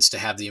it means to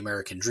have the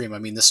American dream. I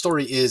mean, the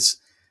story is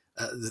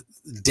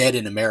Dead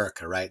in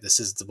America, right? This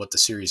is what the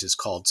series is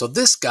called. So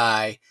this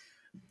guy,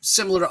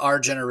 similar to our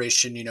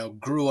generation,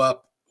 grew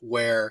up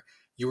where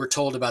you were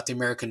told about the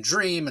American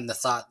dream, and the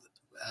thought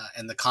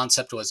and the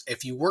concept was,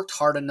 if you worked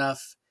hard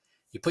enough,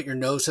 you put your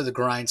nose to the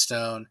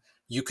grindstone,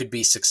 you could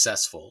be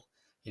successful.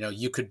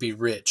 You could be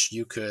rich.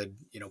 You could,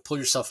 pull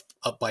yourself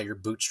up by your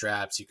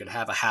bootstraps. You could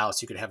have a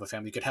house. You could have a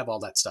family. You could have all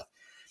that stuff.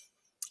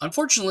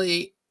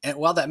 Unfortunately, and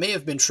while that may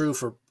have been true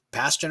for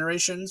past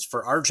generations,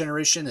 for our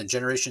generation and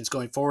generations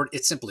going forward,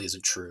 it simply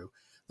isn't true.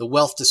 The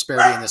wealth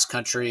disparity in this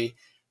country,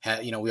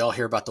 we all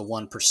hear about the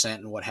 1%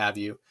 and what have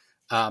you.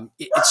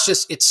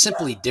 It's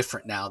simply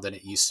different now than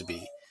it used to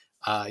be.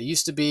 It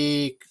used to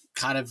be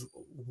kind of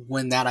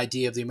when that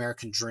idea of the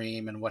American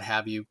dream and what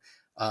have you,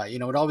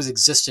 it always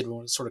existed when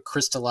it was sort of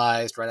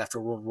crystallized right after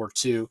World War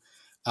II.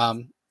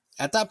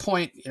 At that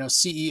point,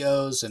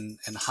 CEOs and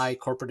high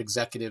corporate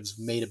executives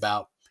made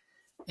about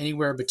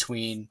anywhere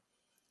between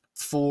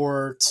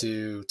 4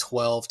 to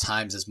 12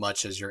 times as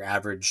much as your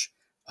average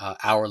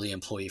hourly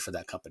employee for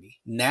that company.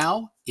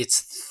 Now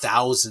it's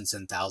thousands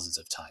and thousands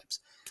of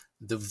times.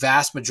 The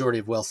vast majority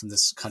of wealth in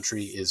this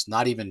country is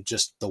not even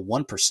just the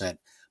 1%,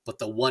 but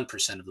the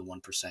 1% of the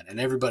 1%. And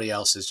everybody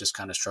else is just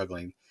kind of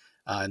struggling.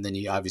 And then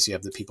you obviously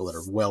have the people that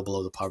are well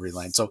below the poverty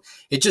line. So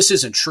it just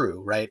isn't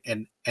true, right?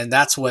 And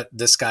that's what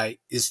this guy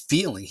is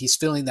feeling. He's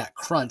feeling that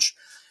crunch,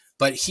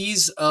 but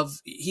he's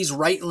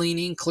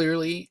right-leaning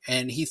clearly,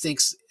 and he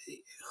thinks,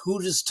 who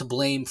is to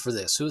blame for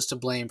this? Who is to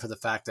blame for the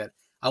fact that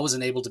I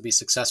wasn't able to be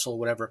successful,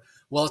 whatever?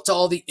 Well, it's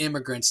all the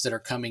immigrants that are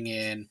coming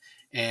in,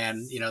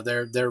 and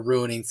they're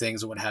ruining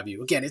things and what have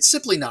you. Again, it's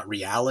simply not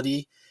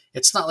reality.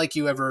 It's not like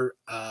you ever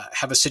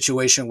have a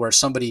situation where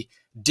somebody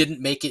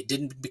didn't make it,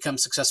 didn't become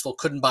successful,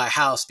 couldn't buy a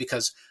house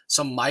because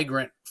some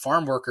migrant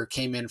farm worker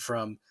came in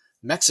from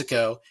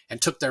Mexico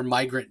and took their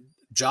migrant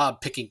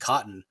job picking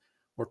cotton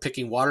or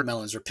picking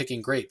watermelons or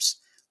picking grapes.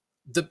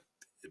 The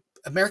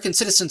American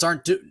citizens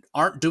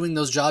aren't doing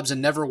those jobs and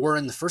never were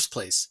in the first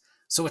place.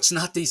 So it's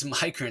not these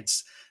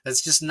migrants.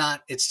 It's just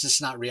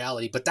not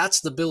reality. But that's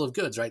the bill of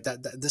goods, right?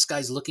 That this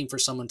guy's looking for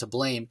someone to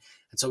blame.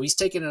 And so he's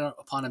taken it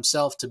upon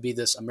himself to be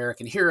this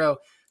American hero,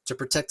 to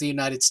protect the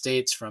United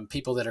States from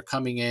people that are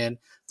coming in,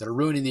 that are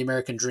ruining the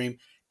American dream,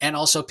 and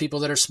also people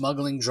that are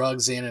smuggling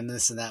drugs in and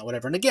this and that,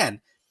 whatever. And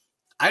again,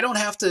 I don't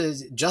have to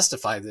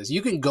justify this.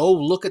 You can go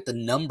look at the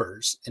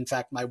numbers. In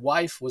fact, my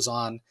wife was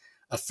on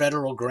a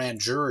federal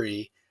grand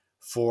jury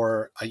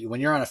for when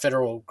you're on a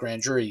federal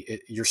grand jury,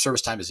 your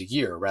service time is a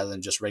year rather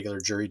than just regular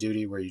jury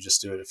duty where you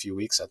just do it a few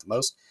weeks at the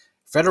most.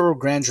 Federal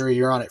grand jury,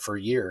 you're on it for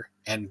a year.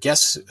 And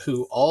guess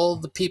who? All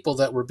the people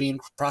that were being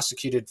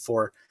prosecuted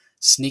for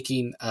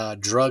sneaking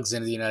drugs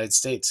into the United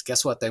States,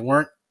 guess what? They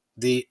weren't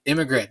the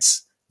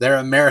immigrants. They're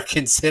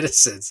American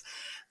citizens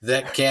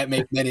that can't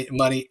make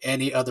money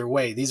any other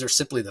way. These are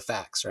simply the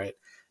facts, right?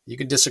 You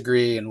can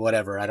disagree and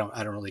whatever. I don't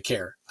really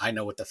care. I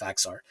know what the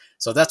facts are.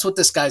 So that's what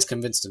this guy's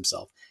convinced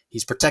himself.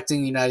 He's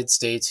protecting the United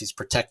States. He's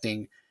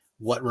protecting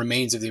what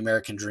remains of the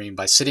American dream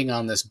by sitting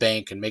on this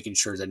bank and making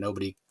sure that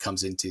nobody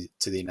comes into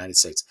the United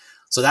States.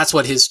 So that's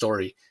what his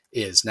story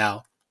is.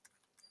 Now,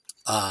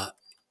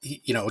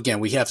 again,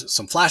 we have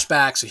some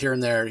flashbacks here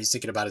and there. He's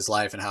thinking about his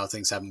life and how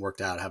things haven't worked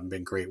out, haven't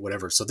been great,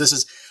 whatever. So this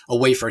is a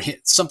way for him,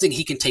 something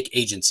he can take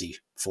agency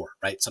for,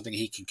 right? Something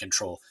he can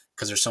control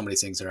because there's so many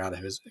things that are out of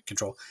his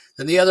control.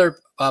 Then the other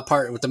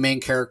part with the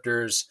main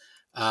characters,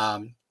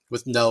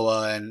 with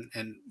Noah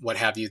and what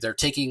have you, they're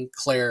taking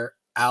Claire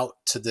out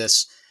to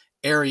this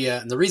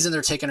area. And the reason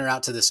they're taking her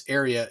out to this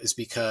area is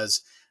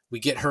because we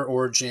get her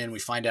origin. We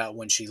find out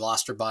when she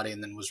lost her body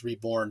and then was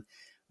reborn.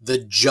 The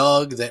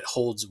jug that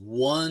holds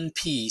one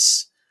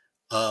piece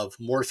of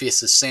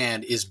Morpheus's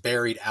sand is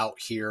buried out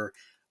here.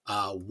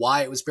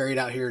 Why it was buried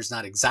out here is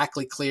not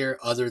exactly clear,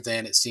 other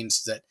than it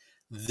seems that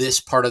this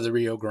part of the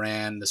Rio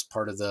Grande, this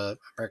part of the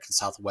American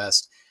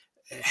Southwest,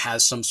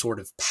 has some sort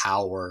of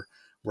power,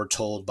 we're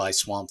told by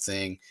Swamp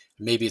Thing.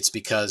 Maybe it's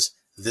because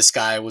this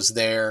guy was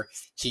there.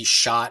 He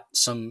shot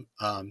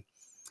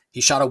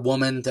a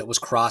woman that was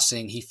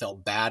crossing. He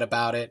felt bad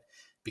about it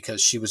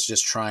because she was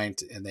just trying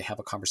to, and they have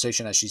a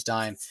conversation as she's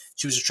dying.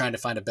 She was just trying to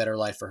find a better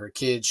life for her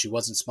kids. She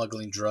wasn't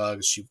smuggling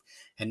drugs.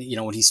 And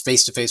when he's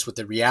face to face with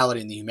the reality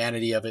and the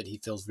humanity of it, he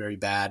feels very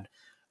bad,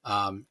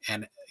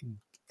 and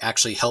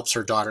actually helps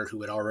her daughter,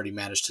 who had already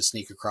managed to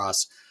sneak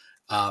across.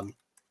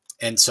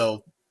 And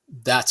so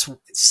that's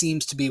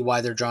seems to be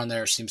why they're drawn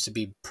there. Seems to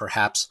be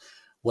perhaps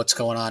what's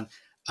going on.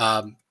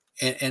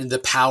 And the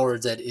power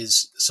that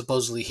is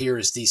supposedly here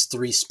is these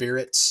three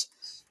spirits,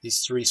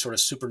 these three sort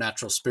of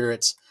supernatural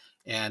spirits.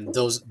 And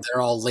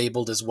they're all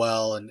labeled as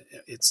well. And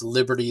it's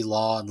liberty,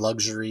 law, and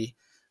luxury.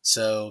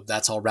 So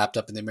that's all wrapped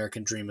up in the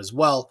American dream as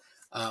well.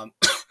 And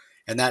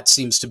that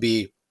seems to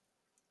be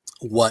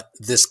what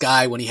this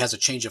guy, when he has a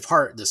change of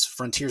heart, this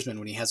frontiersman,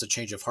 when he has a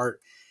change of heart,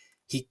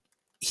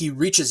 he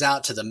reaches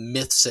out to the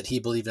myths that he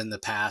believed in the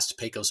past,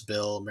 Pecos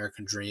Bill,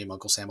 American Dream,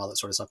 Uncle Sam, all that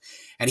sort of stuff.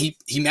 And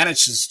he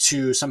manages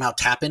to somehow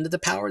tap into the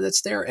power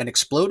that's there and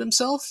explode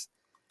himself,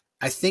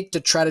 I think, to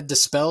try to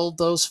dispel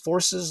those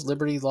forces,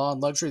 liberty, law, and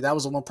luxury. That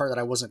was the one part that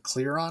I wasn't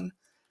clear on,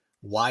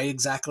 why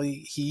exactly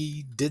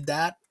he did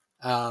that,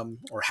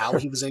 or how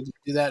he was able to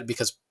do that.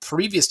 Because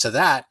previous to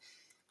that,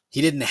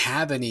 he didn't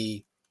have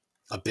any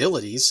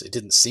abilities. It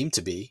didn't seem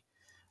to be.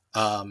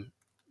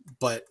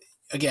 But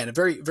again, a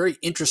very, very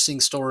interesting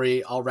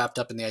story, all wrapped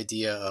up in the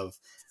idea of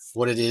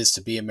what it is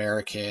to be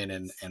American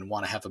and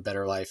want to have a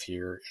better life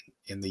here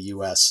in the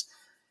U.S.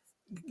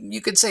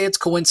 You could say it's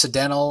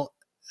coincidental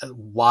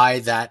why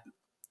that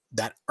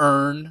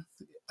urn,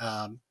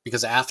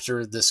 because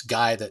after this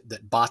guy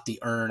that bought the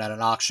urn at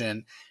an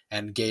auction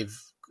and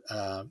gave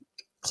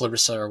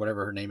Clarissa, or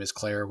whatever her name is,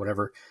 Claire,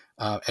 whatever,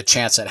 a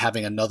chance at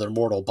having another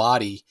mortal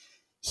body,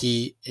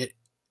 it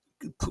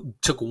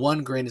took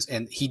one grain,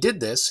 and he did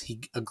this. He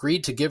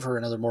agreed to give her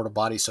another mortal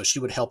body so she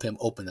would help him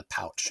open the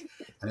pouch,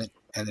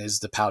 and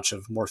is the pouch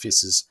of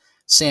Morpheus's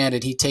sand.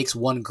 And he takes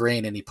one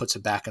grain and he puts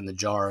it back in the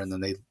jar, and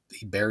then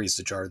he buries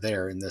the jar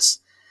there in this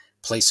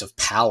place of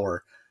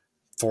power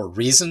for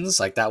reasons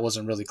like that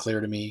wasn't really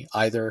clear to me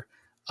either.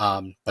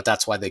 But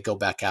that's why they go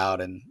back out,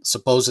 and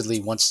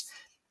supposedly once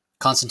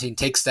Constantine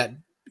takes that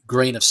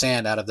grain of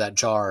sand out of that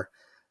jar,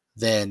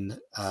 then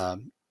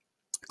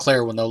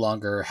Claire will no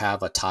longer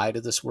have a tie to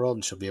this world,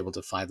 and she'll be able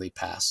to finally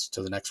pass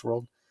to the next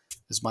world,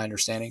 is my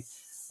understanding.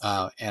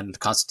 And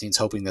Constantine's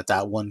hoping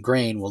that one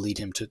grain will lead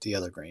him to the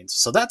other grains.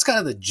 So that's kind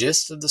of the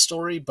gist of the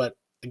story. But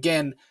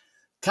again,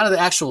 kind of the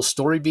actual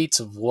story beats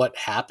of what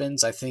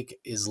happens, I think,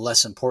 is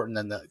less important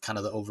than the kind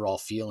of the overall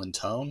feel and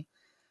tone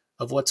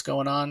of what's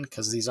going on,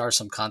 because these are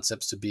some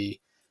concepts to be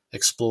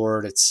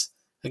explored. It's,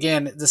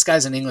 again, this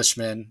guy's an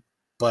Englishman,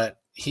 but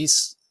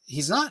he's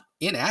not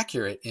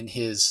inaccurate in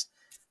his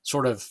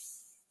sort of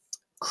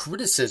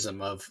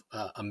criticism of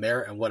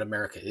America and what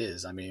America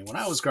is. I mean, when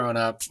I was growing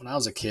up, when I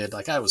was a kid,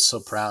 like, I was so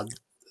proud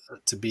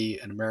to be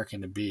an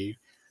American, to be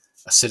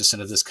a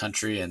citizen of this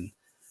country, and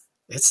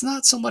it's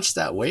not so much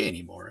that way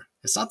anymore.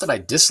 It's not that I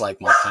dislike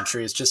my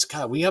country. It's just,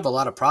 God, we have a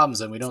lot of problems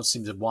and we don't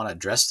seem to want to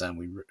address them.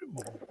 We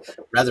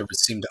rather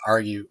seem to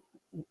argue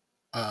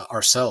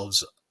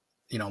ourselves,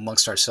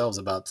 amongst ourselves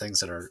about things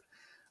that are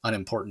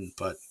unimportant.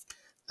 But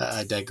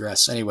I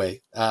digress.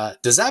 Anyway,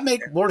 does that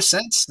make more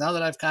sense now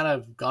that I've kind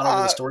of gone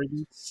over the story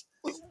beats?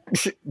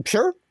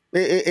 Sure,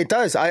 it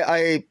does.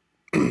 I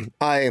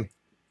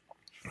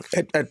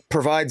It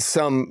provides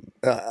some.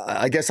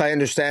 I guess I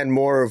understand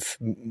more of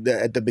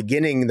at the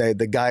beginning,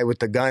 the guy with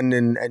the gun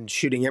and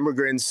shooting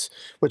immigrants,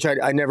 which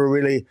I never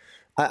really.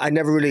 I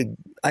never really,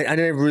 I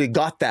never really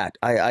got that.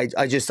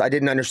 I just, I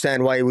didn't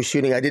understand why he was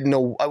shooting. I didn't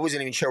know, I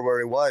wasn't even sure where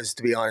he was,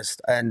 to be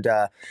honest. And,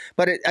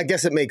 but I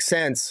guess it makes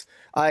sense.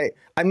 I'm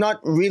not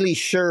really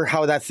sure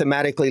how that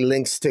thematically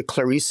links to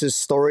Clarice's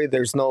story.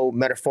 There's no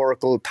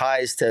metaphorical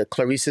ties to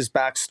Clarice's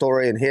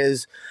backstory and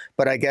his,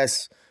 but I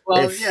guess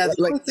Well, if yeah, the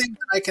like, only thing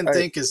that I can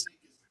think is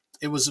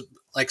it was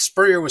like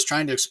Spurrier was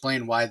trying to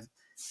explain why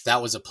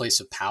that was a place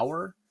of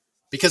power,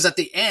 because at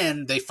the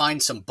end they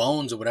find some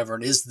bones or whatever,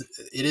 and it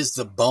is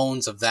the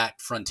bones of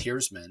that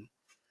frontiersman.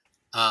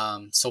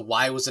 So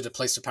why was it a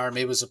place of power?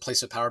 Maybe it was a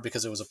place of power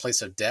because it was a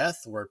place of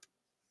death, well,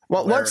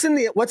 where what's in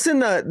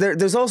the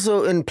there's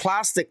also in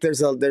plastic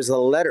there's a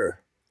letter.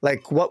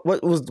 Like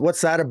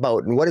what's that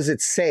about and what does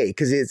it say?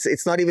 Because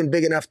it's not even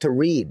big enough to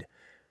read.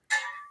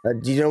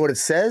 Do you know what it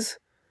says?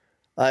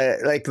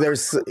 Like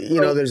there's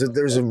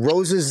there's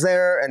roses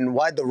there, and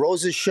why'd the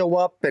roses show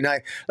up? And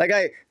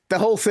the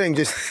whole thing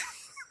just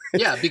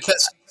yeah,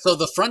 because so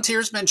the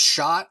frontiersman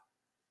shot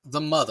the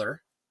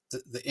mother,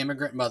 the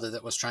immigrant mother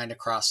that was trying to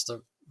cross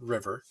the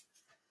river.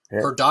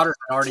 Yeah. Her daughter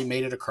had already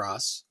made it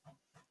across.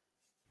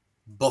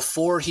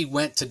 Before he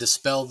went to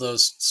dispel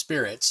those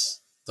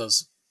spirits,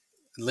 those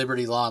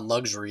liberty, law, and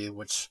luxury,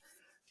 which,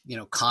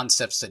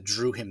 concepts that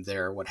drew him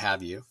there, what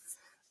have you.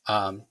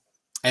 And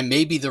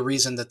maybe the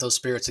reason that those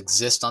spirits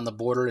exist on the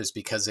border is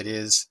because it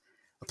is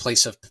a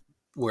place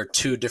where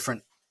two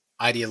different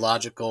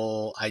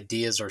ideological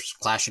ideas are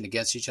clashing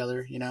against each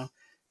other,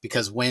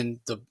 because when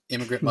the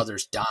immigrant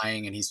mother's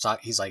dying and he's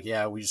like,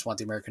 yeah, we just want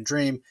the American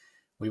dream.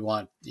 We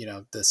want,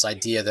 this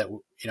idea that,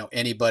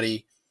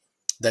 anybody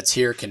that's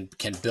here can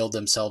build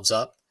themselves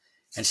up.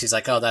 And she's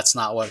like, oh, that's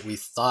not what we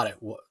thought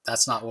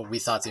that's not what we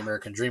thought the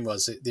American dream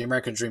was. The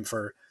American dream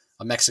for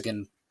a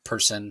Mexican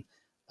person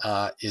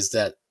is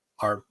that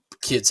our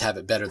kids have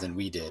it better than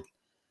we did,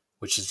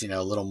 which is,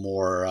 a little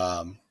more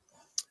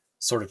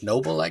sort of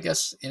noble, I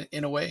guess,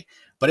 in a way.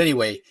 But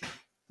anyway,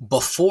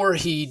 before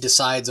he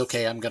decides,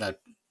 okay, I'm going to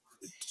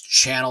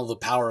channel the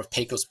power of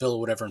Pecos Bill or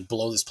whatever and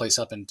blow this place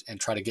up and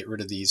try to get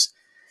rid of these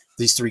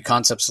three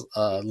concepts,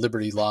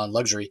 liberty, law, and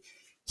luxury,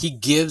 he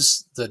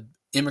gives the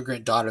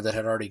immigrant daughter that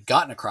had already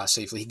gotten across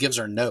safely, he gives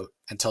her a note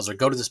and tells her,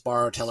 go to this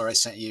bar, tell her I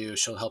sent you,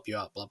 she'll help you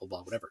out, blah, blah,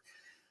 blah, whatever.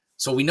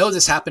 So we know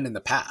this happened in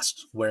the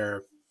past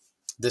where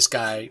this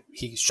guy,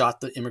 he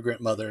shot the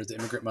immigrant mother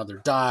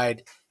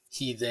died.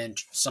 He then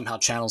somehow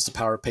channels the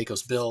power of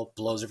Pecos Bill,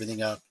 blows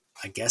everything up,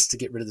 I guess, to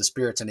get rid of the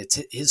spirits. And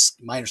it's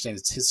my understanding,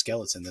 it's his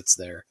skeleton that's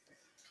there.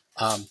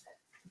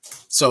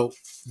 So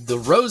the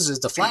roses,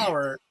 the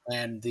flower,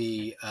 and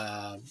the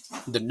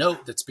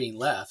note that's being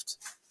left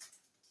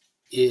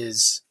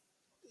is,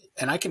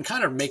 and I can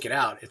kind of make it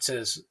out. It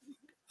says,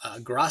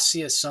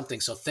 gracias something.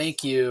 So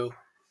thank you,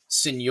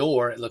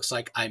 senor. It looks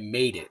like I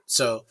made it.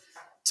 So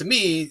to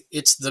me,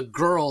 it's the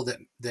girl that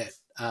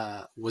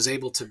was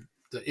able to,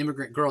 the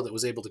immigrant girl that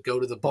was able to go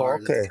to the bar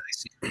that the guy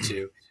sent her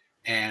to,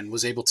 and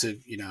was able to,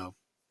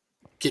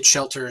 get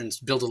shelter and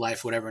build a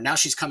life, whatever. Now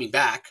she's coming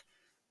back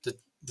to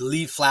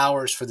leave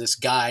flowers for this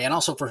guy and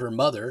also for her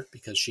mother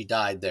because she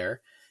died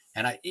there.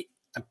 And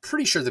I'm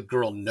pretty sure the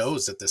girl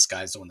knows that this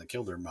guy's the one that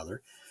killed her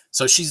mother.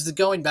 So she's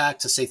going back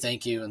to say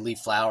thank you and leave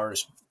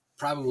flowers,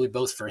 probably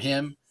both for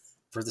him,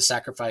 for the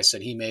sacrifice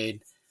that he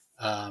made,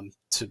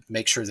 to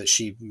make sure that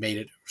she made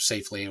it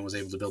safely and was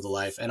able to build a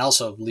life, and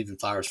also leaving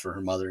flowers for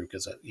her mother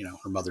because,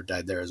 her mother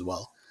died there as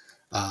well.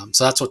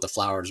 So that's what the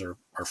flowers are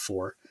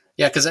for.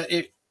 Yeah. Cause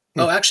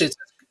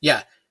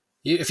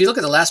if you look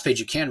at the last page,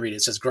 you can read it.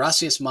 It says,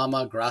 gracias,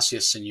 mama,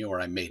 gracias,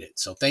 senor, I made it.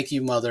 So thank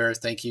you, mother.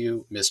 Thank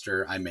you,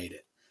 mister, I made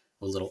it.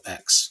 A little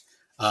X.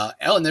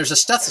 And there's a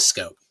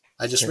stethoscope.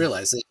 I just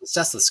realized there's a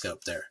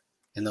stethoscope there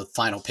in the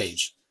final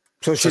page.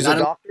 So she's a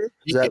doctor?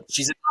 She's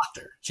a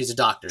doctor. She's a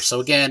doctor. So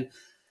again,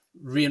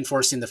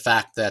 reinforcing the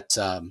fact that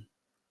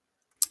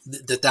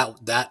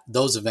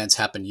those events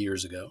happened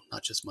years ago,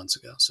 not just months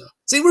ago. So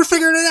see, we're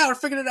figuring it out. We're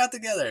figuring it out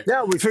together.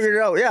 Yeah, we figured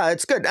it out. Yeah,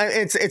 it's good.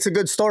 It's a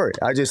good story.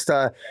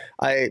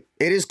 It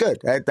is good.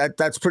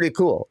 That's pretty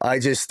cool. I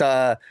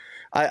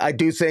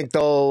do think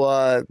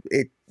though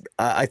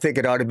I think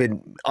it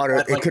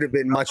it could have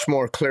been much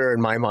more clear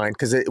in my mind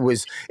because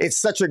it's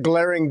such a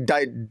glaring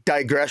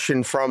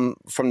digression from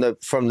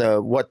the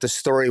what the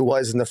story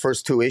was in the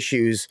first two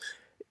issues.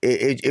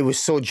 It was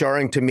so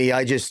jarring to me.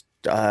 I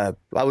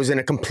was in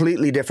a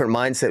completely different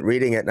mindset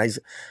reading it,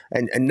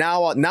 and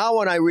now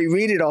when I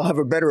reread it, I'll have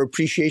a better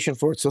appreciation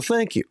for it. So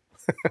thank you.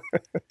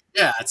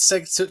 Yeah, it's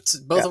like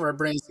both of our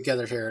brains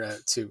together here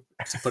to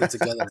put it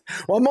together.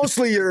 Well,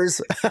 mostly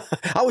yours.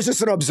 I was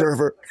just an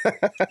observer.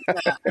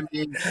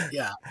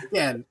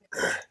 Again,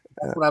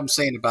 that's what I'm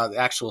saying about the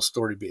actual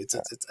story beats.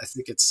 I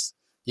think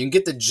you can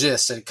get the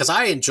gist, and because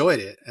I enjoyed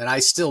it, and I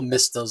still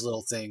missed those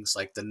little things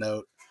like the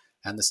note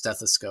and the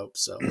stethoscope.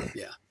 So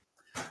yeah.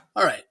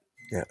 All right.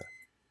 Yeah.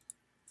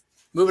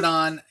 Moving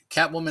on,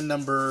 Catwoman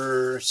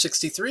number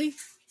 63,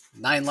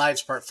 9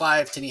 Lives, Part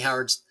 5. Tini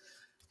Howard's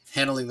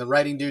Handling the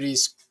writing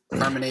duties,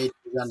 Carmen A.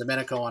 John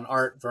Domenico on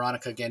art,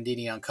 Veronica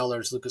Gandini on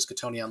colors, Lucas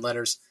Catoni on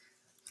letters.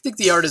 I think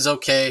the art is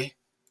okay.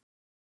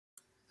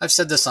 I've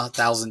said this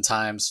 1,000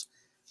 times.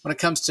 When it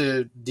comes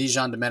to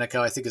Dijon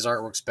Domenico, I think his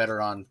art works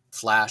better on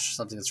Flash,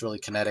 something that's really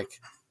kinetic.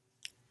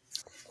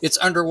 It's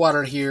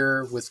underwater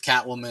here with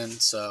Catwoman,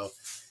 so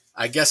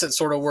I guess it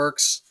sort of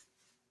works.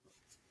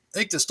 I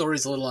think the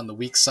story's a little on the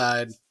weak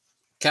side.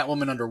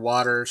 Catwoman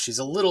underwater, she's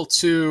a little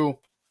too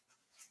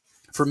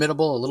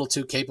formidable, a little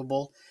too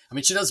capable. I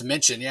mean, she does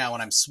mention,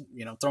 when I'm,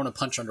 throwing a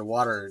punch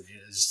underwater,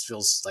 it just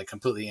feels like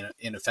completely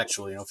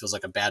ineffectual, feels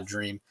like a bad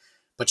dream.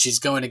 But she's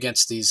going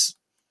against these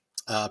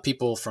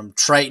people from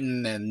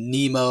Triton and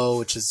Nemo,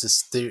 which is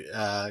this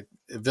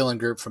villain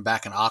group from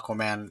back in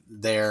Aquaman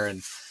there.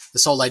 And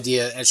this whole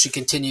idea, and she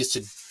continues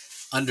to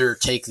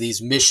undertake these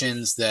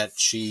missions that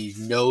she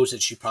knows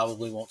that she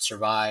probably won't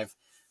survive.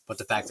 But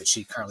the fact that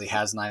she currently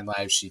has 9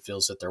 lives, she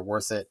feels that they're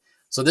worth it.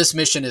 So this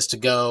mission is to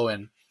go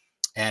and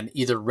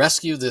either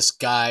rescue this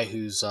guy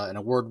who's an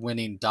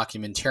award-winning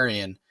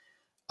documentarian,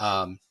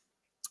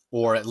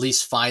 or at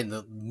least find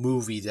the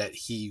movie that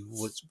he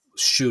was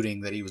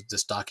shooting,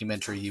 this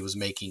documentary he was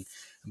making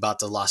about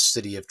the lost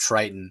city of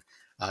Triton,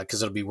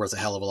 because it'll be worth a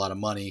hell of a lot of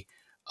money.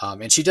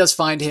 And she does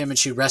find him, and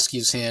she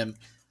rescues him.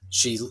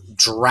 She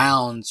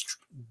drowns,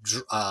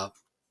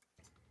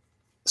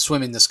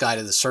 swimming this guy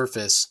to the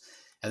surface,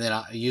 and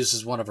then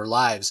uses one of her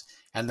lives.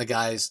 And the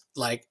guy's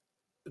like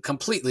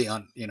completely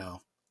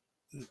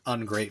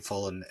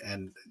ungrateful,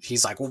 and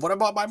he's like, well, what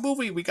about my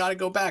movie? We got to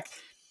go back.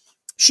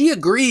 She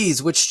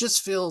agrees, which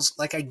just feels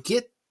like, I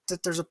get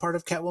that there's a part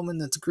of Catwoman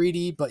that's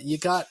greedy, but you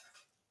got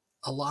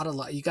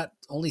you got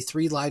only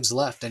 3 lives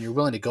left, and you're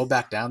willing to go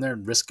back down there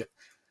and risk it.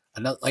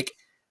 Another,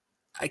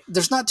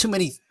 there's not too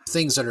many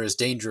things that are as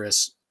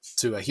dangerous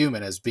to a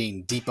human as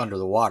being deep under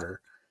the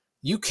water.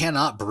 You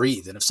cannot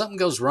breathe, and if something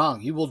goes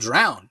wrong, you will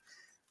drown.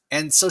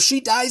 And so she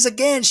dies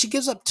again. She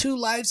gives up 2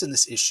 lives in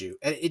this issue.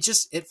 And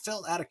it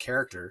felt out of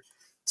character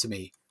to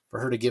me for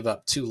her to give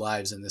up 2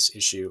 lives in this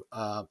issue.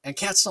 And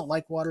cats don't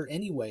like water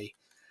anyway.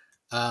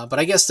 But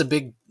I guess the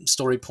big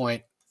story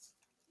point,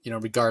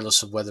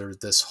 regardless of whether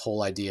this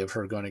whole idea of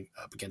her going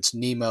up against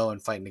Nemo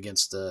and fighting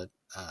against the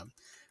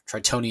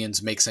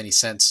Tritonians makes any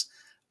sense,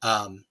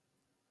 the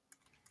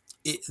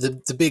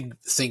big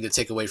thing to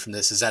take away from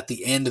this is at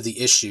the end of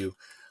the issue,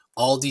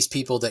 all these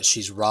people that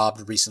she's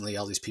robbed recently,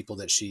 all these people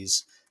that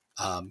she's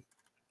come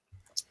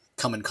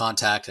in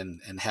contact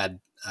and had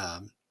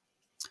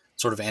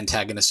sort of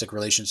antagonistic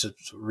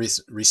relationships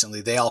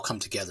recently, they all come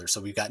together.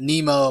 So we've got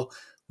Nemo,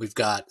 we've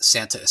got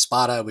Santa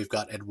Espada, we've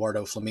got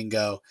Eduardo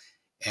Flamingo,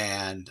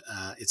 and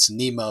it's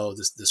Nemo,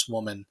 this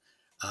woman,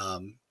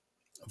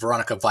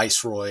 Veronica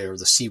Viceroy, or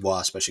the Sea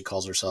Wasp, as she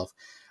calls herself.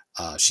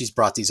 She's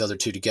brought these other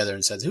 2 together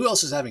and said, who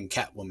else is having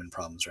Catwoman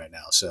problems right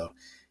now? So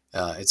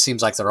it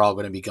seems like they're all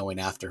going to be going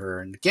after her.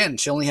 And again,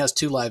 she only has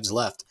 2 lives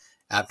left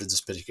after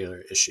this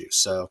particular issue.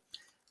 So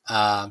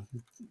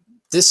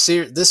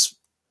this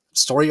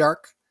story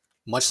arc,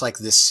 much like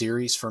this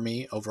series for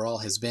me overall,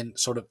 has been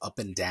sort of up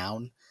and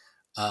down.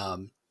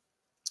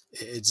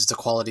 It's the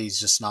quality is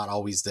just not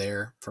always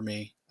there for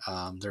me.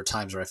 There are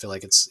times where I feel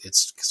like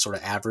it's sort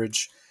of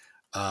average,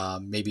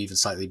 maybe even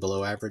slightly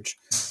below average.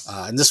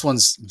 And this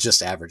one's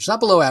just average, not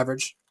below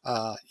average.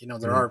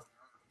 There are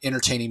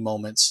entertaining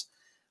moments,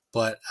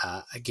 but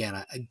again,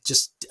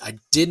 I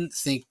didn't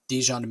think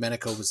Dijon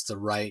Domenico was the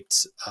right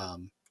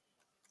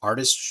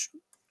artist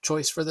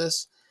choice for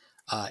this,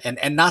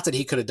 and not that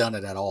he could have done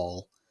it at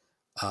all,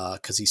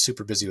 because he's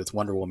super busy with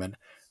Wonder Woman.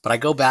 But I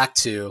go back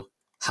to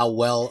how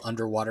well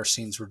underwater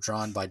scenes were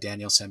drawn by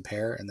Daniel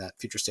Sampere in that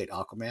Future State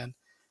Aquaman.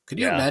 Could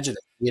you imagine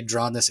if he had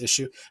drawn this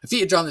issue? If he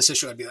had drawn this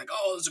issue, I'd be like,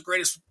 oh, it's the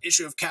greatest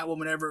issue of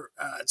Catwoman ever.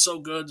 It's so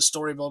good, the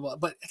story, blah, blah.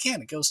 But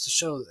again, it goes to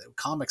show that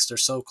comics, they're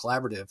so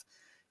collaborative,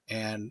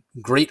 and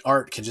great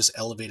art can just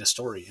elevate a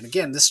story. And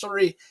again, this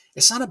story,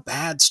 it's not a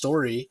bad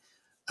story.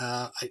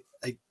 I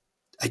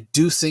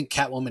do think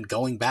Catwoman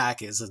going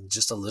back is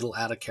just a little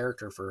out of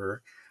character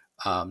for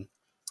her.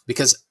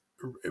 Because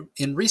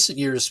in recent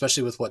years,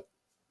 especially with what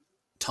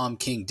Tom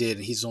King did,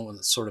 and he's the one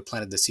that sort of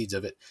planted the seeds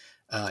of it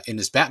in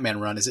his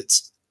Batman run, is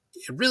it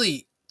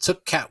really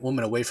took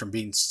Catwoman away from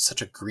being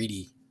such a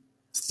greedy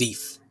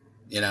thief,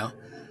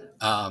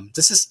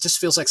 This just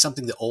feels like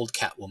something the old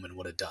Catwoman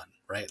would have done,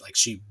 right? Like,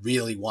 she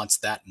really wants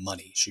that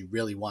money. She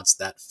really wants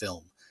that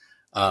film.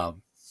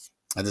 And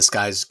this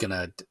guy's going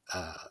to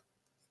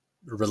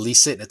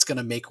release it, and it's going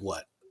to make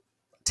what?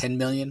 10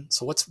 million?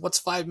 So what's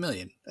 5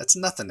 million? That's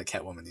nothing to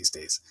Catwoman these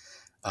days.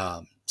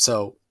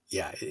 So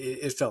yeah,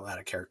 it felt out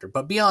of character.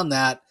 But beyond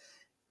that,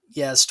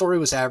 yeah, story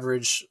was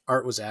average,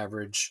 art was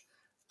average.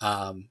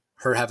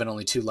 Her having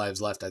only 2 lives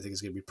left, I think,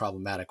 is going to be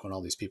problematic when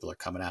all these people are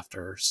coming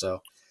after her.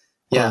 So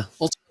yeah,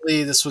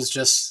 ultimately this was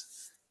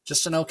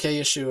just an okay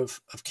issue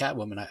of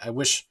Catwoman. I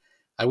wish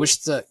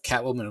the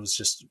Catwoman was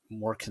just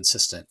more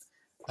consistent,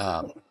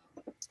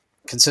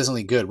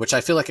 consistently good, which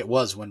I feel like it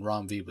was when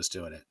Ron V was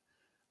doing it.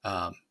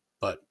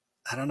 But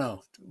I don't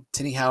know,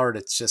 Tini Howard,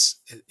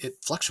 it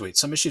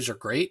fluctuates. Some issues are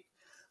great.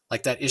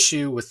 Like that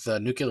issue with the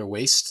nuclear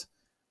waste,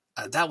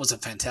 that was a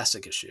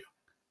fantastic issue.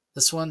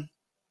 This one,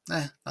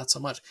 not so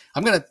much.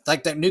 I'm going to,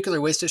 like that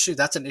nuclear waste issue,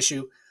 that's an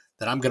issue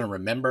that I'm going to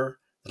remember,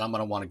 that I'm going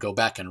to want to go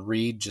back and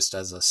read just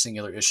as a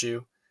singular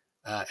issue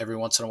every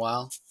once in a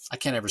while. I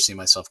can't ever see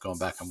myself going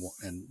back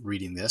and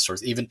reading this, or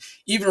even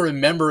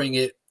remembering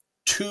it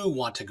to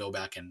want to go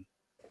back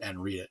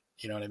and read it.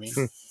 You know what I mean?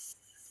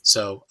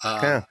 So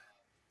I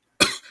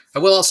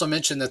will also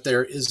mention that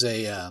there is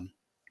I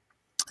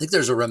think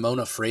there's a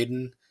Ramona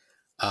Fradon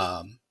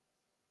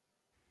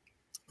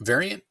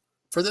variant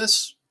for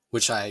this,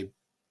 which I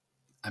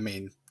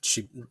mean,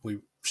 she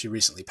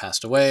recently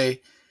passed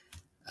away.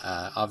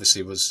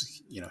 Obviously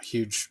was,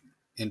 huge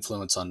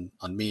influence on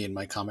me and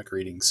my comic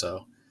reading.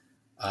 So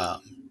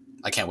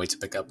I can't wait to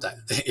pick up that,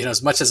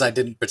 as much as I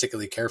didn't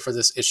particularly care for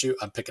this issue,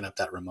 I'm picking up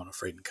that Ramona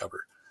Fradon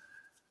cover.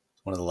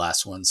 One of the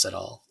last ones that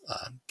I'll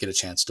get a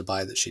chance to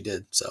buy that she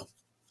did. So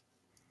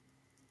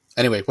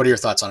anyway, what are your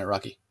thoughts on it,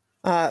 Rocky?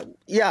 I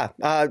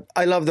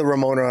love the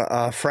Ramona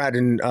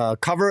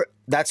Fradon cover.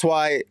 That's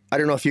why, I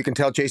don't know if you can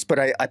tell, Jace, but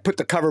I put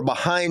the cover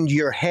behind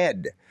your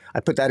head. I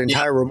put that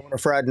entire Ramona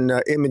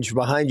Fradon image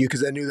behind you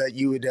because I knew that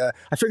you would,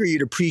 I figured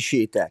you'd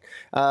appreciate that.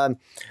 I'm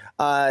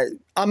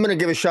going to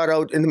give a shout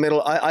out in the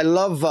middle. I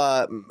love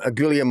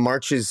Guillem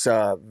March's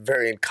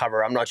variant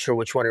cover. I'm not sure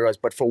which one it was,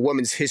 but for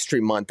Women's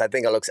History Month, I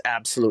think it looks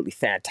absolutely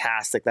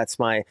fantastic. That's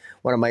one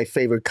of my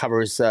favorite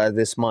covers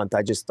this month.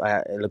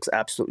 It looks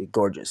absolutely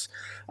gorgeous.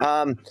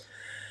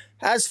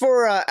 As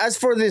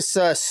for this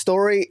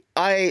story,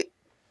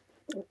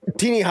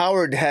 Tini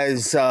Howard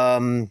has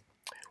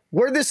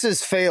where this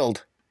has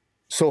failed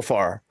so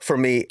far for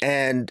me,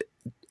 and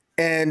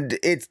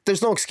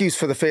there's no excuse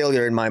for the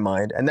failure in my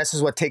mind, and this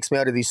is what takes me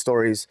out of these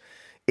stories.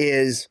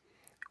 Is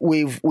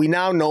we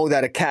now know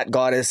that a cat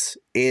goddess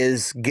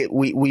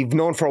we've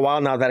known for a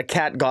while now that a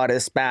cat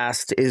goddess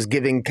Bast is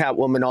giving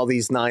Catwoman all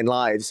these 9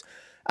 lives,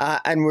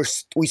 and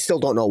we still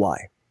don't know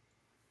why.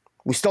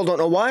 We still don't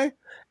know why.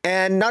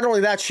 And not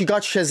only that, she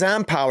got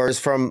Shazam powers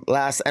from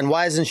last, and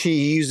why isn't she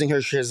using her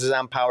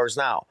Shazam powers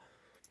now?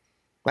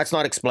 That's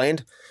not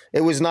explained. It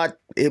was not.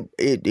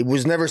 It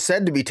was never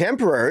said to be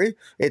temporary.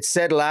 It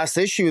said last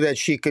issue that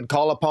she could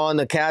call upon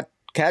the cat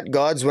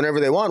gods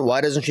whenever they want.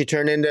 Why doesn't she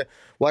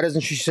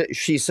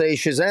she say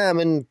Shazam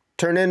and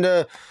turn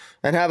into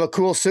and have a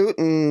cool suit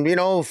and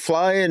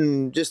fly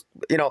and just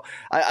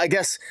I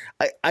guess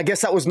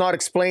that was not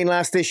explained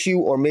last issue,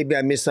 or maybe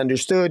I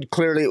misunderstood.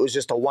 Clearly, it was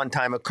just a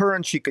one-time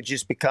occurrence. She could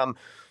just become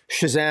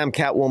Shazam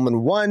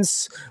Catwoman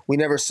once. We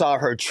never saw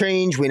her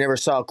change. We never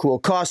saw a cool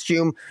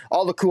costume.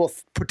 All the cool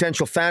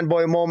potential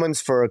fanboy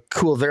moments for a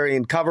cool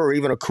variant cover or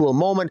even a cool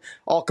moment,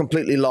 all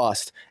completely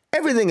lost.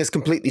 Everything is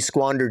completely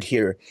squandered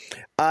here.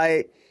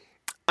 I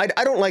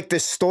don't like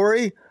this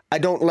story. I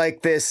don't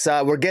like this.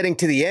 We're getting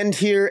to the end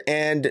here,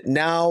 and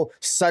now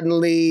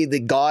suddenly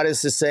the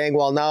goddess is saying,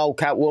 well, now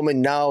Catwoman,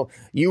 now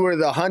you were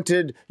the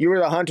hunter,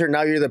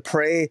 now you're the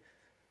prey.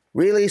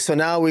 Really? So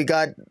now we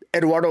got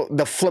Eduardo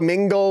the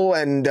Flamingo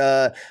and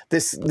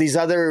these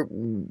other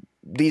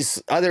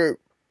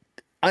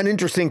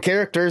uninteresting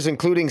characters,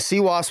 including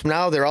Sea Wasp.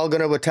 Now they're all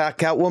going to attack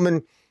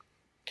Catwoman,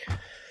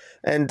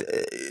 and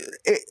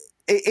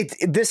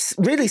this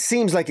really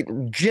seems like it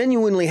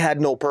genuinely had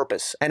no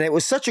purpose, and it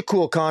was such a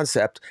cool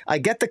concept. I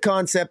get the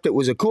concept; it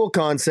was a cool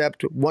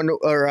concept.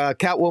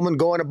 Catwoman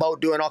going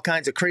about doing all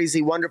kinds of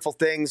crazy, wonderful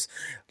things,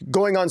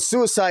 going on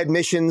suicide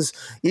missions,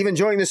 even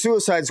joining the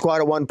Suicide Squad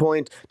at one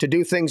point to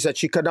do things that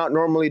she could not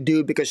normally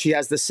do because she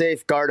has the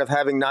safeguard of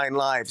having 9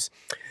 lives.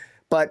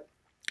 But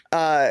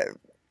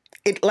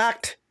it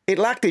lacked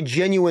a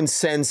genuine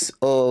sense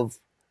of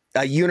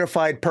a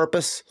unified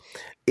purpose.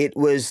 It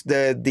was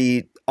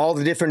all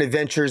the different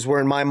adventures were,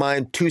 in my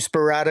mind, too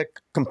sporadic,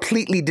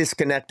 completely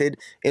disconnected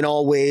in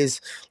all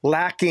ways,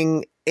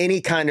 lacking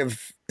any kind of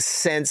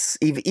sense.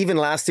 Even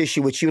last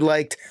issue, which you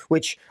liked,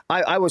 which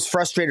I was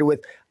frustrated with.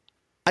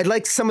 I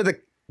liked some of the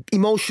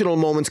emotional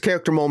moments,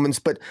 character moments,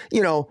 but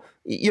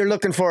you're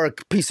looking for a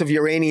piece of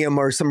uranium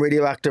or some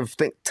radioactive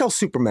thing. Tell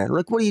Superman,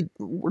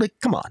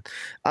 come on.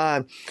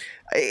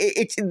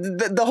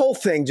 The whole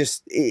thing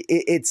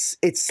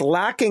it's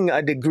lacking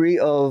a degree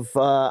of.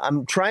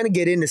 I'm trying to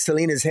get into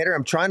Selina's head.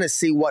 I'm trying to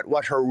see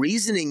what her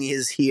reasoning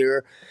is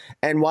here,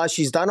 and why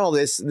she's done all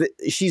this.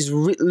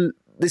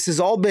 This has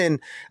all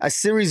been a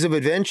series of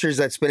adventures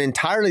that's been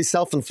entirely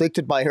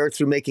self-inflicted by her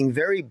through making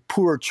very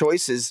poor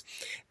choices,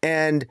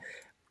 and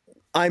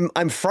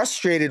I'm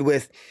frustrated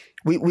with.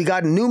 We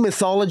got a new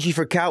mythology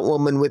for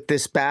Catwoman with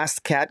this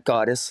Bast cat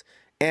goddess,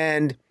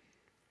 and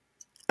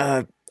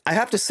I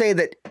have to say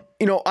that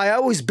I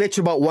always bitch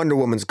about Wonder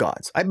Woman's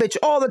gods. I bitch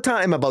all the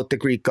time about the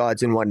Greek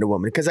gods in Wonder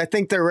Woman because I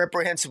think they're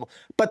reprehensible.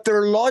 But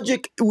their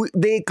logic,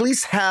 they at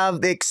least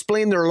they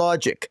explain their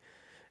logic.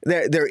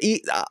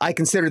 I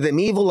consider them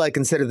evil. I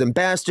consider them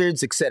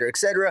bastards, etc.,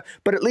 etc.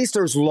 But at least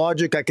there's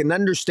logic. I can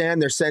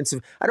understand their sense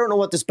of. I don't know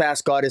what this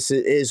Bast goddess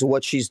is, or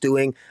what she's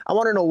doing. I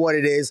want to know what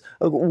it is.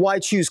 Why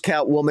choose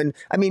Catwoman?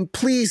 I mean,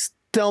 please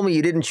tell me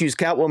you didn't choose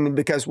Catwoman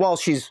because, well,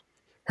 she's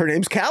her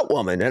name's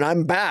Catwoman, and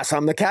I'm Bass.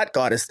 I'm the cat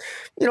goddess.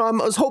 You know, I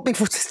was hoping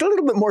for just a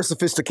little bit more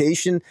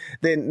sophistication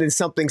than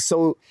something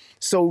so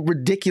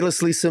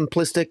ridiculously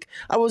simplistic.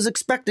 I was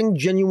expecting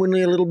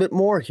genuinely a little bit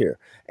more here,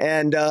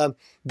 and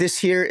this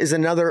here is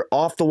another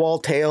off the wall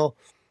tale.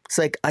 It's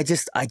like I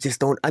just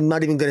don't. I'm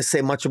not even going to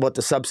say much about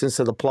the substance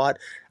of the plot.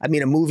 I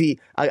mean,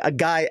 a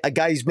guy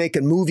who's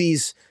making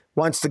movies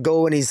wants to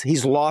go, and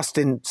he's lost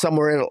in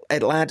somewhere in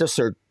Atlantis,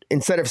 or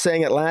instead of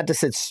saying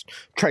Atlantis, it's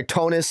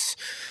Tritonus,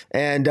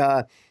 and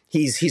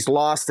he's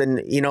lost.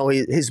 And you know,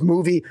 his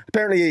movie,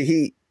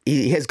 apparently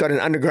he has got an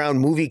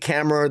underground movie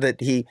camera that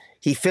he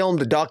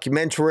filmed a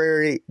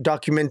documentary,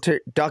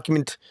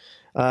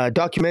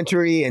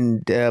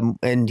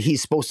 and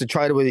he's supposed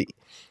to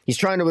he's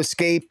trying to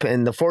escape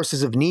and the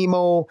forces of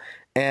Nemo.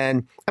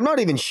 And I'm not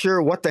even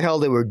sure what the hell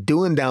they were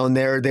doing down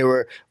there. They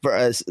were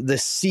the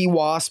Sea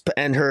Wasp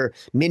and her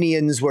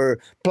minions were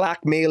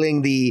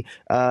blackmailing the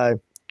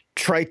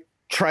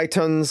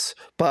Tritons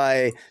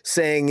by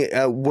saying,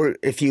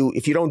 if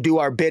you don't do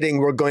our bidding,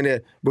 we're going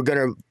to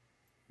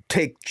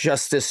take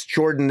Justice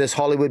Jordan, this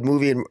Hollywood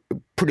movie and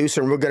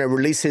producer, and we're going to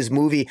release his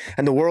movie,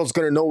 and the world's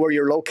going to know where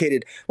you're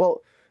located. Well,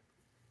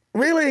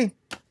 really?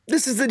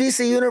 This is the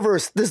DC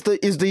universe. Is the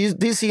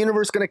DC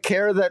universe going to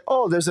care that,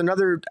 oh, there's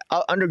another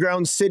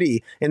underground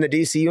city in the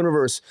DC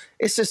universe?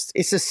 It's just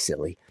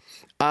silly.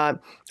 I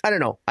don't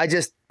know.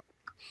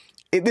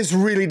 This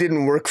really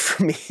didn't work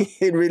for me.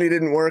 It really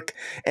didn't work.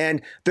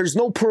 And there's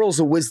no pearls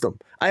of wisdom.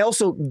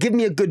 Give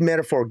me a good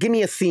metaphor. Give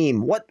me a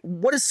theme. What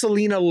is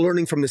Selina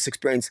learning from this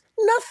experience?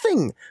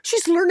 Nothing.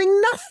 She's learning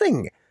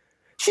nothing.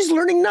 She's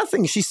learning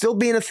nothing. She's still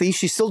being a thief.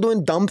 She's still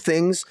doing dumb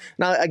things.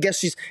 Now, I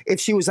guess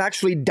if she was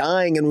actually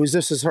dying and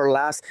this is her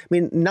last, I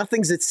mean,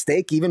 nothing's at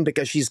stake, even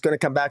because she's going to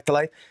come back to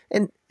life.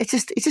 And it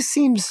just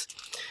seems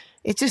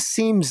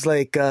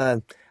like,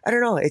 I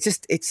don't know.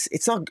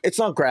 It's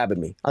not grabbing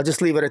me. I'll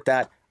just leave it at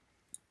that.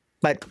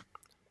 But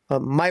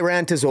my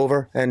rant is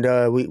over, and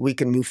we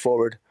can move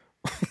forward.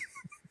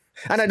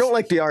 And I don't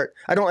like the art.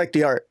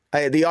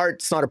 The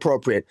art's not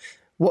appropriate.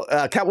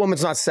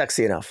 Catwoman's not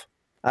sexy enough.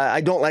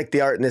 I don't like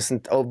the art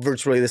in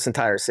virtually this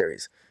entire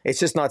series. It's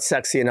just not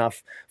sexy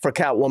enough for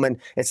Catwoman.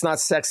 It's not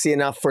sexy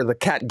enough for the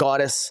cat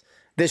goddess.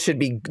 This should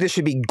be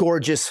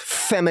gorgeous,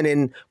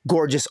 feminine,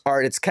 gorgeous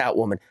art. It's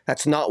Catwoman.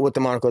 That's not what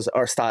DeMonico's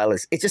art style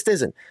is. It just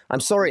isn't. I'm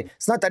sorry.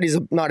 It's not that he's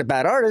not a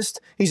bad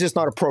artist. He's just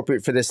not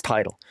appropriate for this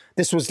title.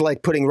 This was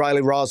like putting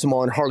Riley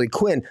Rossmo and Harley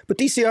Quinn, but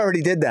DC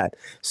already did that.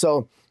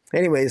 So,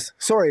 anyways,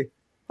 sorry.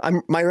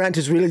 My rant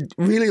is really,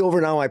 really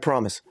over now, I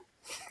promise.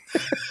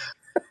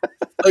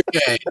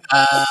 Okay.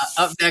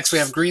 Up next, we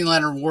have Green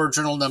Lantern War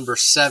Journal number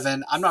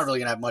 7. I'm not really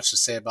going to have much to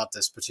say about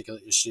this particular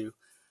issue.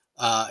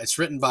 It's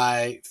written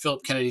by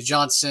Philip Kennedy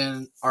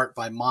Johnson, art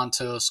by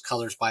Montos,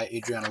 colors by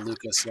Adriana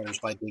Lucas, letters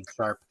by Dave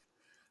Sharp.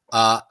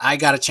 I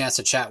got a chance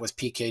to chat with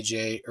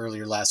PKJ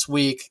earlier last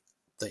week.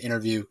 The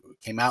interview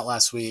came out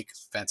last week.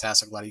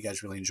 Fantastic. A lot of you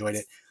guys really enjoyed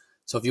it.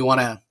 So if you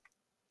want to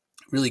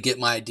really get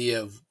my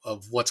idea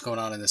of what's going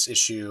on in this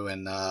issue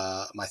and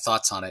my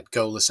thoughts on it,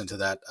 go listen to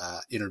that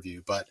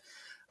interview. But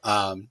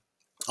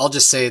I'll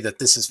just say that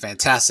this is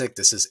fantastic.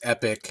 This is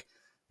epic.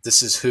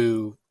 This is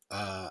who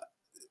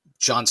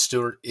John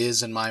Stewart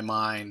is in my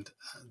mind.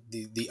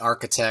 The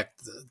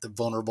architect, the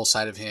vulnerable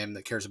side of him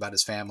that cares about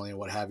his family and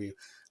what have you.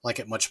 I like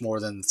it much more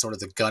than sort of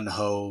the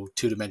gun-ho,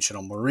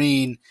 two-dimensional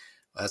Marine.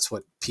 That's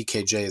what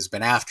PKJ has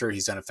been after.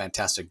 He's done a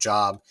fantastic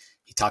job.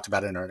 He talked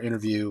about it in our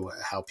interview,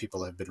 how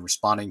people have been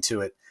responding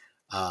to it.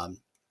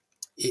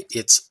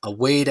 It's a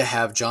way to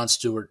have John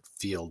Stewart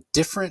feel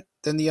different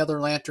than the other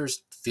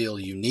Lanterns, feel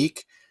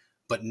unique,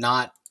 but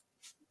not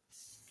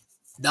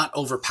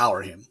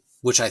overpower him,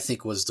 which I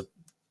think was the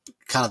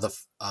kind of the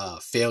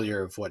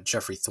failure of what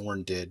Jeffrey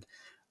Thorne did,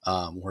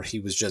 where he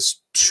was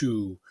just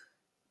too,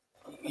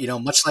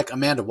 much like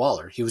Amanda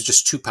Waller, he was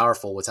just too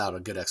powerful without a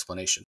good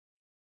explanation.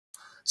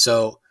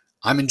 So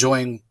I'm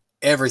enjoying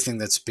everything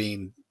that's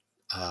being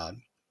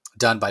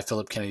done by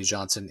Philip Kennedy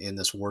Johnson in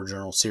this War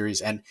Journal series.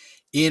 And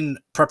in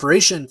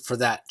preparation for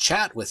that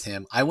chat with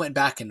him, I went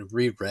back and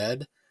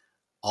reread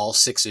all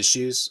 6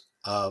 issues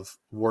of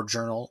War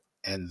Journal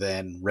and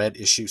then read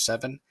issue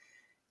 7.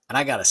 And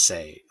I got to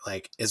say,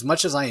 like, as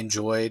much as I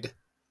enjoyed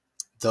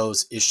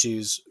those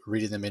issues,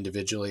 reading them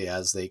individually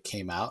as they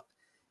came out,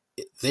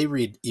 they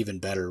read even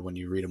better when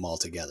you read them all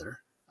together.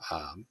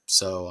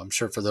 So I'm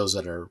sure for those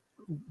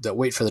that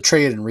wait for the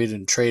trade and read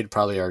in trade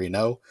probably already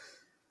know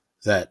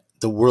that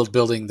the world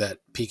building that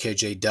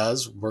PKJ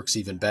does works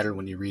even better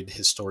when you read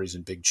his stories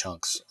in big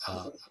chunks.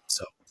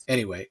 So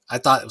anyway, I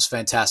thought it was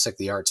fantastic.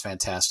 The art's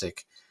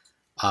fantastic.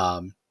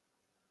 I'm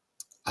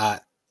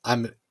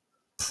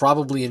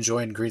probably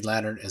enjoying Green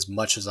Lantern as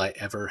much as I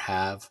ever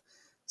have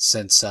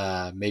since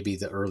maybe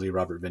the early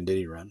Robert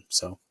Venditti run.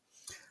 So,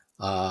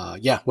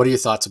 yeah, what are your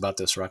thoughts about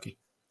this, Rocky?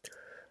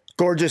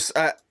 Gorgeous.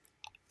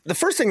 The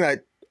first thing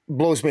that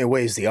blows me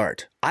away is the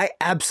art. I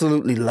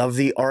absolutely love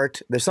the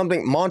art. There's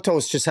something,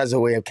 Montos just has a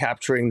way of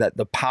capturing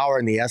the power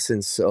and the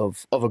essence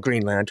of a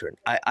Green Lantern.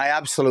 I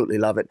absolutely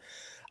love it.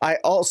 I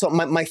also,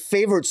 my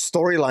favorite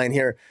storyline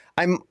here,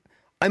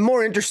 I'm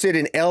more interested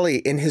in Ellie,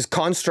 in his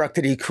construct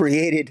that he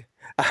created,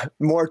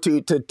 more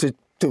to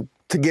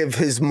give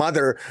his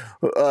mother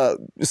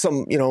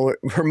some,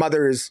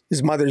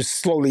 his mother's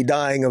slowly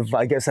dying of,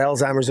 I guess,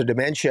 Alzheimer's or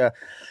dementia.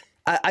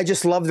 I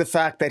just love the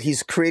fact that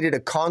he's created a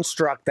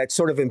construct that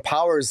sort of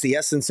empowers the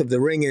essence of the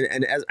ring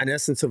and an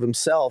essence of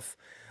himself.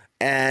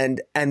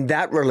 And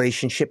that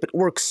relationship, it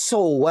works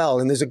so well.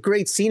 And there's a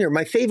great scene here.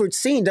 My favorite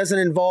scene doesn't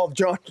involve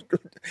Jon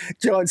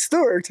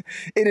Stewart.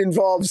 It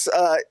involves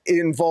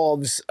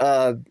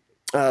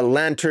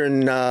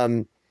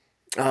Lantern.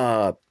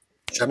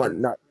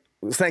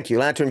 Thank you,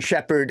 Lantern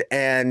Shepherd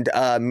and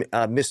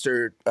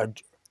Mr.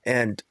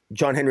 And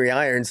John Henry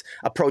Irons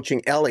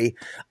approaching Ellie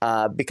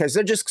because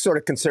they're just sort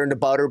of concerned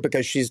about her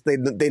because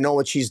they know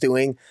what she's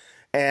doing,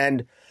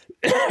 and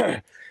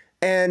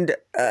and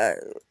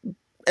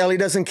Ellie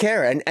doesn't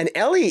care. And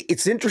Ellie,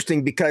 it's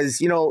interesting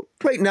because,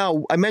 right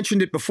now, I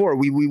mentioned it before.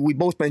 We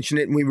both mentioned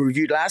it and we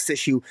reviewed last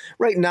issue.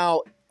 Right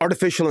now,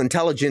 artificial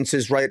intelligence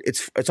is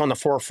it's on the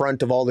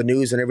forefront of all the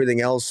news and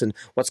everything else, and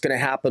what's going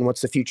to happen,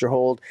 what's the future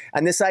hold.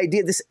 And this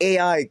idea, this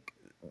AI,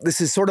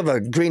 this is sort of a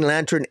Green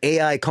Lantern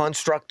AI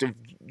construct of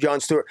Jon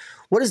Stewart.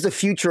 What is the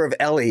future of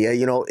Ellie?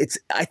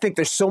 I think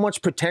there's so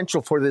much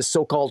potential for this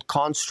so-called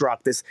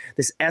construct, this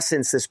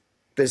essence,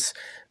 this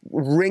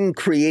ring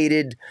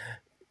created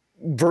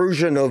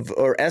version of,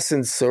 or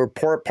essence, or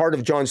part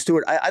of Jon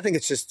Stewart. I think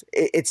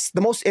it's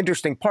the most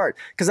interesting part,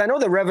 because I know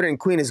the Revenant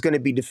Queen is going to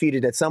be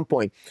defeated at some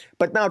point.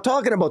 But now,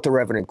 talking about the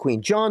Revenant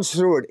Queen, Jon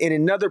Stewart in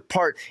another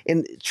part,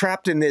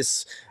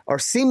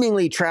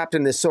 seemingly trapped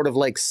in this sort of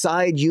like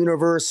side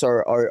universe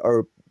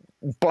or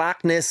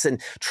blackness, and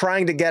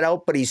trying to get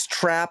out, but he's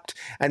trapped.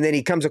 And then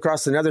he comes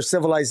across another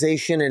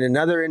civilization and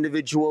another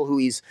individual who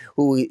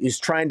is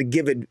trying to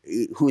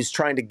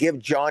give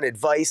Jon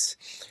advice.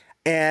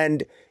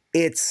 And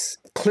it's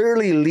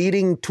clearly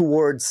leading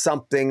towards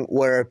something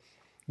where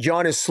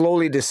Jon is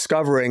slowly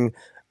discovering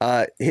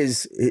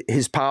his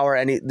power,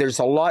 and there's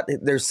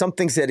some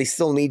things that he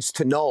still needs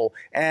to know.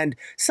 And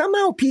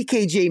somehow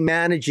PKJ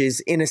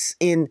manages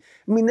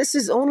this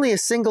is only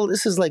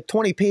this is like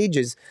 20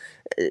 pages,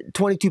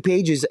 22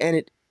 pages,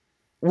 and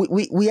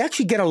we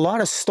actually get a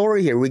lot of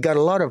story here. We got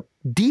a lot of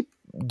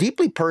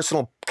deeply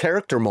personal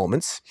character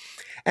moments,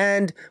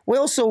 and we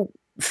also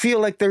feel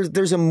like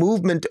there's a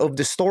movement of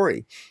the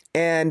story,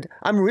 and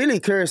I'm really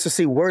curious to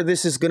see where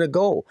this is going to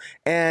go.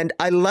 And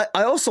I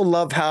also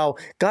love how,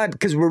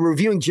 because we're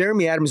reviewing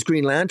Jeremy Adams'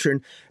 Green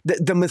Lantern,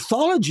 the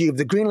mythology of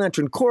the Green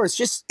Lantern Corps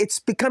it's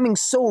becoming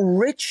so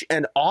rich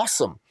and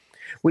awesome.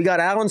 We got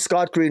Alan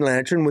Scott Green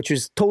Lantern, which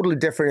is totally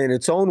different in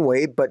its own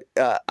way, but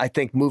I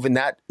think moving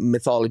that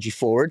mythology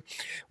forward.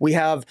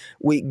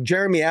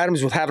 Jeremy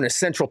Adams with having a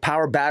central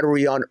power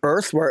battery on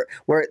Earth, where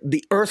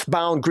the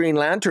Earthbound Green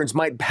Lanterns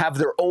might have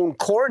their own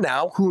core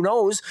now. Who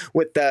knows,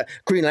 with the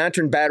Green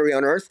Lantern battery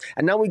on Earth.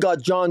 And now we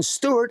got Jon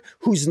Stewart,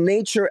 whose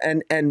nature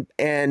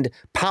and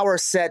power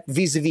set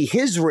vis-a-vis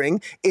his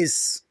ring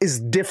is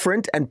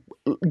different and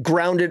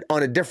grounded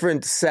on a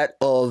different set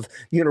of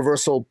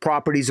universal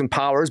properties and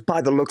powers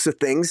by the looks of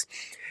things.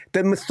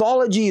 The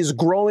mythology is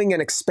growing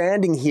and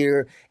expanding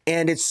here,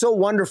 and it's so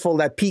wonderful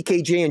that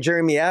PKJ and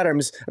Jeremy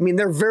Adams,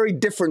 they're very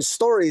different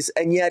stories,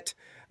 and yet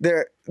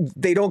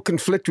they don't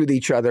conflict with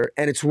each other,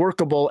 and it's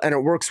workable and it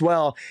works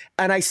well.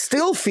 And I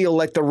still feel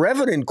like the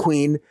Revenant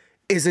Queen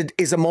is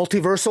a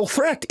multiversal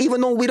threat,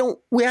 even though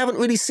we haven't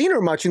really seen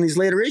her much in these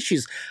later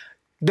issues.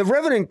 The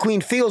Revenant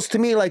Queen feels to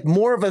me like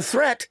more of a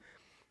threat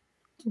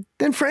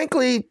than,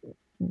 frankly,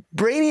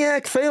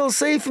 Brainiac,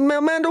 Failsafe, and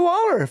Amanda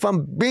Waller, if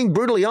I'm being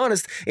brutally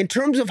honest, in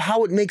terms of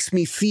how it makes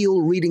me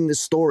feel reading the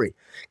story.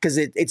 Because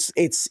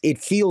it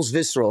feels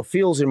visceral,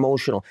 feels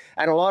emotional.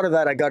 And a lot of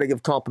that, I got to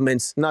give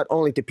compliments not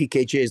only to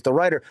PKJ as the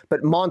writer,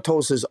 but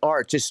Montos'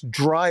 art just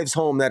drives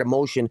home that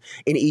emotion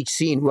in each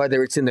scene,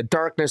 whether it's in the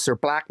darkness or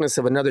blackness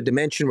of another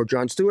dimension where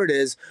Jon Stewart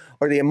is,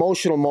 or the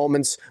emotional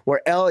moments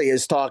where Ellie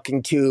is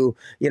talking to,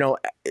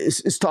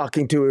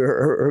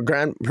 her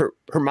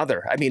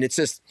mother.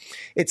 This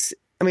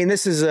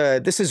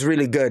is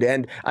really good,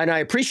 and I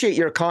appreciate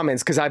your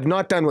comments, because I've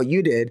not done what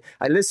you did.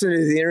 I listened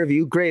to the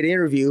interview, great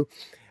interview,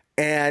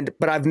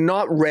 but I've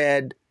not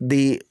read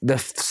the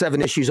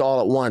 7 issues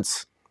all at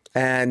once.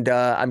 And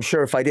I'm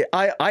sure if I did,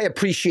 I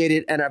appreciate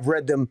it, and I've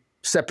read them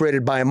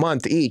separated by a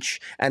month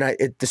each, and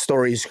the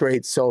story is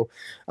great. So,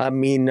 I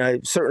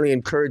certainly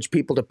encourage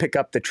people to pick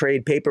up the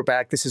trade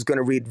paperback. This is going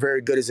to read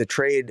very good as a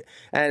trade,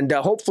 and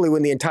hopefully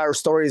when the entire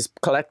story is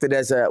collected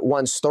as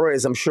one story,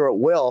 as I'm sure it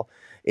will,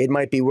 it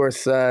might be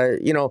worth,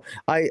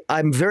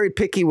 I'm very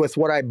picky with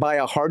what I buy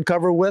a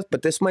hardcover with,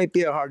 but this might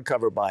be a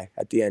hardcover buy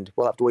at the end.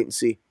 We'll have to wait and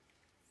see.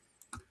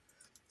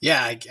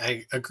 Yeah,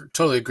 I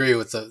totally agree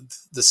with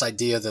this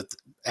idea that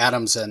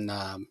Adams and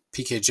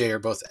PKJ are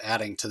both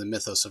adding to the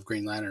mythos of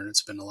Green Lantern.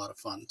 It's been a lot of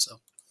fun. So,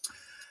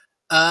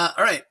 all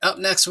right, up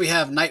next we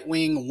have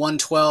Nightwing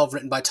 112,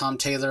 written by Tom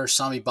Taylor,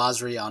 Sami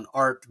Basri on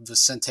art,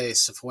 Vicente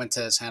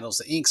Cifuentes handles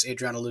the inks,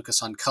 Adriana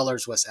Lucas on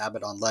colors, Wes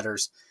Abbott on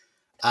letters.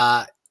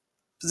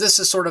 This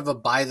is sort of a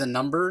by the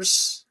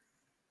numbers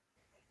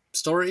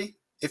story,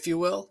 if you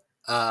will.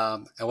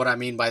 And what I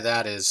mean by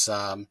that is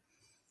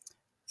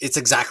it's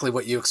exactly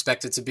what you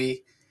expect it to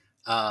be.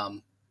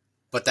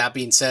 But that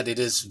being said, it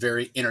is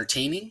very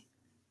entertaining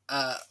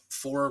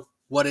for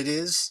what it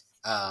is.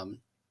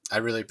 I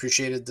really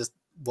appreciated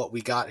what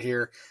we got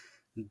here.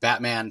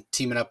 Batman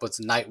teaming up with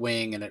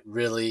Nightwing, and it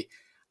really,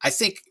 I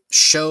think,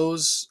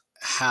 shows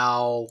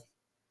how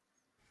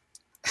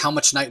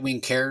much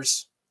Nightwing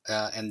cares,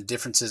 and the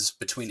differences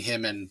between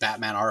him and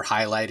Batman are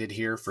highlighted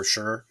here for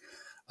sure.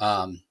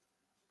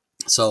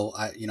 So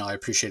I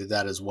appreciated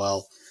that as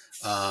well.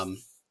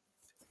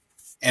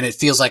 And it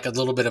feels like a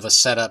little bit of a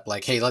setup,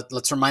 like, hey,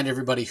 let's remind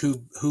everybody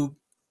who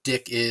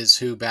Dick is,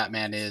 who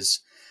Batman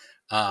is,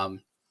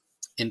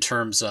 in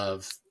terms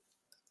of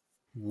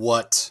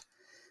what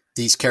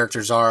these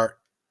characters are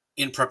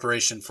in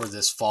preparation for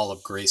this Fall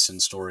of Grayson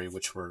story,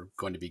 which we're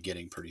going to be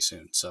getting pretty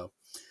soon. So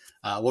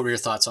what were your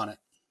thoughts on it?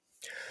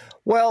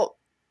 Well,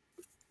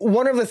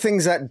 one of the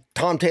things that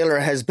Tom Taylor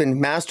has been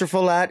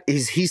masterful at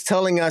is he's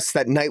telling us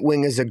that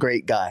Nightwing is a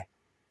great guy.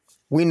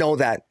 We know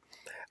that.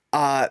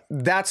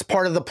 That's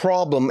part of the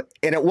problem,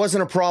 and it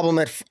wasn't a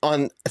problem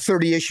on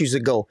 30 issues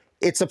ago.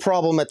 It's a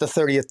problem at the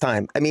 30th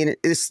time. I mean,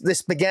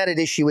 this began at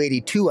issue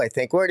 82, I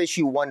think. We're at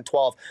issue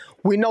 112.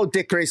 We know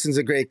Dick Grayson's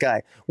a great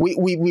guy.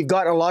 We've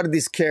got a lot of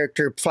these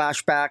character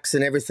flashbacks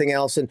and everything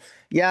else, and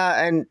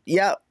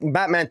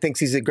Batman thinks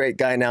he's a great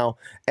guy now,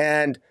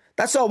 and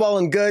that's all well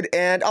and good.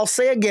 And I'll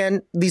say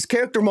again, these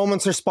character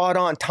moments are spot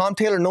on. Tom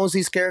Taylor knows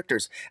these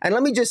characters, and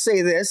let me just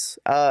say this.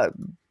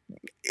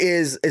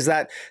 Is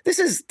that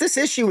this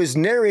issue is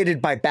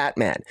narrated by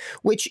Batman,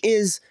 which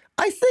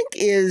I think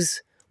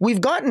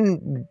we've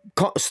gotten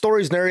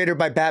stories narrated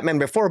by Batman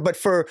before, but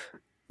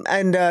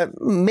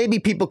maybe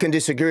people can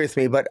disagree with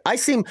me, but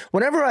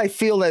whenever I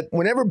feel that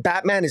whenever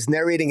Batman is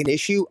narrating an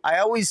issue, I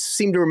always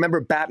seem to remember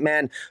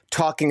Batman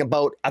talking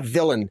about a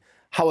villain,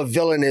 how a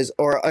villain is,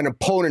 or an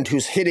opponent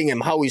who's hitting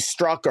him, how he's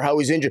struck or how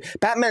he's injured.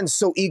 Batman's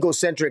so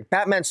egocentric.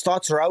 Batman's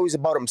thoughts are always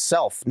about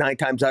himself, 9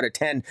 times out of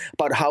 10,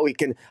 about how he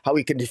can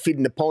defeat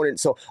an opponent.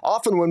 So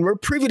often when we're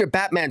privy to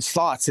Batman's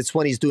thoughts, it's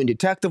when he's doing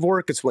detective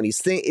work. It's when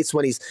he's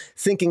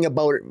thinking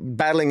about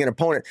battling an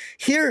opponent.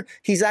 Here,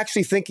 he's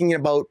actually thinking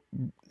about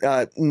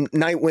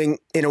Nightwing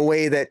in a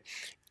way that,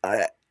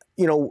 that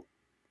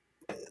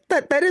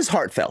is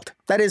heartfelt.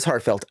 That is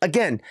heartfelt.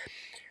 Again,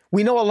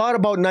 we know a lot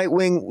about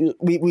Nightwing.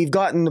 We've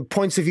gotten the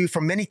points of view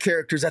from many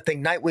characters. I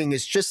think Nightwing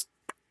is just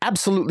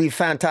absolutely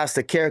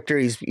fantastic character.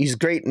 He's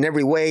great in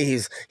every way.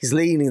 He's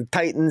leading the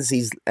Titans.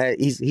 He's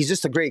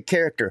just a great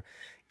character.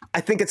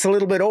 I think it's a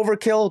little bit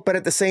overkill, but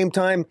at the same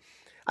time,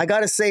 I got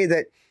to say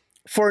that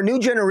for a new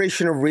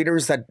generation of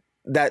readers that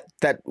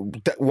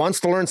wants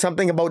to learn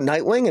something about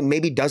Nightwing and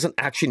maybe doesn't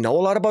actually know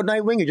a lot about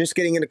Nightwing, you're just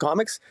getting into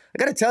comics, I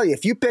got to tell you,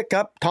 if you pick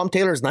up Tom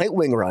Taylor's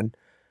Nightwing run,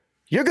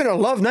 you're going to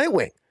love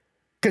Nightwing.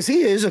 Because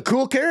he is a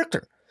cool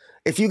character.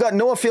 If you got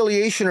no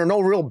affiliation or no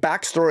real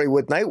backstory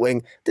with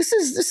Nightwing, this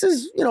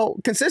is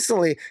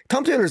consistently,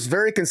 Tom Taylor is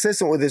very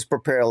consistent with his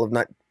portrayal of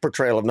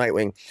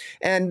Nightwing.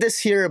 And this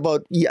here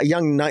about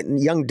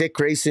young Dick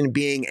Grayson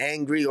being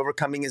angry,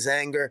 overcoming his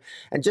anger,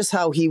 and just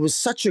how he was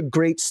such a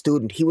great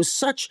student. He was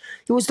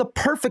the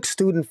perfect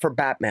student for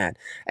Batman.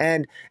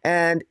 And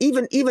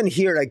even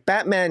here, like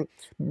Batman,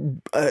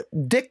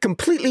 Dick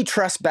completely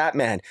trusts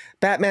Batman.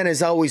 Batman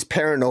is always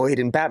paranoid,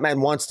 and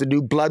Batman wants to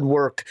do blood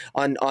work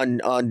on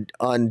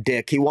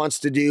Dick. He wants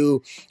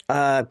to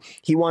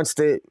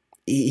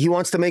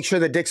make sure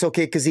that Dick's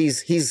okay because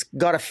he's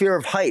got a fear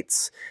of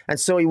heights, and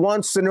so he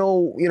wants to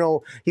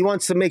know, he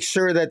wants to make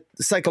sure that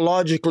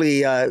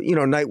psychologically,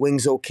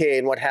 Nightwing's okay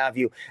and what have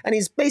you. And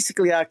he's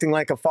basically acting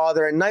like a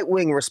father, and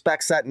Nightwing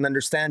respects that and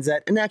understands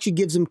that, and actually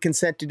gives him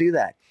consent to do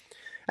that.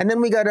 And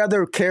then we got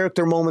other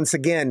character moments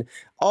again.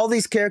 All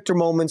these character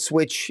moments,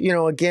 which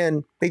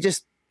again,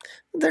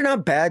 they're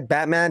not bad.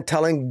 Batman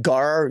telling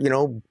Gar,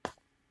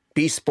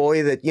 Beast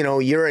Boy, that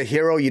you're a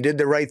hero, you did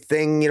the right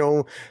thing,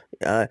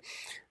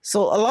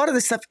 so a lot of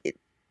this stuff,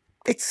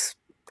 it's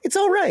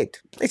all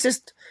right. It's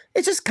just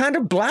kind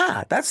of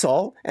blah. That's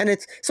all. And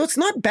it's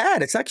not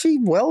bad. It's actually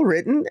well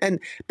written,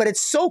 but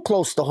it's so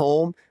close to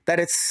home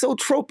that it's so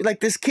trope. Like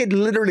this kid,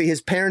 literally,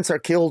 his parents are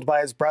killed by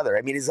his brother.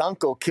 I mean, his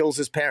uncle kills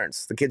his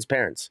parents, the kid's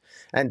parents,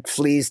 and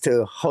flees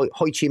to Ho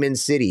Chi Minh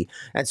City.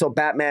 And so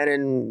Batman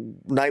and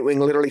Nightwing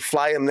literally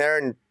fly him there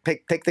and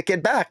take the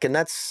kid back, and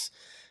that's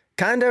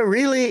kind of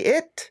really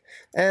it.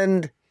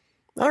 And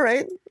all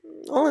right.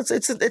 Well,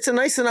 it's a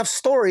nice enough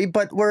story,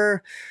 but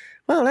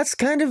that's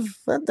kind of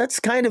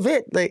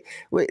it. Like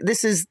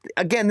this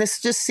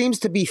just seems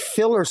to be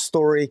filler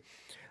story.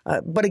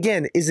 But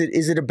again, is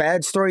it a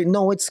bad story?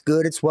 No, it's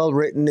good. It's well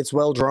written. It's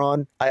well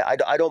drawn.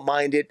 I don't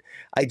mind it.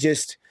 I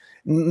just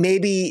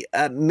maybe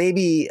I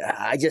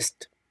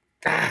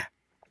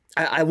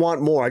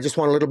want more. I just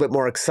want a little bit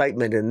more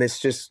excitement, and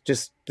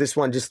this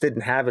one just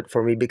didn't have it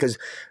for me because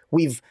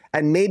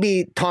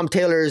maybe Tom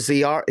Taylor is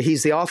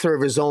he's the author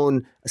of his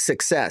own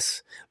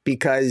success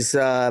because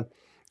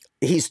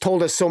he's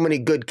told us so many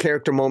good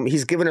character moments.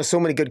 He's given us so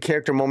many good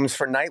character moments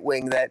for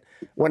Nightwing that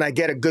when I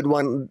get good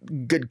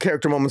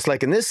character moments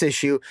like in this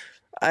issue,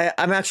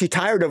 I'm actually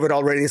tired of it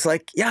already. It's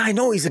like, yeah, I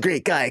know he's a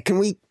great guy. Can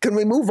we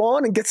move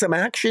on and get some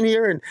action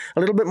here and a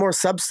little bit more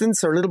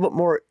substance or a little bit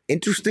more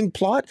interesting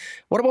plot?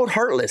 What about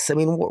Heartless? I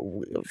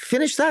mean,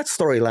 finish that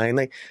storyline.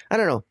 Like, I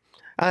don't know.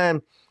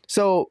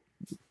 So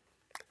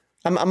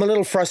I'm a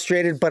little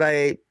frustrated, but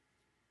it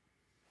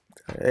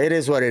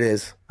is what it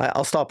is.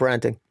 I'll stop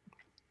ranting.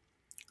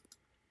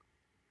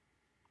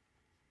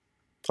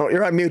 Oh,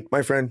 you're on mute,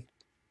 my friend.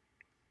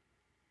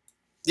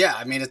 Yeah,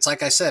 I mean, it's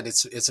like I said,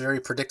 it's very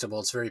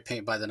predictable. It's very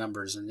paint by the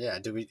numbers, and yeah,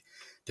 do we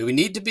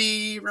need to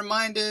be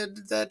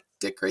reminded that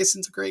Dick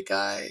Grayson's a great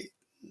guy?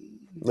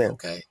 Yeah.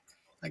 Okay,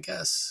 I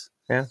guess.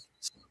 Yeah,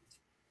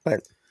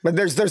 but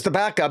there's the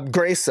backup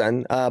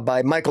Grayson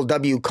by Michael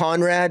W.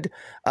 Conrad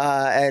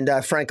and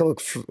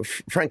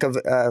Francavilla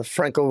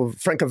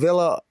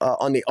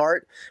on the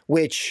art,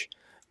 which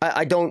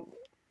I don't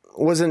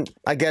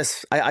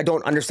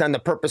understand the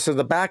purpose of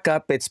the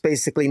backup. It's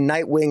basically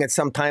Nightwing at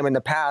some time in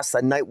the past, a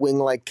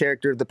Nightwing-like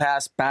character of the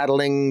past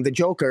battling the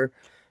Joker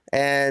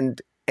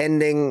and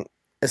ending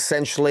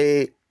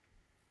essentially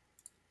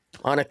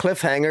on a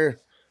cliffhanger.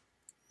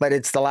 But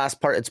it's the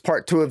last part. It's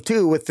part 2 of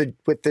 2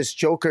 with this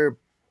Joker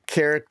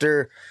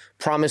character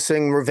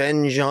promising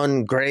revenge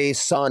on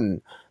Gray's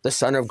son, the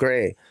son of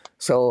Gray.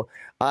 So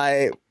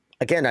I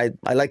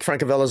like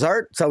Francavilla's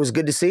art. It's always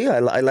good to see. I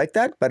like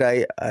that, but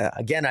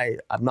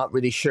I'm not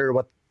really sure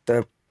what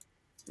it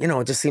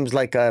just seems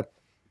like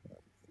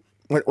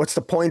what's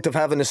the point of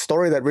having a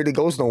story that really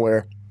goes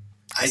nowhere?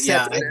 I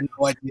have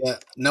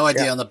no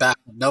idea on the back,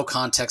 no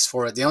context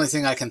for it. The only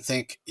thing I can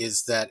think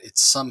is that it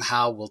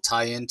somehow will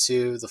tie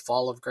into the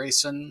fall of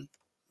Grayson.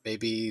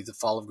 Maybe the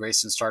fall of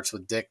Grayson starts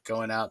with Dick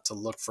going out to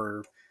look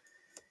for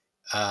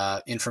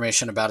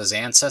information about his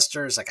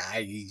ancestors. Like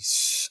I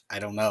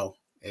don't know.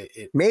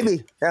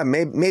 Maybe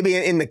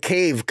in the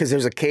cave, because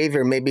there's a cave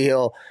here. Maybe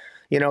he'll,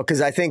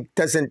 because I think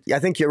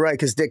you're right,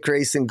 because Dick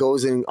Grayson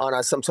goes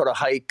on some sort of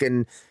hike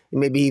and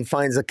maybe he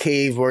finds a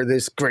cave where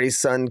this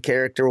Grayson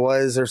character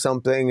was or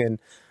something, and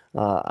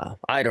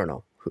I don't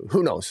know.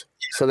 Who knows?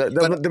 So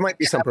there might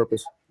be some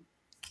purpose.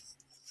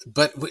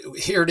 But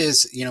here it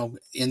is,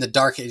 in the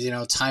dark,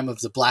 time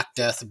of the Black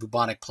Death, the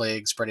bubonic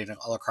plague spreading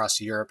all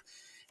across Europe.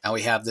 Now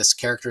we have this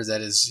character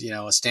that is,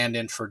 a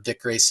stand-in for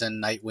Dick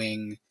Grayson,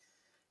 Nightwing,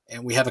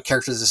 and we have a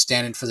character that's a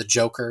stand-in for the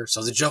Joker.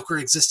 So the Joker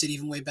existed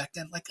even way back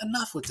then. Like,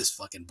 enough with this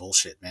fucking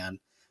bullshit, man.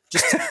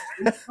 Just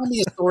tell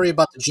me a story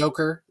about the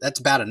Joker. That's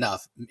bad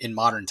enough in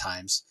modern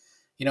times.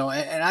 And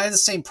I have the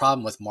same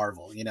problem with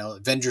Marvel.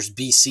 Avengers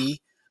BC.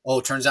 Oh,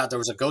 it turns out there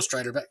was a Ghost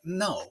Rider back.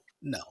 No.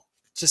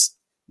 Just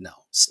no.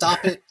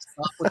 Stop it.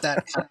 Stop with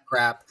that kind of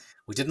crap.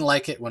 We didn't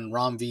like it when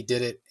Rom V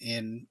did it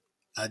in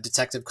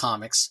Detective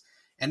Comics,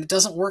 and it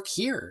doesn't work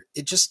here.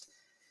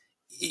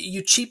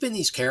 You cheapen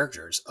these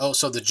characters. Oh,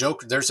 so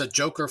there's a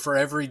Joker for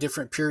every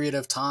different period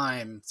of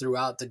time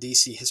throughout the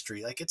DC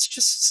history. Like, it's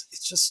just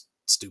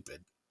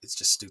stupid. It's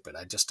just stupid.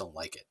 I just don't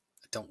like it.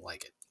 I don't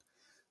like it.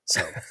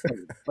 So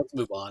let's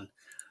move on.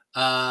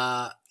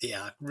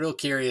 Real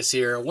curious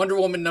here. Wonder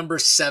Woman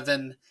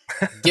 #7,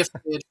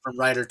 gifted from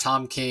writer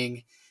Tom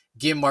King.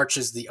 Guillem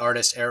Marches, the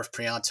artist, Arif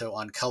Prianto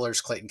on colors,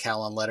 Clayton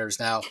Cowell on letters.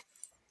 Now,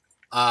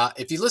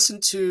 if you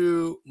listen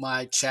to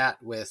my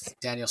chat with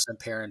Daniel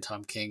Semper and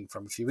Tom King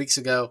from a few weeks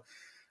ago,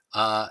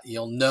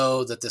 you'll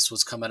know that this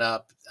was coming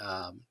up.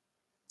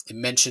 It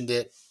mentioned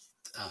it.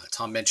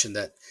 Tom mentioned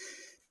that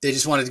they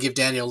just wanted to give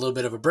Daniel a little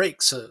bit of a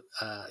break. So,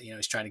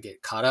 he's trying to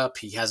get caught up.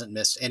 He hasn't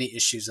missed any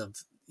issues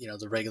of,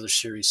 the regular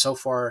series so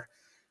far.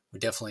 We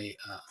definitely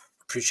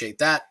appreciate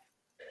that.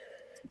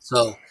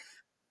 So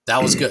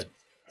that was good.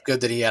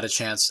 Good that he had a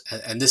chance.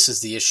 And this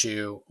is the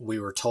issue. We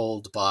were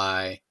told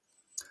by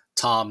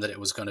Tom that it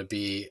was going to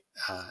be,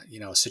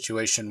 a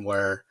situation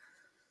where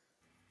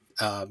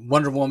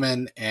Wonder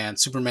Woman and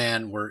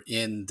Superman were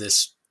in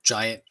this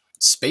giant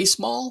space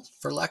mall,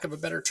 for lack of a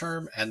better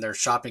term, and they're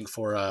shopping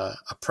for a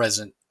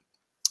present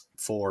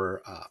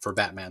for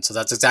Batman. So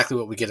that's exactly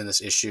what we get in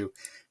this issue.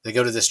 They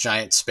go to this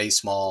giant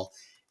space mall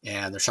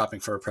and they're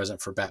shopping for a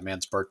present for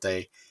Batman's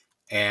birthday.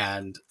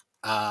 And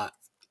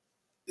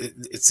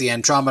it's the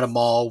Andromeda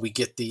Mall. We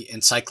get the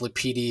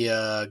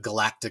Encyclopedia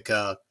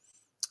Galactica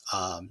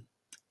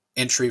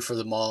entry for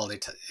the mall.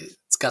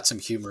 It's got some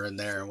humor in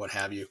there and what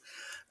have you.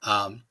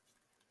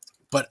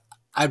 But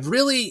I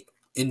really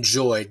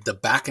enjoyed the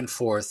back and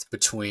forth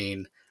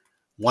between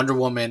Wonder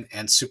Woman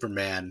and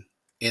Superman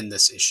in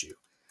this issue.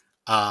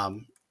 I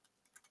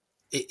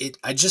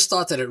just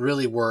thought that it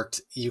really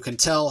worked. You can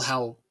tell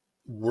how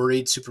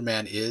worried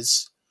Superman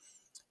is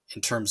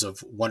in terms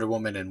of Wonder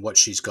Woman and what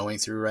she's going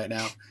through right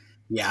now.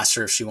 He asks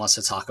her if she wants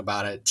to talk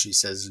about it. She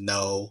says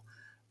no.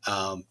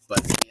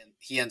 But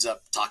he ends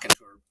up talking to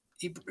her.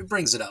 He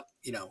brings it up,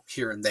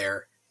 here and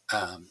there.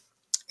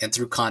 And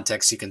through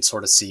context, you can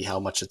sort of see how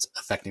much it's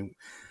affecting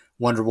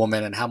Wonder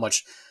Woman and how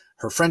much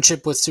her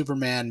friendship with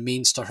Superman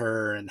means to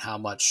her and how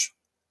much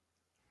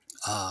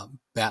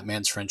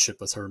Batman's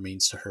friendship with her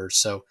means to her.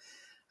 So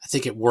I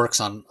think it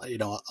works on,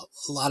 a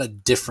lot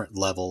of different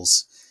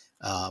levels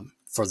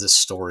for this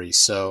story.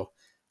 So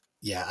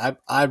yeah,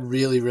 I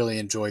really, really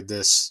enjoyed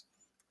this.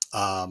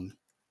 Um,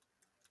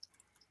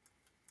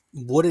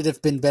 would it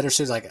have been better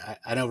suited? Like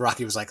I know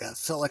Rocky was like, I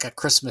felt like a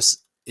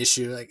Christmas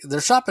issue. Like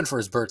they're shopping for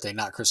his birthday,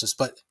 not Christmas.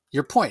 But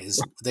your point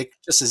is, they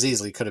just as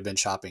easily could have been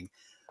shopping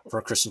for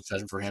a Christmas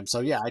present for him. So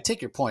yeah, I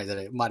take your point that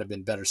it might have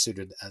been better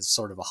suited as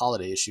sort of a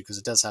holiday issue because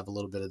it does have a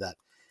little bit of that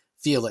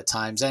feel at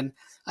times. And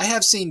I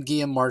have seen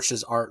Guillem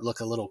March's art look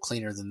a little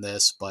cleaner than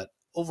this, but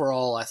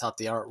overall, I thought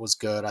the art was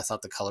good. I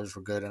thought the colors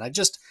were good, and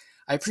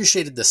I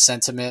appreciated the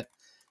sentiment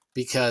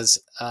because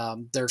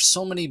there's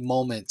so many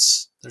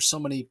moments, there's so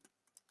many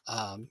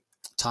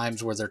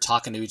times where they're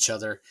talking to each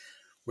other,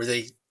 where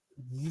they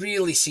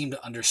really seem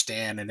to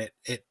understand and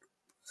it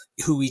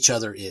who each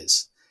other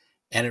is,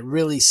 and it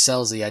really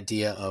sells the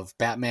idea of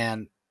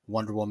Batman,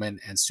 Wonder Woman,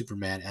 and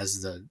Superman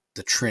as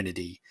the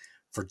Trinity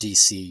for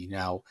DC.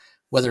 Now,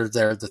 whether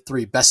they're the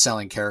three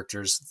best-selling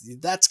characters,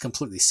 that's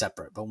completely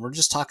separate. But we're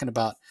just talking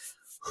about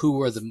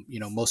who are the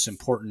most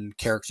important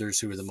characters,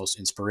 who are the most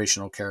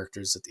inspirational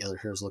characters that the other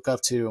heroes look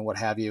up to, and what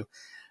have you.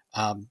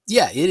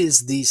 Yeah, it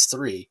is these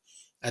three.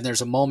 And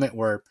there's a moment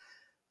where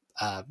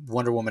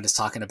Wonder Woman is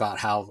talking about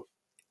how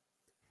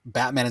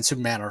Batman and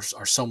Superman are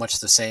so much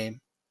the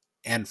same.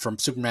 And from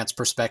Superman's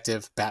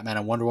perspective, Batman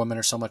and Wonder Woman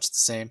are so much the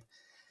same.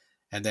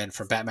 And then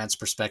from Batman's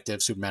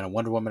perspective, Superman and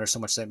Wonder Woman are so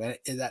much the same.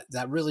 And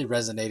that really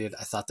resonated.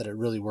 I thought that it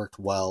really worked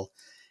well.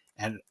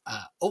 And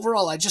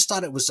overall, I just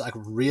thought it was like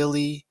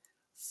really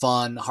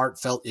fun,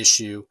 heartfelt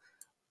issue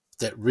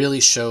that really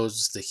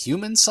shows the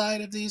human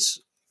side of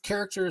these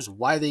characters,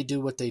 why they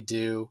do what they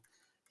do,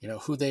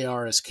 who they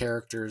are as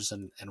characters,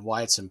 and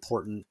why it's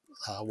important,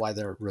 why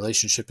their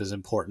relationship is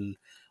important,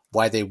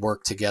 why they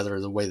work together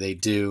the way they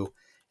do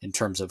in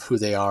terms of who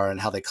they are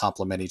and how they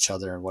complement each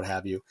other and what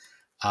have you.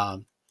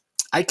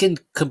 I can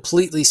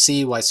completely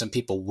see why some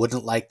people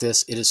wouldn't like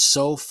this. It is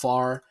so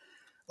far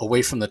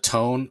away from the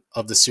tone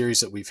of the series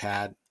that we've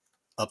had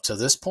up to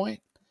this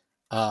point.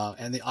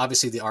 And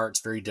obviously the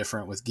art's very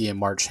different with Guillem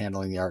March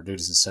handling the art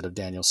duties instead of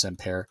Daniel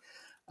Semper.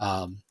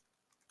 And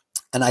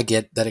I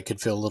get that it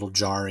could feel a little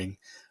jarring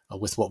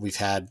with what we've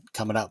had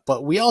coming up.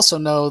 But we also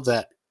know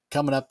that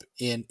coming up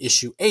in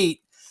issue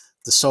 8,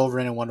 the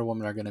Sovereign and Wonder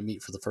Woman are going to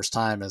meet for the first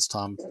time, as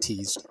Tom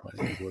teased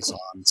when he was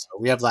on. So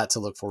we have that to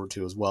look forward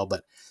to as well.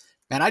 But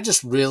man, I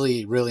just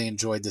really, really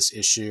enjoyed this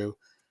issue.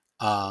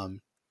 Much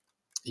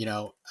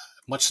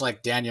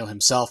like Daniel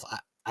himself,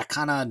 I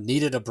kind of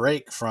needed a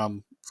break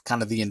from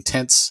kind of the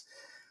intensity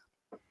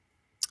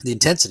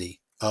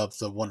of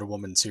the Wonder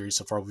Woman series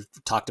so far. We've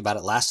talked about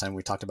it last time.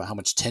 We talked about how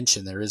much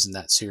tension there is in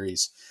that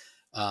series.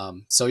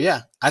 So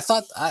yeah, I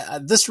thought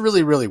this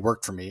really, really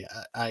worked for me.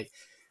 I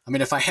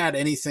mean, if I had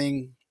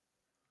anything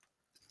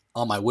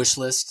on my wish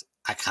list,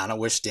 I kind of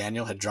wish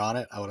Daniel had drawn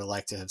it. I would have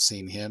liked to have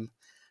seen him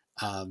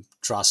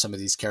draw some of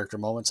these character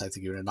moments. I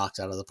think he would have knocked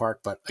it out of the park.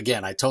 But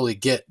again, I totally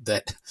get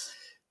that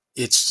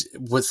it's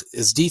with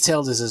as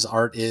detailed as his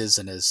art is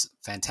and as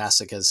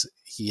fantastic as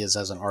he is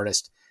as an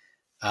artist.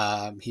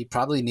 He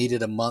probably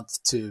needed a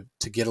month to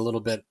get a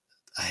little bit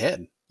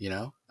ahead,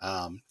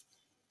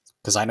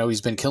 because I know he's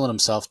been killing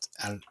himself.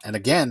 And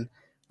again,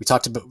 we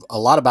talked a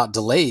lot about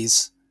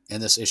delays in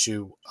this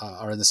issue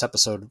or in this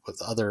episode with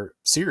other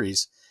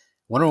series.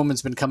 Wonder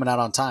Woman's been coming out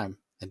on time,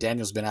 and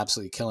Daniel's been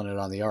absolutely killing it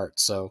on the art.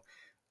 So,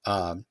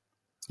 I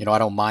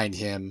don't mind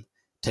him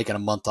taking a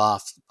month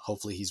off.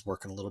 Hopefully he's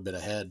working a little bit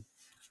ahead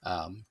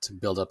to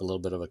build up a little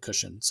bit of a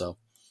cushion. So,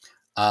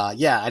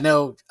 yeah, I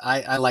know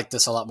I like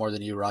this a lot more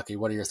than you, Rocky.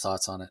 What are your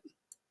thoughts on it?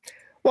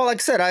 Well, like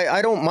I said,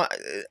 I don't mind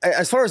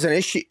as far as the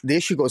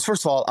issue goes.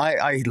 First of all,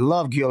 I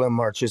love Guillem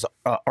March's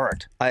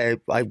art.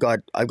 I've got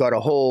a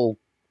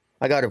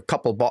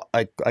couple.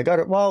 I got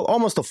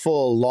almost a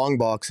full long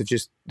box of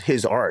just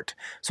his art.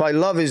 So I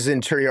love his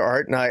interior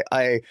art, and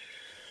I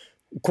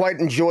quite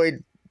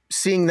enjoyed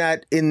seeing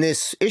that in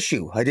this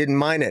issue. I didn't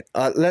mind it.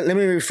 Let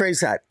me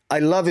rephrase that. I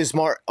love his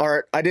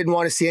art. I didn't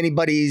want to see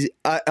anybody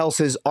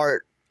else's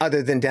art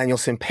other than Daniel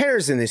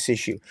Semper's in this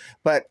issue.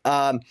 But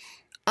I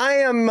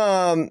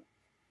am.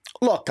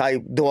 Look,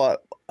 Daniel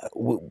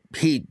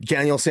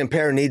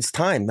Semper needs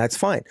time. That's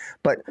fine.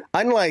 But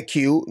unlike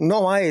you,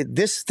 no, I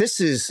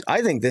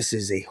think this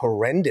is a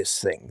horrendous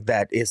thing.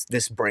 That is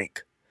this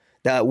break.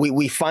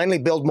 We finally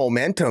build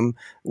momentum.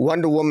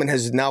 Wonder Woman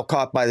has now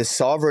caught by the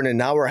Sovereign, and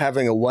now we're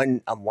having a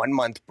 1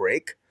 month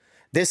break.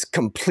 This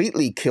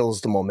completely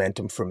kills the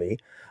momentum for me.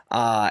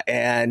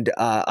 And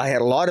I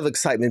had a lot of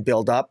excitement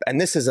build up,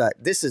 and this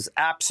is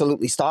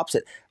absolutely stops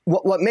it.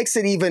 What makes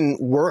it even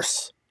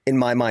worse in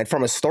my mind,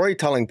 from a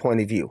storytelling point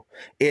of view,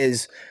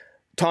 is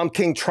Tom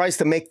King tries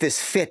to make this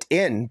fit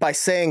in by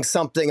saying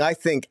something I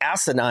think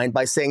asinine,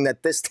 by saying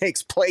that this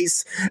takes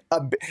place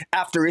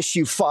after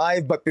issue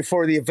 5, but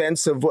before the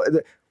events of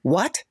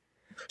what?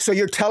 So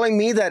you're telling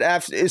me that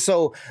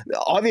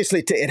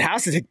obviously it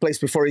has to take place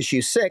before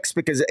issue 6,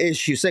 because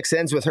issue 6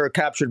 ends with her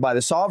captured by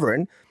the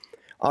Sovereign.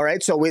 All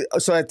right. So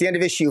at the end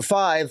of issue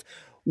 5,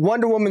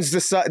 Wonder Woman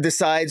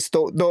decides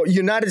the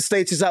United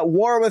States is at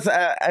war with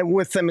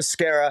the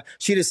mascara.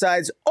 She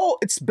decides, oh,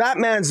 it's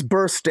Batman's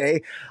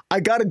birthday.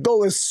 I got to go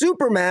with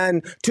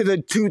Superman to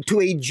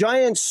a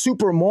giant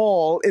super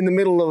mall in the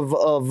middle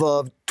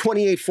of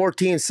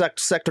 2814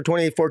 sector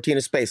 2814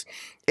 of space.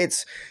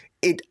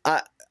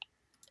 I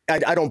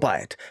don't buy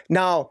it.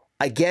 Now,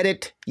 I get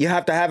it. You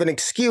have to have an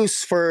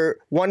excuse for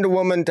Wonder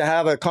Woman to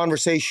have a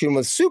conversation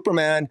with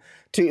Superman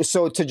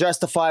to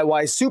justify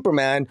why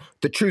Superman,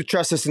 the truth,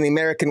 justice, and the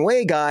American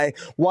way guy,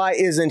 why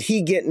isn't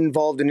he getting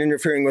involved in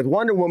interfering with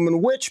Wonder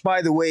Woman, which,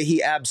 by the way,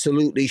 he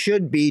absolutely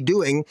should be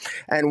doing,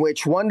 and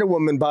which Wonder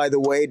Woman, by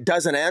the way,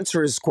 doesn't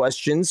answer his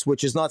questions,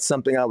 which is not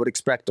something I would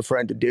expect a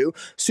friend to do.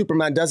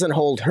 Superman doesn't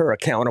hold her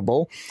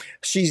accountable.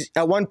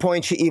 At one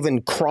point, she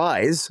even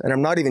cries, and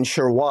I'm not even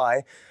sure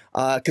why.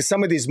 Because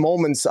some of these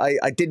moments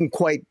I didn't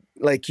quite,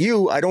 like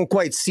you, I don't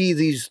quite see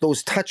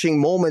those touching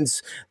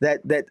moments that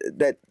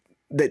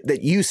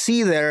you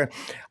see there.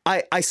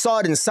 I saw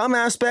it in some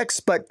aspects,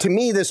 but to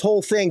me this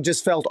whole thing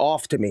just felt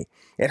off to me.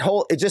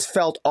 It just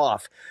felt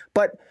off.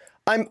 But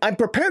I'm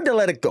prepared to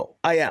let it go.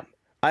 I am.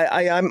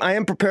 I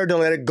am prepared to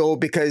let it go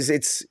because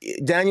it's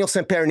Daniel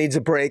St. Pierre needs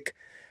a break.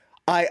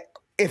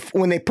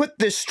 When they put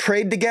this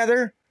trade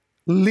together,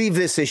 leave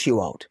this issue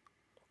out.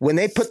 When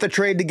they put the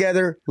trade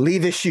together,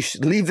 leave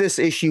this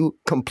issue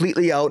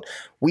completely out.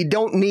 We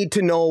don't need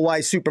to know why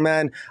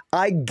Superman.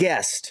 I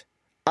guessed,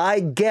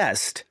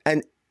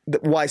 and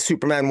why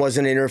Superman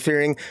wasn't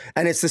interfering,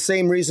 and it's the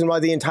same reason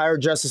why the entire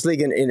Justice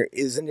League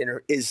is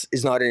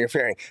not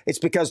interfering. It's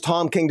because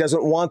Tom King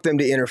doesn't want them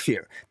to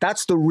interfere.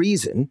 That's the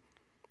reason.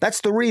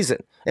 That's the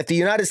reason. If the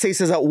United States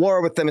is at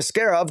war with the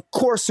mascara, of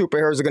course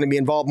superheroes are going to be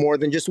involved more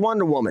than just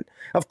Wonder Woman.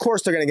 Of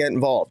course they're going to get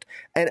involved,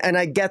 and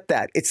I get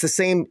that. It's the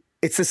same.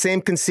 It's the same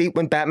conceit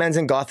when Batman's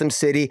in Gotham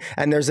City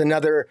and there's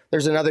another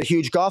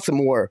huge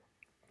Gotham war.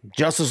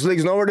 Justice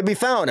League's nowhere to be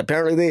found.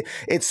 Apparently,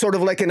 it's sort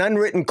of like an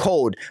unwritten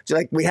code,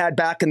 like we had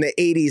back in the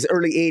 80s,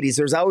 early 80s.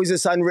 There's always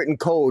this unwritten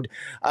code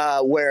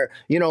where,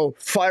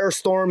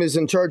 Firestorm is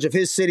in charge of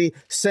his city.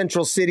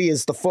 Central City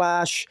is the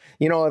Flash.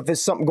 If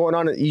there's something going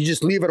on, you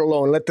just leave it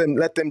alone. Let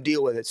them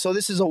deal with it. So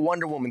this is a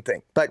Wonder Woman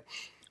thing. But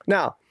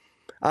now,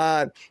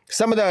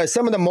 some of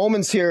the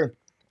moments here.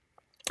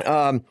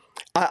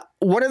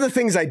 One of the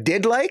things I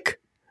did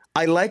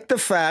I liked the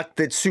fact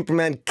that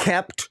Superman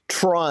kept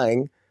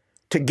trying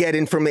to get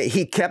information.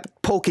 He kept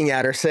poking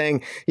at her,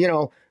 saying,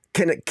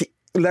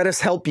 let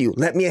us help you.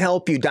 Let me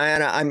help you,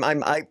 Diana.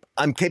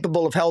 I'm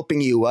capable of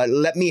helping you.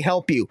 Let me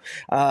help you.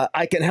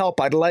 I can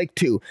help. I'd like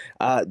to.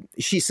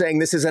 She's saying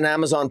this is an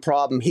Amazon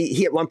problem.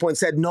 He at one point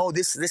said, no,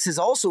 this is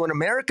also an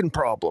American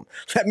problem.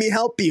 Let me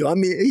help you.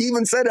 He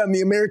even said I'm the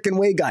American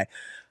way guy.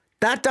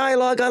 That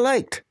dialogue I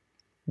liked.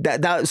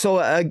 But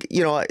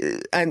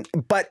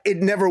it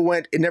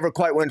never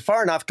quite went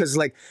far enough because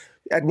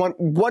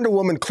Wonder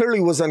Woman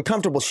clearly was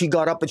uncomfortable. She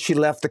got up and she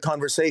left the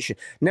conversation.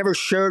 Never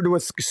shared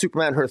with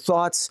Superman her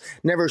thoughts.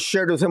 Never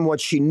shared with him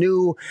what she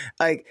knew.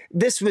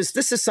 This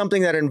is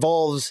something that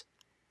involves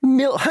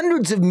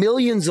hundreds of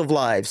millions of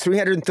lives,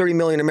 330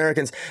 million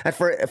Americans, and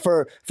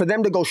for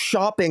them to go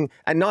shopping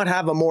and not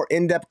have a more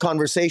in-depth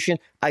conversation.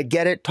 I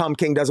get it. Tom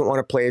King doesn't want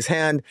to play his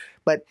hand,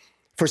 but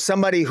for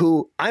somebody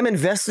who I'm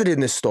invested in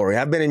this story,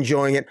 I've been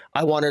enjoying it.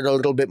 I wanted a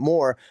little bit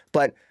more,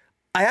 but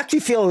I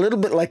actually feel a little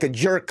bit like a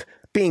jerk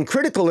being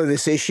critical of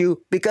this issue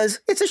because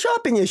it's a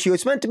shopping issue.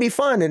 It's meant to be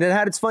fun and it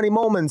had its funny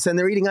moments and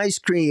they're eating ice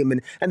cream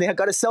and they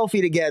got a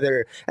selfie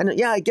together. And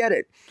yeah, I get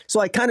it.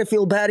 So I kind of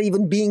feel bad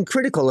even being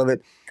critical of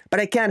it, but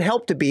I can't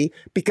help to be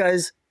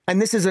because,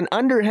 and this is an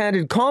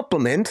underhanded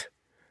compliment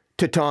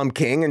to Tom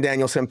King and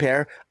Daniel St.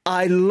 Pierre,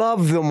 I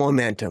love the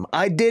momentum.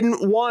 I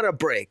didn't want a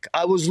break.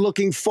 I was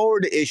looking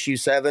forward to issue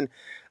 7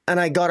 and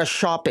I got a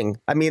shopping.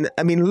 I mean,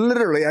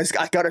 literally, I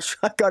got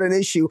an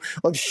issue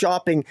of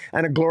shopping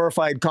and a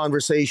glorified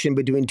conversation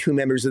between two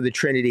members of the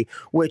Trinity,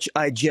 which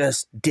I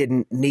just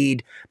didn't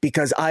need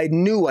because I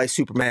knew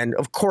Superman,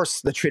 of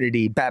course, the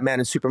Trinity, Batman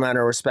and Superman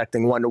are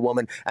respecting Wonder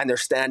Woman and they're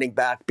standing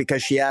back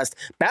because she asked,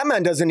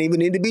 Batman doesn't even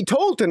need to be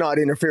told to not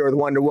interfere with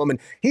Wonder Woman.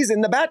 He's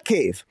in the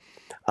Batcave.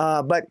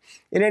 But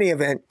in any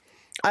event,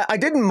 I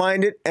didn't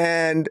mind it,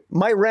 and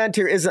my rant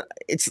here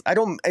I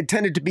don't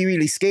intend it to be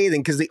really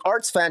scathing because the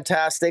art's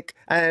fantastic,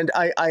 and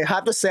I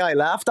have to say I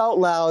laughed out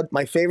loud.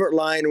 My favorite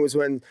line was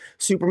when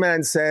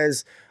Superman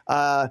says,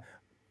 by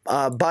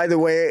the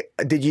way,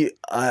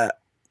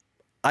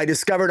 I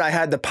discovered I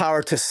had the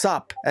power to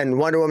sup, and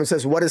Wonder Woman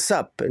says, what is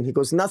sup? And he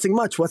goes, nothing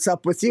much, what's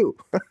up with you?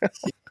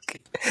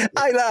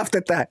 I laughed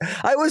at that.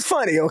 I was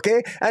funny,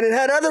 okay? And it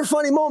had other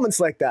funny moments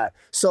like that.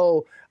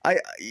 So I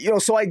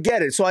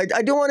get it. So I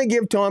do want to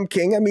give Tom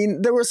King. I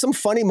mean, there were some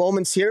funny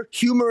moments here.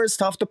 Humor is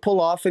tough to pull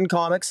off in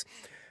comics.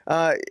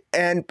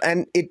 And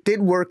it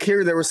did work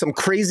here. There were some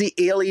crazy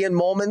alien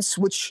moments,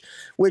 which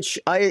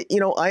I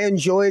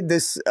enjoyed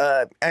this.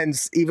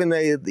 And even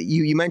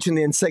you mentioned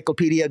the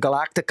Encyclopedia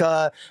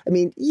Galactica. I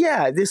mean,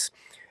 yeah,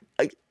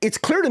 it's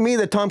clear to me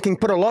that Tom King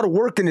put a lot of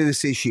work into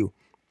this issue.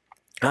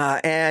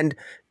 And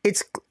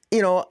it's,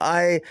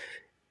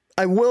 I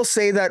I will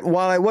say that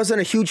while I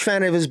wasn't a huge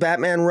fan of his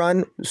Batman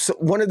run,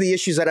 one of the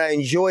issues that I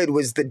enjoyed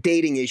was the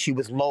dating issue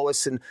with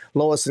Lois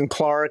and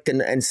Clark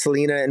and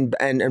Selena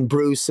and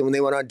Bruce, and when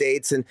they went on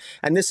dates, and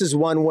this is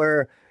one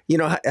where, you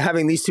know,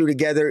 having these two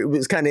together, it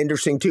was kind of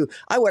interesting too.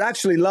 I would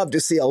actually love to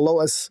see a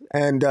Lois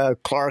and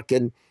Clark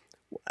and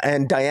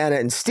Diana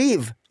and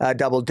Steve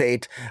double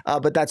date,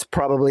 but that's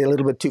probably a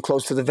little bit too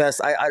close to the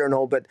vest. I don't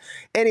know, but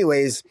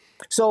anyways,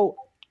 so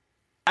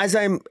as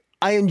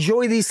I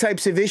enjoy these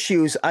types of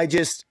issues,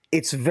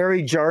 it's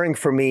very jarring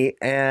for me,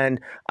 and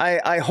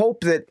I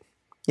hope that,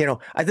 you know,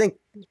 I think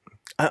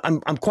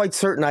I'm quite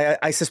certain,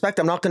 I suspect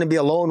I'm not going to be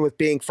alone with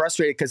being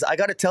frustrated, because I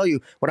got to tell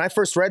you, when I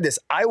first read this,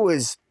 I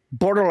was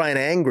borderline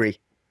angry.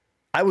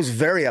 I was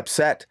very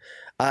upset,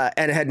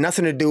 and it had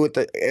nothing to do with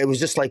it was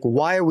just like,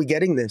 why are we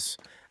getting this?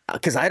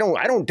 Because I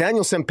don't,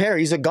 Daniel Semper,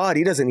 he's a god.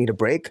 He doesn't need a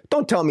break.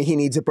 Don't tell me he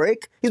needs a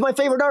break. He's my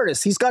favorite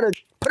artist. He's got to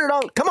put it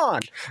on. Come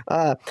on.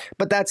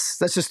 But that's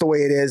just the way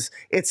it is.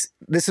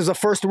 This is a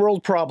first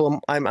world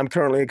problem I'm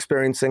currently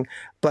experiencing,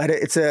 but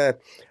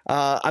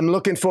I'm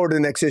looking forward to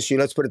the next issue.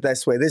 Let's put it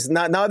this way.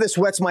 Now this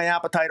whets my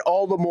appetite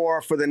all the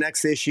more for the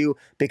next issue,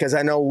 because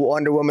I know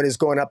Wonder Woman is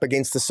going up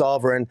against the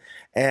Sovereign,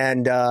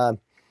 and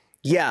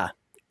yeah.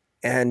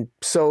 And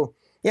so,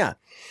 yeah.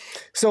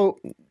 So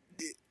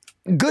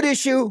good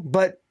issue,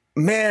 but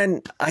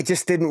man, I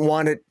just didn't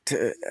want it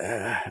to,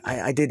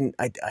 I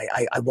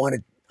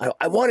wanted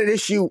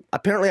issue,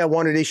 apparently I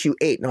wanted issue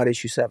 8, not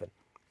issue 7.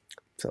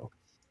 So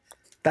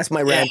that's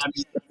my rant.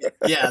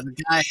 Yeah, the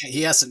guy,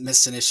 he hasn't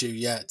missed an issue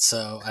yet,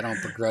 so I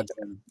don't begrudge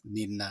him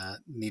needing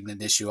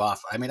an issue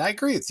off. I mean, I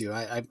agree with you.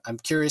 I'm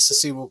curious to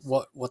see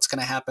what's going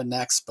to happen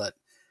next, but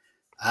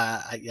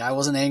I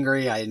wasn't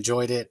angry. I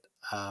enjoyed it.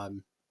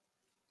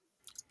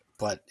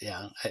 But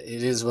yeah,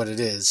 it is what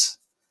it is.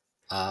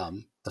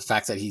 The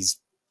fact that he's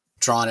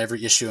drawn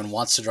every issue and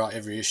wants to draw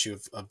every issue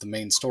of the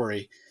main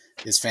story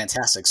is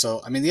fantastic.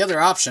 So, I mean, the other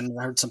option,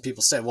 I heard some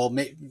people say, well,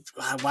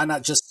 why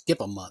not just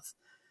skip a month?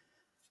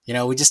 You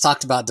know, we just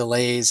talked about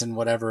delays and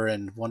whatever,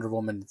 and Wonder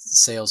Woman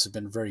sales have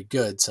been very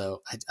good.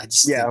 So I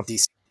just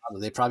think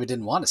they probably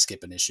didn't want to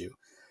skip an issue.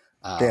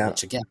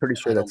 Which again, I'm pretty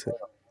sure that's it.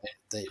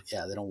 They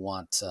don't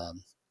want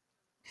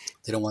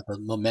the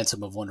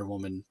momentum of Wonder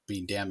Woman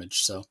being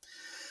damaged. So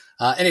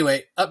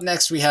anyway, up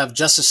next we have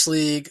Justice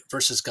League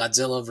versus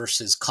Godzilla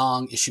versus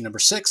Kong, issue number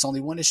 6. Only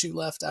one issue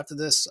left after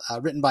this.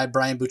 Written by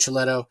Brian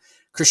Bucellato,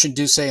 Christian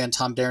Duce, and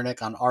Tom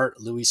Derenick on art,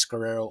 Luis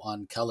Guerrero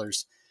on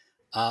colors.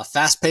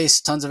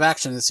 Fast-paced, tons of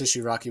action in this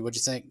issue, Rocky. What'd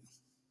you think?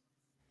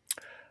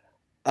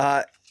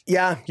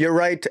 Yeah, you're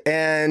right.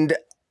 And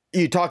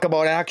you talk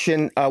about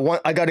action.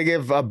 I got to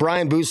give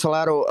Brian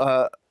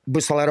Bucellato,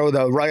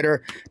 the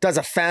writer, does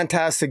a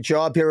fantastic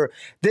job here.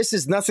 This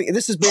is nothing.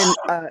 This has been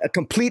a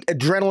complete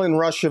adrenaline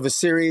rush of a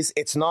series.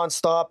 It's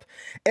nonstop.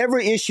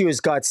 Every issue has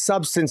got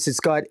substance. It's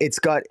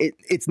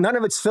none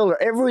of it's filler.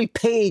 Every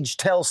page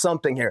tells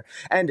something here.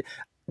 And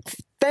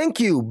thank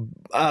you,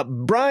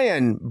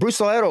 Brian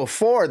Bucellato,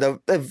 for the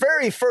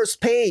very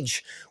first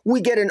page.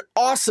 We get an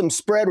awesome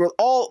spread with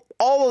all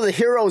of the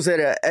heroes at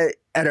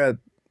a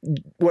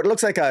what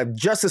looks like a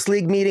Justice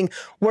League meeting,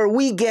 where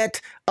we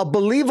get a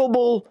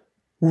believable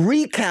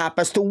recap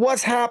as to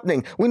what's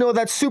happening. We know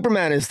that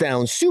Superman is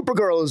down,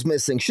 Supergirl is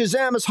missing,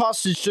 Shazam is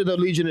hostage to the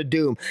Legion of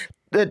Doom,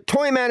 the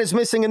Toyman is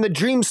missing, and the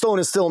Dreamstone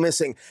is still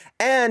missing,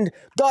 and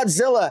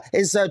Godzilla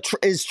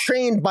is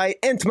trained by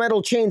nth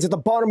metal chains at the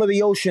bottom of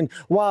the ocean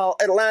while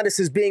Atlantis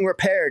is being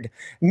repaired.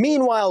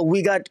 Meanwhile,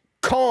 we got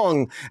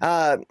Kong.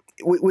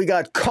 We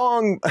got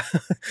Kong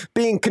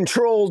being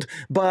controlled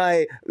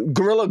by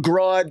Gorilla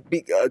Grodd.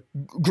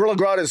 Gorilla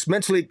Grodd is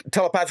mentally,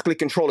 telepathically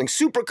controlling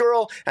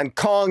Supergirl, and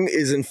Kong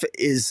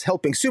is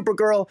helping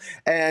Supergirl.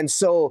 And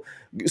so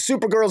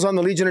Supergirl's on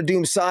the Legion of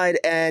Doom side,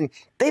 and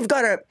they've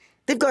got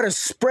to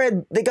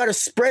spread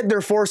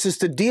their forces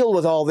to deal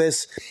with all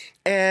this.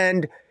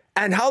 And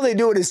how they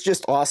do it is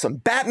just awesome.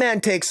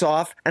 Batman takes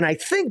off, and I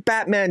think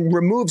Batman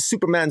removes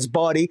Superman's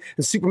body,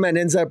 and Superman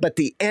ends up at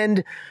the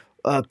end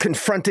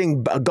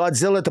confronting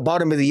Godzilla at the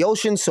bottom of the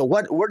ocean. So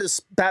where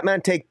does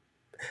Batman take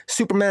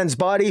Superman's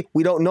body?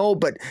 We don't know,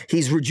 but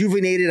he's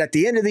rejuvenated at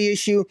the end of the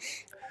issue.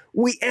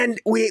 We got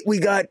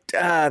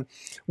Mecha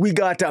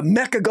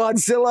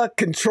Godzilla,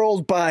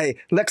 controlled by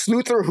Lex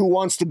Luthor, who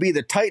wants to be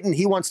the Titan.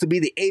 He wants to be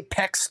the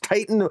apex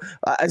Titan,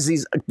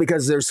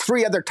 because there's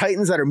 3 other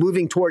Titans that are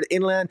moving toward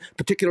inland,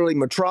 particularly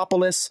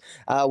Metropolis,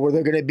 where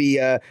they're going to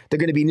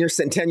be near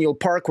Centennial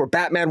Park, where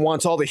Batman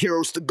wants all the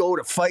heroes to go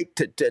to fight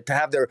to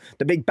have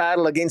the big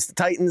battle against the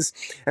Titans.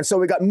 And so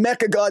we got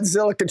Mecha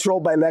Godzilla,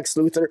 controlled by Lex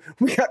Luthor.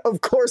 We got,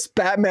 of course,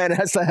 Batman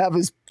has to have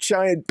his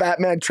giant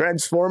Batman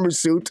Transformer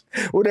suit,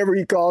 whatever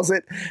he calls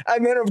it.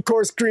 And then, of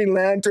course, Green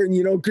Lantern.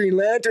 You know, Green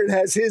Lantern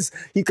has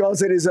he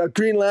calls it his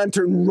Green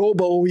Lantern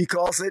Robo, he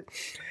calls it.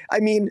 I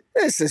mean,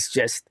 this is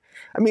just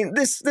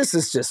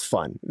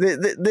fun.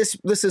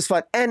 This is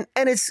fun. And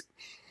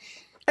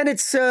And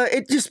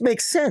it just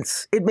makes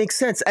sense. It makes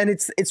sense, and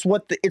it's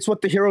what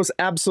the heroes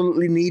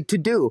absolutely need to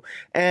do.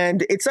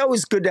 And it's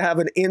always good to have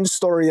an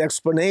in-story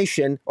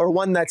explanation, or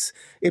one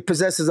it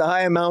possesses a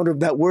high amount of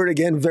that word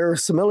again,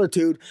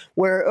 verisimilitude.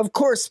 Where of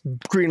course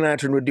Green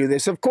Lantern would do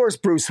this. Of course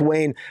Bruce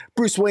Wayne,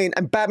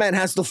 and Batman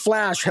has the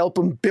Flash help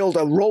him build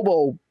a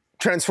Robo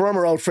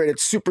Transformer outfit at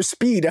super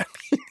speed. I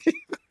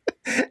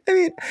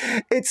mean,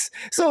 it's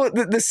so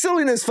the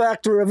silliness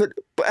factor of it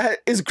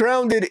is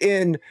grounded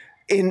in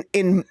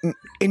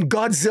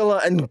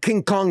Godzilla and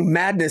King Kong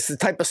madness, the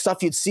type of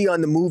stuff you'd see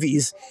on the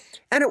movies,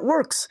 and it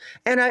works.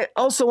 And I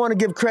also want to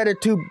give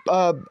credit to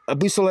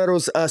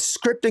Bucellato's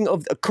scripting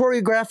of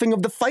choreographing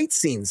of the fight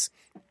scenes.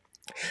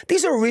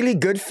 These are really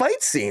good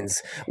fight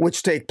scenes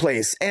which take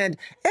place, and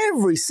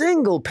every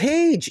single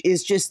page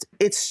is just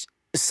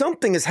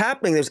something is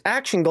happening. There's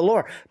action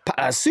galore.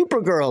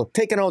 Supergirl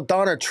taking out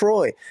Donna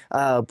Troy,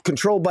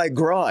 controlled by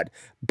Grodd.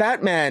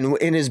 Batman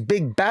in his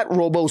big Bat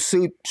Robo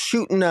suit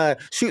shooting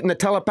the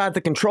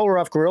telepathic controller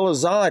off Gorilla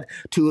Zod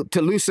to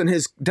loosen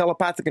his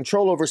telepathic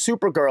control over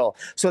Supergirl,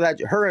 so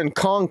that her and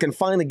Kong can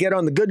finally get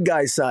on the good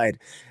guy's side.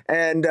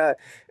 And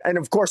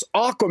of course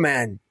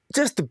Aquaman,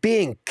 just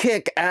being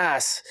kick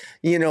ass,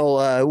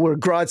 where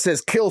Grodd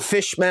says, "Kill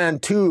Fishman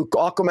too."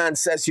 Aquaman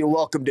says, "You're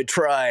welcome to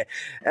try."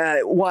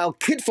 While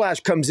Kid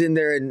Flash comes in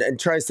there and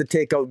tries to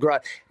take out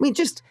Grodd. I mean,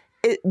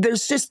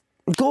 there's just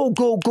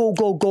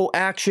go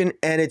action,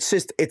 and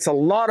it's a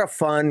lot of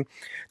fun.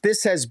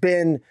 This has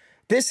been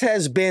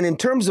in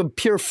terms of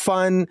pure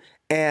fun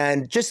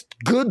and just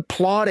good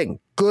plotting,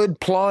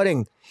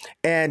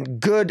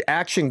 and good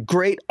action,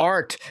 great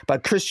art by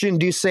Christian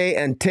Doucet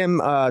and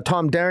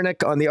Tom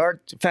Derenick on the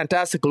art.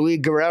 Fantastic Luis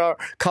Guerrero,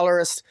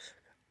 colorist.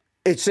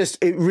 It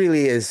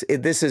really is.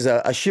 This is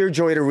a sheer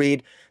joy to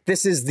read.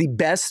 This is the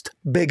best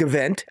big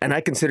event, and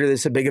I consider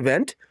this a big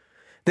event.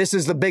 This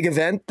is the big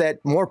event that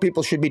more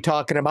people should be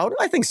talking about.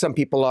 I think some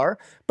people are,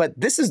 but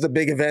this is the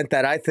big event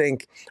that I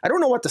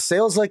don't know what the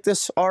sales like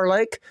this are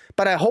like,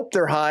 but I hope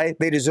they're high.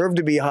 They deserve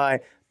to be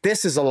high.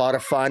 This is a lot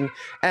of fun,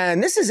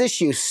 and this is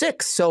issue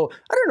 6. So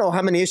I don't know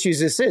how many issues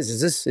this is.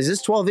 Is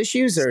this 12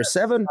 issues or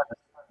 7?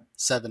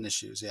 7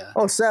 issues, yeah.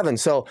 Oh, 7.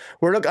 So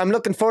I'm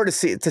looking forward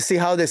to see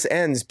how this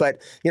ends.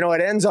 But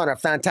it ends on a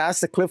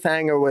fantastic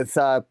cliffhanger with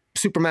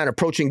Superman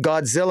approaching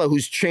Godzilla,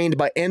 who's chained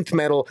by nth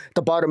metal at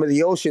the bottom of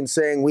the ocean,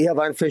 saying, "We have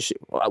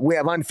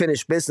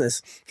unfinished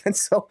business." And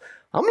so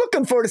I'm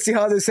looking forward to see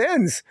how this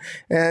ends,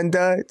 and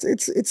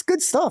it's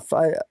good stuff.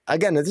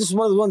 This is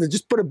one of the ones that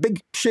just put a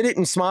big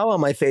shit-eating smile on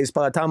my face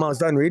by the time I was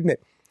done reading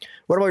it.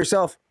 What about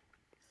yourself?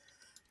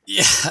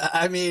 Yeah,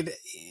 I mean,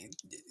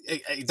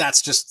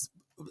 that's just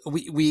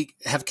we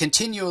have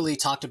continually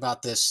talked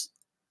about this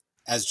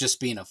as just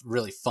being a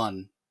really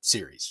fun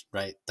series,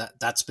 right?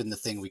 That's been the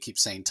thing we keep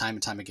saying time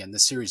and time again.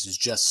 This series is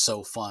just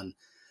so fun,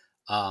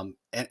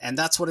 and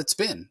that's what it's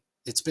been.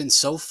 It's been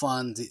so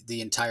fun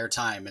the entire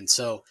time, and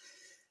so.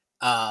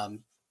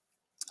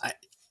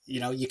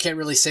 You can't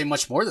really say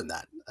much more than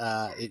that.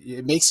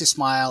 It makes you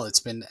smile. It's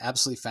been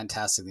absolutely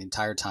fantastic the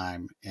entire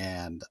time.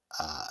 And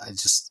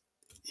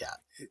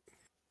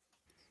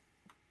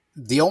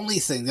the only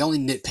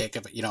nitpick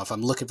of it, if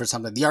I'm looking for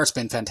something, the art's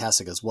been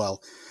fantastic as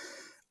well.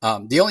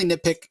 The only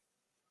nitpick,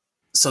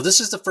 so this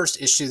is the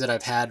first issue that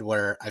I've had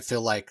where I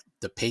feel like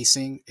the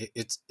pacing,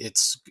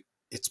 it's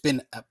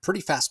been a pretty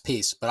fast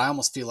pace, but I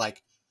almost feel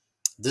like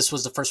this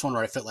was the first one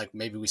where I felt like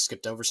maybe we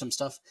skipped over some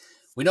stuff.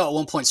 We know at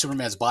one point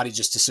Superman's body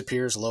just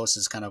disappears. Lois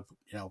is kind of,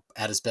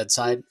 at his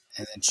bedside,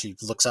 and then she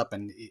looks up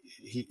and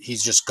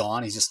he's just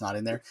gone. He's just not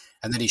in there.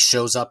 And then he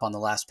shows up on the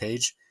last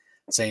page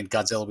saying,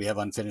 "Godzilla, we have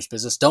unfinished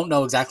business." Don't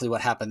know exactly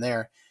what happened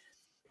there.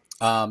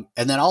 And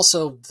then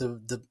also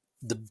the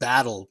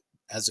battle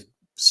as it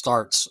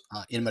starts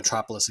in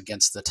Metropolis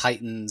against the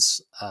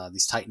Titans,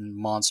 these Titan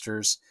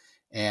monsters,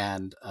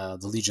 and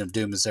the Legion of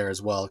Doom is there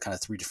as well, kind of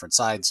 3 different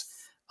sides.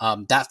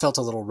 That felt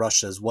a little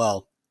rushed as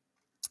well,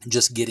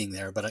 just getting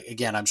there. But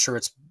again, I'm sure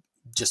it's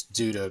just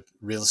due to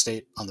real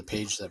estate on the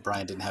page that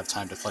Brian didn't have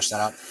time to flesh that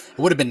out. It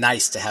would have been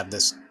nice to have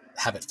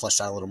it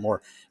fleshed out a little more.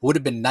 It would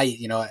have been nice,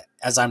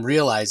 as I'm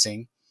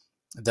realizing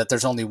that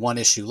there's only 1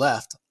 issue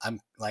left, I'm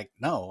like,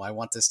 no, I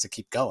want this to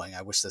keep going.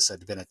 I wish this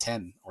had been a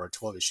 10 or a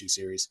 12 issue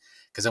series,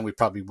 because then we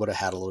probably would have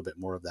had a little bit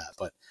more of that.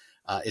 But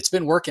it's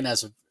been working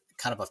as a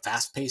kind of a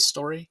fast paced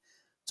story,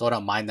 so I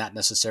don't mind that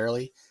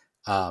necessarily.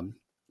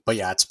 But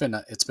yeah, it's been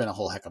a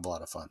whole heck of a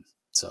lot of fun.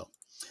 So.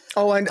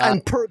 Oh,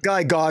 and per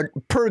Guy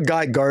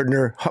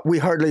Gardner, we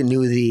hardly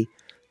knew thee.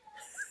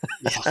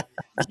 Yeah,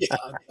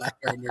 Guy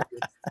Gardner.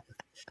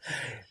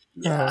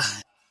 Yeah,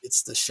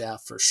 it's the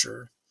Shaft for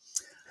sure.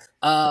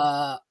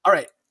 All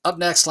right, up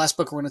next, last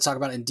book we're going to talk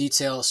about in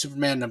detail: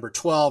 Superman number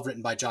 12,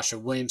 written by Joshua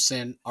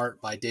Williamson, art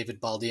by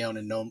David Baldione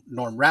and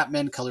Norm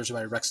Rapman, colors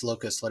by Rex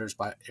Locust, letters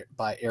by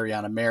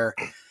Ariana Mayer.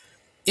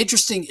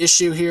 Interesting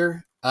issue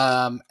here.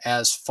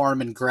 As Farm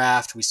and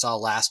Graft, we saw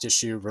last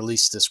issue,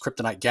 released this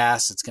kryptonite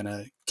gas. It's going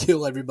to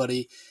kill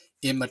everybody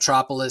in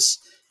Metropolis.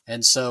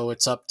 And so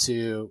it's up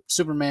to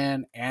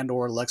Superman and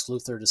or Lex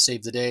Luthor to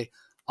save the day.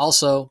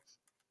 Also,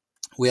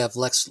 we have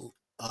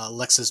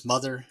Lex's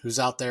mother, who's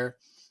out there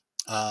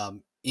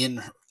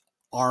in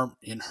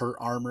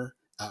her armor,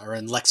 or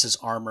in Lex's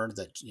armor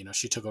that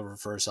she took over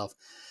for herself,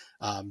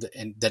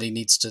 and that he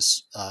needs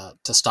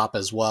to stop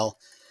as well.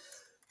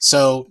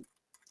 So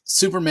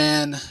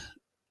Superman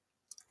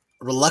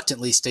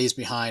reluctantly stays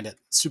behind at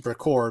Super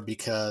Core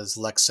because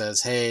Lex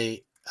says,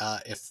 "Hey,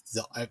 if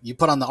you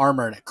put on the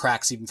armor and it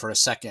cracks even for a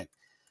second,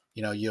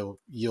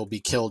 you'll be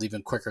killed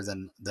even quicker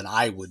than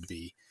I would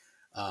be."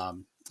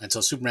 And so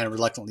Superman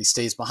reluctantly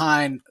stays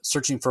behind,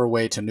 searching for a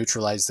way to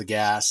neutralize the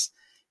gas.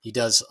 He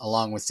does,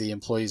 along with the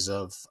employees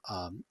of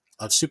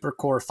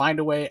Supercorp, find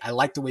a way. I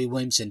like the way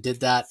Williamson did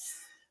that.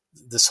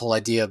 This whole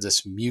idea of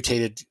this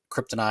mutated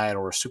kryptonite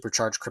or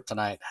supercharged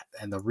kryptonite,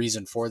 and the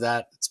reason for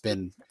that, it's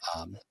been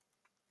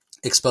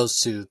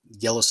exposed to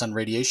yellow sun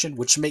radiation,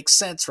 which makes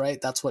sense, right?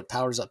 That's what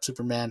powers up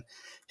Superman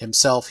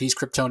himself. He's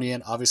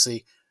Kryptonian.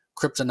 Obviously,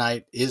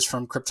 kryptonite is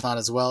from Krypton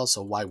as well,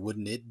 so why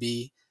wouldn't it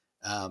be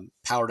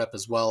powered up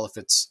as well if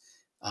it's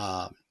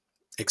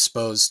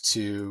exposed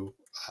to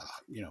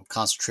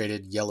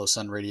concentrated yellow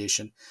sun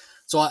radiation?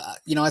 So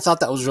I thought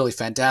that was really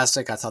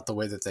fantastic. I thought the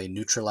way that they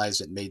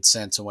neutralized it made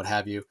sense and what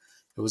have you.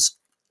 It was,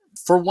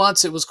 for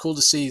once, it was cool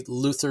to see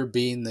Luthor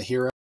being the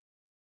hero,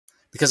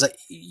 because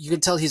you can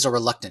tell he's a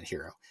reluctant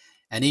hero.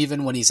 And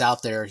even when he's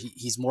out there,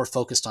 he's more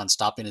focused on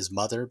stopping his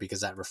mother,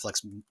 because that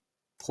reflects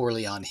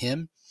poorly on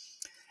him,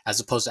 as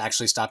opposed to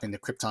actually stopping the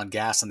Krypton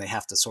gas. And they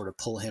have to sort of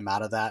pull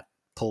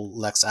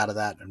Lex out of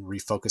that and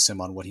refocus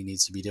him on what he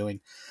needs to be doing.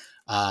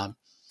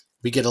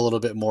 We get a little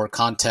bit more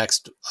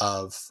context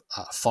of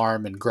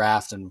Farm and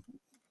Graft and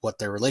what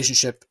their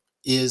relationship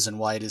is and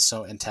why it is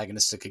so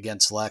antagonistic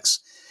against Lex.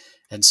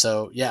 And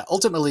so, yeah,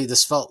 ultimately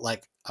this felt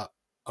like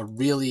a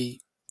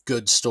really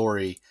good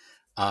story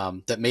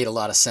that made a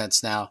lot of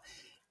sense. Now,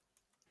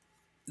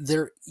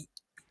 there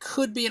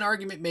could be an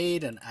argument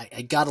made, and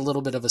I got a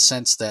little bit of a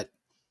sense that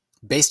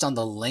based on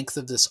the length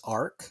of this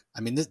arc,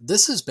 I mean,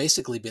 this has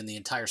basically been the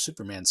entire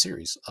Superman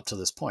series up to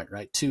this point,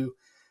 right? Two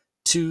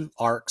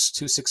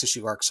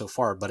 6-issue arcs so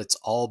far, but it's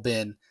all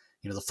been,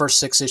 the first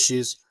 6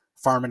 issues,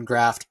 Farm and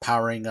Graft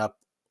powering up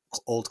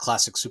old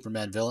classic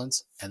Superman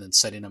villains and then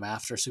setting them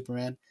after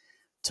Superman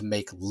to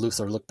make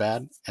Luthor look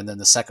bad. And then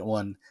the second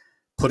one,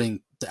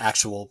 putting the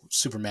actual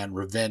Superman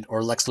revenge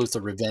or Lex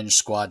Luthor revenge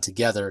squad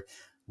together,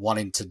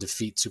 wanting to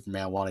defeat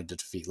Superman, wanting to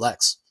defeat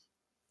Lex.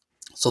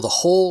 So the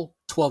whole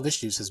 12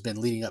 issues has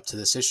been leading up to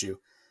this issue.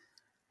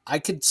 I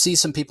could see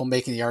some people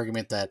making the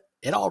argument that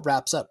it all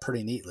wraps up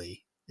pretty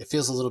neatly. It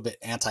feels a little bit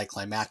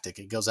anticlimactic.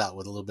 It goes out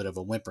with a little bit of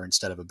a whimper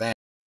instead of a bang.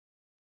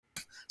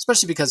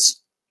 Especially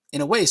because,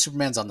 in a way,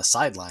 Superman's on the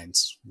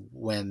sidelines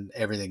when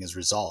everything is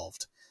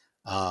resolved.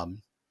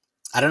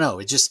 I don't know.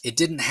 It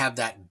didn't have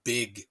that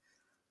big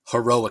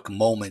heroic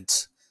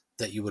moment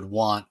that you would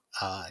want,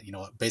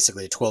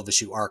 basically a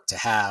 12-issue arc to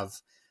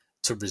have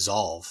to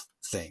resolve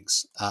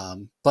things.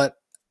 But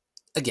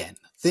again,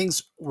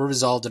 things were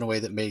resolved in a way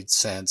that made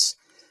sense.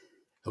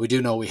 We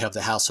do know we have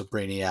the House of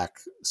Brainiac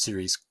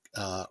series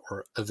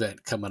or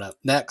event coming up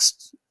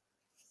next.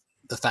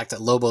 The fact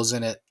that Lobo's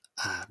in it,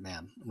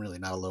 man, I'm really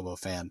not a Lobo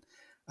fan.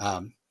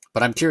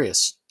 But I'm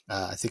curious.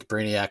 I think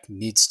Brainiac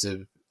needs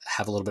to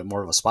have a little bit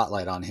more of a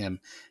spotlight on him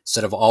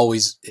instead of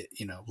always,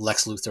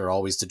 Lex Luthor,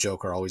 always the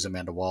Joker, always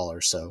Amanda Waller.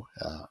 So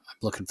I'm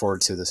looking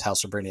forward to this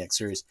House of Brainiac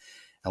series,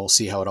 and we'll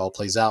see how it all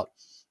plays out.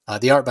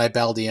 The art by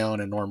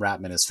Baldione and Norm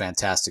Ratman is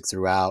fantastic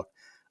throughout.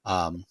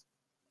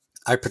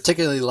 I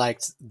particularly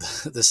liked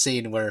the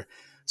scene where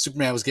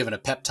Superman was given a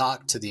pep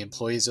talk to the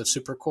employees of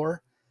Supercorp.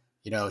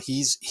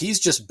 He's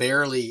just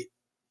barely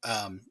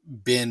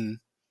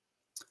been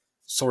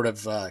sort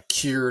of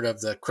cured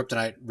of the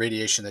kryptonite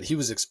radiation that he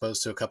was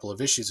exposed to a couple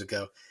of issues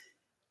ago.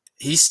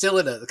 He's still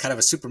in a kind of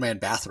a Superman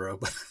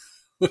bathrobe,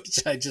 which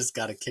I just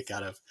got a kick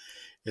out of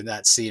in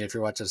that scene. If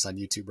you're watching this on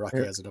YouTube,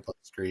 Rocky has it up on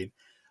the screen.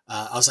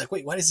 I was like,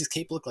 wait, why does his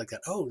cape look like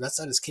that? Oh, that's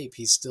not his cape.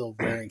 He's still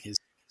wearing his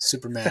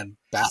Superman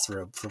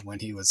bathrobe from when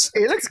he was.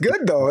 It looks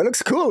good though. It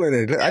looks cool in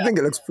it. Yeah. I think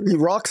he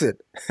rocks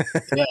it.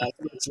 Yeah,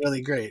 it's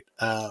really great.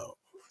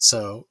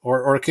 So,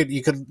 or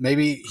you could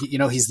maybe,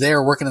 he's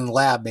there working in the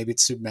lab. Maybe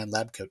it's Superman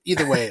lab coat.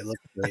 Either way, it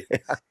looks great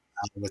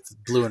with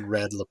blue and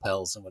red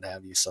lapels and what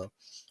have you. So,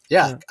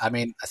 yeah, I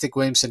mean, I think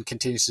Williamson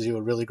continues to do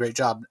a really great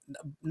job.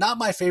 Not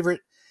my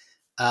favorite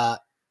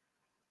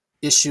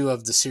issue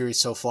of the series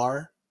so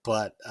far,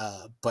 but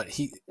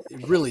he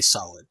really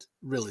solid.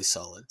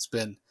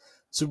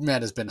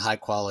 Superman has been high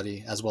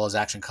quality as well as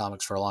Action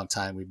Comics for a long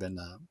time. We've been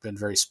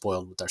very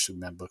spoiled with our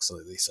Superman books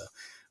lately. So,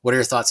 what are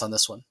your thoughts on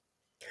this one?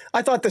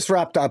 I thought this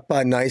wrapped up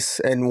nice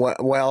and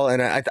well,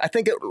 and I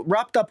think it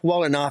wrapped up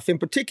well enough, in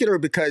particular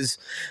because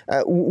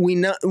we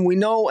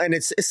know, and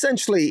it's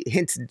essentially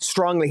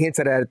strongly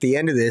hinted at the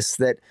end of this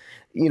that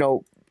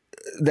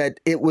that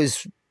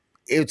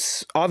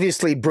it's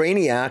obviously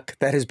Brainiac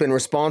that has been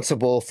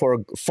responsible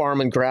for Farm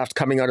and Graft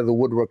coming out of the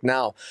woodwork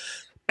now,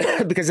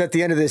 because at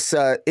the end of this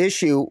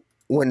issue,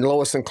 when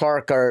Lois and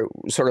Clark are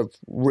sort of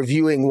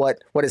reviewing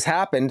what has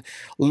happened,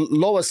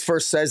 Lois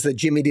first says that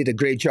Jimmy did a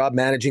great job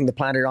managing the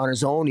planet on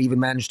his own. He even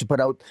managed to put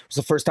out, it was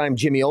the first time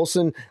Jimmy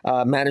Olsen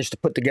managed to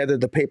put together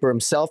the paper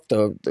himself,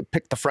 to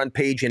pick the front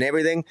page and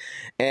everything.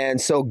 And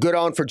so good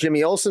on for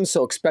Jimmy Olsen.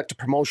 So expect a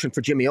promotion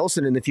for Jimmy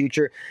Olsen in the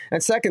future.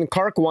 And second,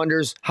 Clark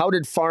wonders, how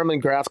did Farm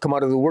and Graft come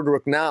out of the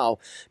woodwork now?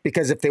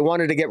 Because if they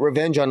wanted to get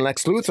revenge on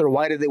Lex Luthor,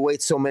 why did they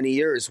wait so many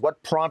years?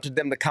 What prompted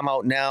them to come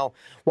out now?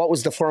 What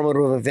was the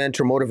formative event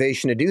or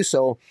motivation to do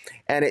so?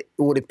 And it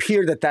would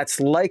appear that that's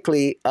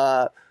likely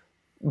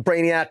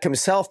Brainiac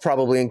himself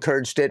probably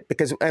encouraged it,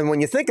 because, and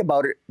when you think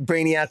about it,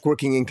 Brainiac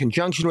working in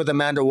conjunction with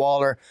Amanda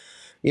Waller,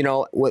 you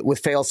know,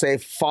 with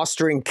Failsafe,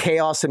 fostering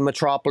chaos in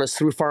Metropolis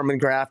through Farm and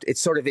Graft.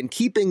 It's sort of in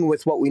keeping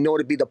with what we know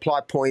to be the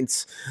plot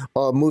points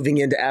moving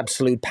into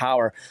Absolute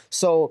Power.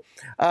 So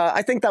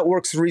I think that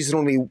works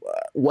reasonably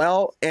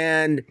well.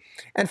 And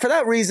for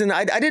that reason,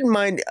 I didn't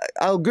mind.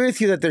 I'll agree with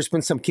you that there's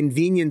been some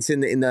convenience in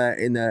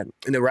the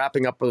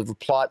wrapping up of the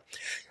plot.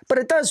 But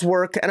it does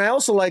work, and I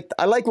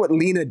like what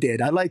Lena did.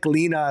 I like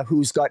Lena,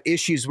 who's got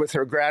issues with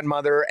her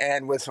grandmother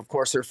and with, of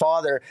course, her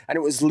father. And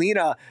it was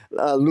Lena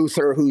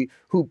Luthor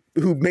who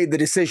made the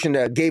decision,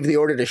 gave the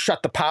order to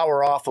shut the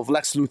power off of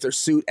Lex Luthor's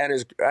suit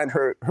and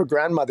her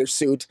grandmother's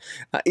suit,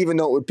 even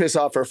though it would piss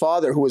off her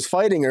father, who was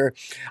fighting her.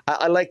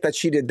 I like that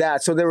she did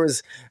that. So there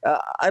was,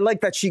 I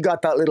like that she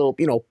got that little,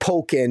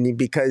 poke in,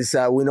 because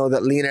we know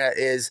that Lena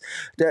is,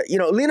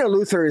 Lena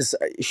Luthor is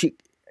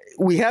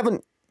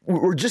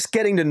we're just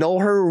getting to know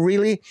her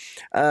really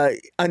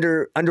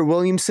under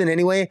Williamson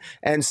anyway.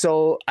 And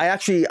so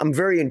I'm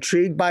very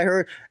intrigued by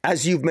her,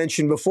 as you've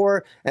mentioned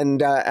before,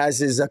 and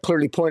as is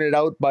clearly pointed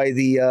out by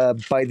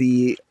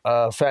the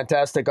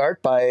fantastic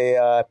art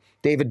by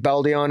David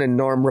Baldeon and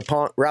Norm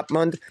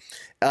Rapmund.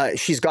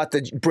 She's got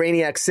the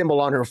Brainiac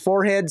symbol on her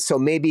forehead, so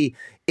maybe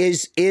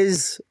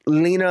is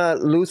Lena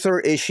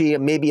Luthor, is she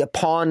maybe a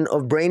pawn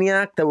of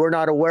Brainiac that we're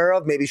not aware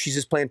of? Maybe she's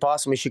just playing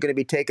possum. Is she going to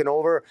be taken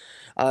over?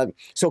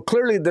 So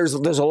clearly there's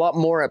a lot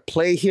more at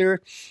play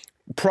here.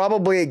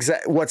 Probably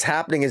what's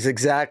happening is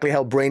exactly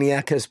how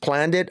Brainiac has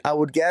planned it, I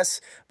would guess.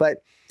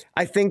 But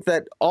I think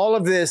that all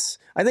of this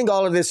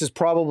is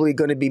probably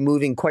going to be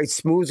moving quite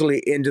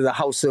smoothly into the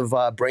House of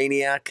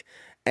Brainiac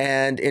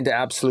and into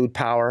Absolute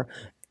Power.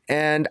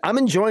 And I'm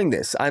enjoying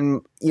this.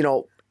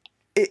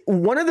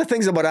 One of the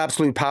things about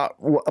Absolute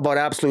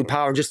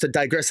Power, just to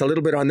digress a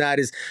little bit on that,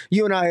 is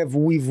you and I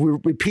we've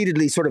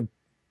repeatedly sort of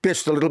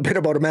bitched a little bit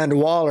about Amanda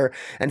Waller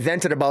and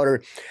vented about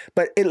her,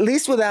 but at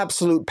least with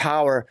Absolute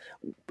Power,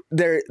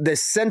 the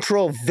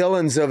central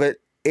villains of it,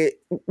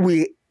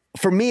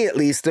 for me at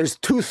least, there's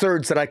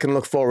 2/3 that I can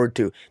look forward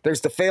to.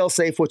 There's the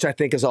Failsafe, which I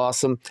think is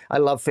awesome. I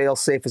love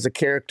Failsafe as a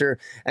character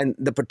and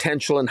the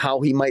potential and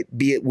how he might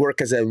be at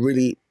work as a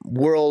really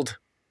world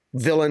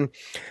villain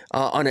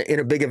in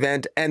a big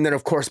event. And then,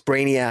 of course,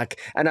 Brainiac.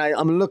 And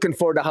I'm looking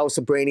forward to House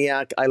of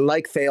Brainiac. I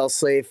like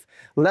Failsafe,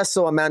 less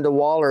so Amanda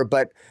Waller,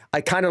 but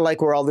I kind of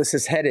like where all this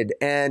is headed.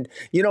 And,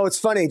 it's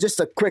funny, just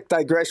a quick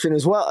digression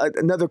as well.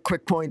 Another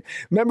quick point.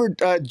 Remember,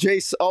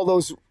 Jace, all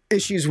those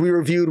issues we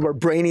reviewed where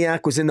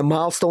Brainiac was in the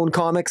Milestone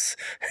comics,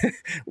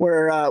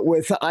 where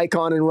with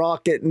Icon and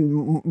Rocket,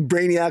 and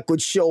Brainiac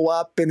would show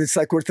up, and it's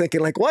like we're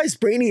thinking like, why is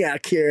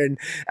Brainiac here?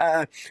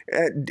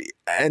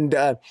 And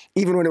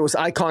even when it was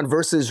Icon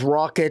versus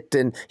Rocket,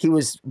 and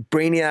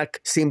Brainiac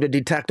seemed to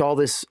detect all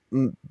this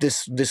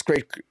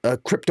great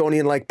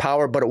Kryptonian-like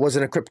power, but it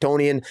wasn't a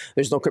Kryptonian.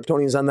 There's no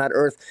Kryptonians on that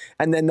Earth.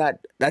 And then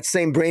that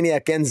same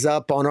Brainiac ends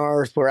up on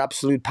our Earth, where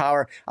Absolute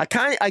Power. I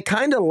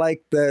kind of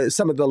like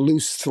some of the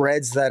loose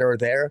threads that are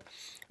there.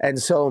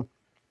 And so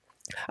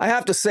I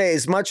have to say,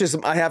 as much as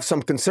I have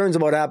some concerns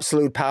about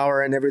Absolute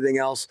Power and everything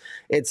else,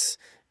 it's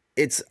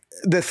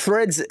the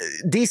threads.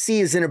 DC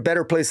is in a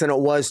better place than it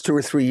was 2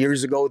 or 3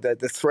 years ago. The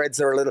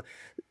threads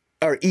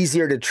are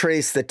easier to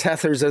trace. The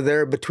tethers are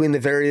there between the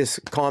various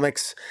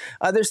comics.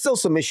 There's still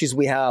some issues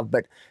we have,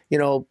 but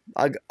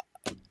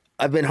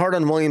I've been hard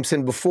on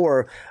Williamson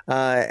before, but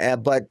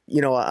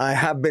I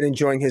have been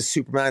enjoying his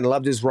Superman.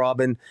 Loved his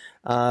Robin.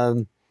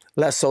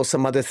 Less so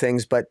some other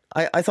things, but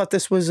I thought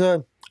this was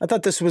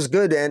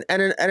good and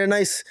a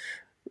nice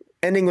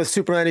ending with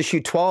Superman issue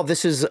 12.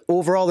 This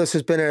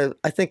has been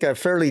I think a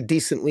fairly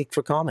decent week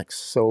for comics.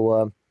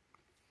 So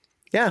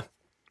yeah.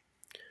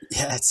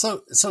 Yeah, it's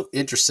so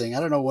interesting.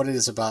 I don't know what it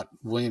is about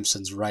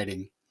Williamson's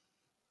writing,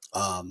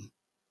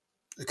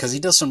 because he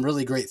does some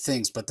really great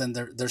things, but then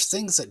there's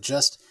things that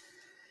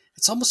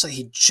it's almost like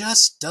he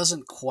just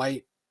doesn't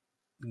quite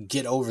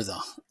get over the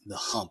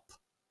hump,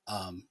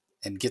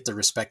 and get the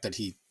respect that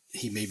he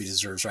maybe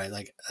deserves, right?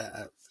 Like,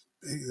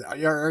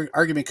 our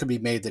argument could be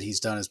made that he's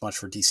done as much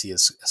for DC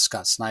as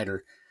Scott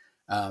Snyder.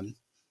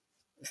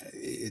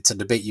 It's a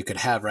debate you could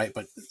have, right?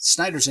 But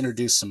Snyder's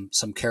introduced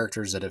some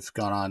characters that have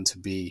gone on to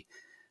be,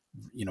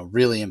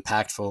 really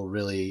impactful,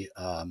 really,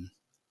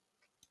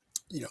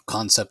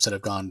 concepts that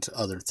have gone to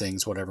other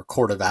things, whatever.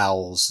 Court of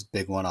Owls,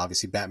 big one,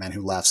 obviously. Batman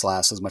Who Laughs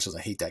Last, as much as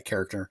I hate that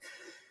character.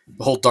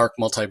 The whole dark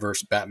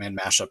multiverse Batman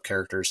mashup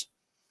characters.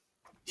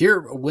 Here,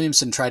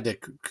 Williamson tried to,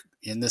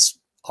 in this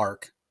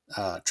arc.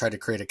 Tried to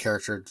create a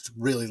character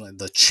really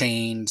the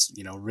chains,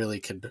 really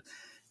could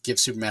give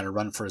Superman a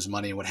run for his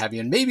money and what have you.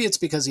 And maybe it's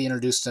because he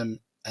introduced him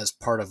as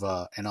part of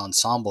an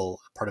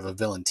ensemble, part of a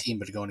villain team,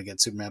 but going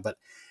against Superman. But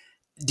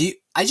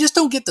I just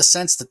don't get the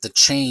sense that the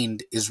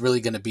Chained is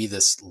really going to be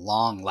this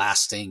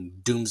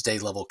long-lasting doomsday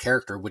level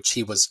character, which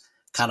he was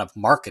kind of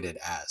marketed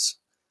as.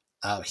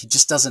 He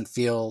just doesn't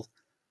feel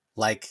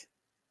like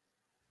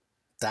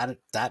that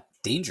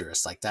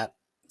dangerous, like that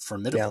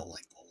formidable. Yeah.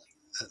 Like,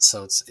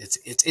 so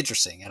it's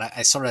interesting, and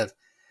I sort of,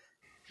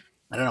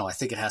 I don't know. I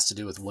think it has to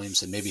do with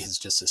Williamson. Maybe it's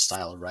just his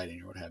style of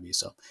writing or what have you.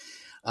 So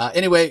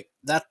anyway,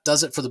 that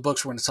does it for the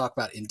books we're going to talk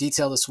about in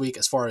detail this week.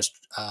 As far as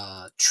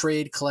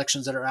trade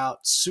collections that are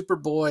out,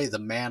 Superboy, The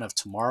Man of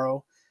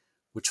Tomorrow,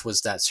 which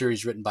was that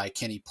series written by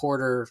Kenny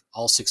Porter.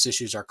 All 6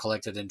 issues are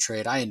collected in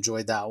trade. I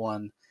enjoyed that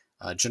one.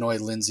 Janoy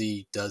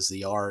Lindsay does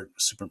the art.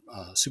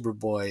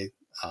 Superboy,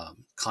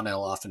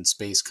 Connell off in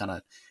space, kind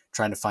of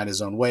trying to find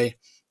his own way.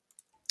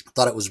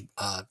 Thought it was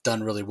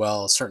done really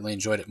well. Certainly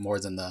enjoyed it more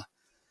than the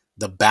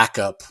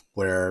backup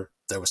where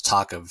there was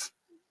talk of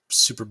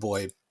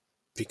Superboy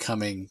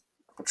becoming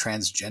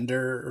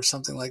transgender or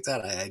something like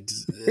that.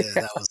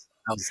 That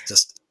was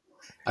just.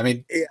 I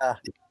mean, Yeah.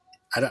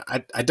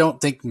 I don't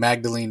think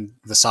Magdalene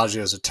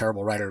Visaggio is a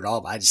terrible writer at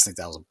all, but I just think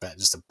that was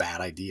just a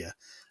bad idea.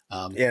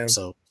 Yeah.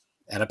 So,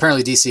 and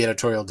apparently DC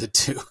editorial did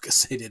too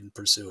because they didn't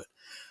pursue it.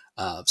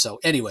 So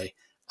anyway,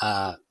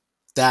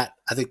 that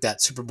I think that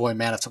Superboy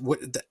Man of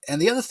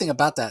and the other thing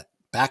about that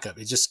backup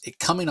is just it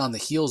coming on the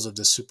heels of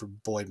the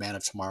Superboy Man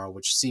of Tomorrow,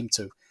 which seemed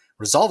to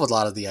resolve a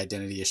lot of the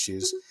identity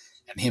issues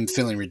and him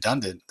feeling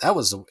redundant. That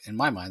was, in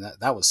my mind,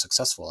 that was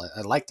successful.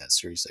 I like that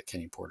series that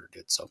Kenny Porter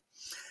did. So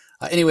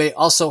anyway,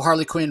 also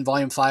Harley Quinn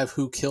Volume 5,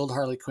 Who Killed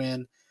Harley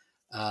Quinn?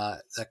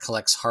 That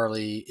collects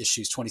Harley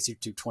issues 23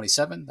 to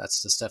 27.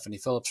 That's the Stephanie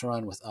Phillips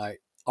run with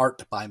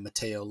art by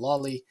Matteo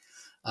Lolli.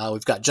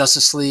 We've got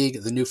Justice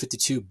League, the New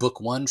 52 Book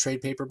 1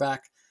 trade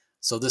paperback.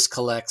 So this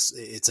collects,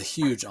 it's a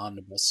huge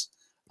omnibus.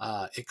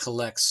 It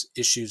collects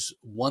issues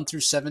 1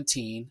 through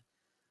 17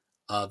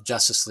 of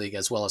Justice League,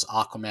 as well as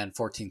Aquaman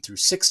 14 through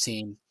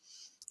 16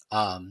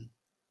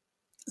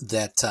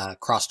 that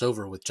crossed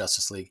over with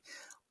Justice League.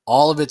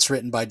 All of it's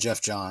written by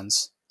Geoff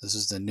Johns. This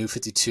is the New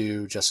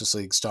 52 Justice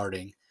League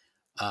starting.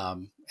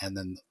 And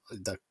then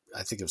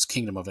I think it was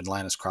Kingdom of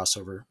Atlantis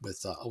crossover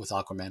with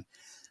Aquaman.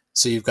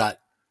 So you've got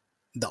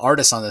the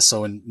artists on this.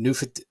 So when New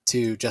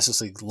 52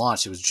 Justice League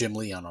launched, it was Jim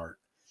Lee on art.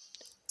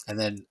 And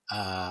then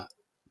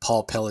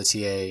Paul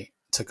Pelletier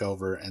took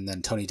over, and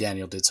then Tony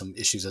Daniel did some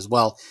issues as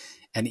well.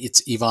 And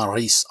it's Yvonne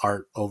Reis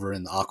art over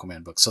in the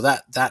Aquaman book. So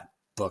that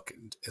book,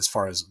 as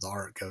far as the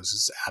art goes,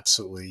 is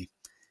absolutely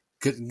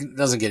good. It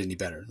doesn't get any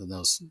better than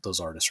those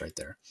artists right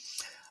there.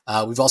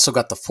 We've also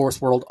got the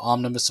Fourth World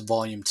Omnibus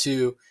Volume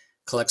 2.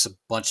 Collects a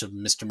bunch of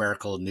Mr.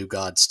 Miracle, New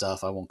God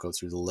stuff. I won't go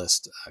through the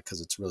list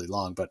because it's really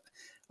long, but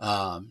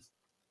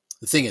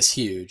the thing is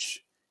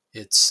huge.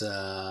 It's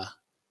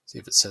see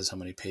if it says how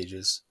many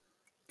pages.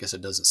 I guess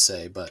it doesn't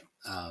say, but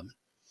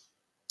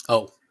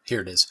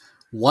here it is.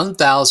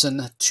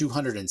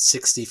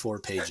 1,264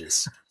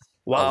 pages.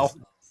 Wow.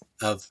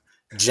 Of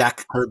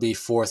Jack Kirby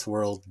Fourth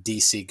World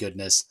DC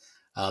goodness.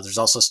 There's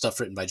also stuff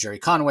written by Jerry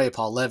Conway,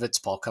 Paul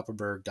Levitz, Paul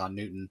Kupperberg, Don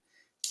Newton,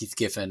 Keith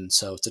Giffen.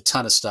 So it's a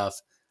ton of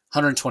stuff.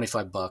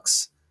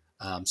 $125.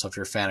 So if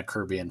you're a fan of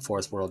Kirby and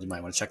Fourth World, you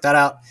might want to check that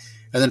out.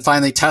 And then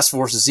finally, Task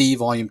Force Z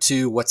Volume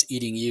 2, What's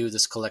Eating You?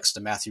 This collects the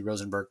Matthew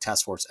Rosenberg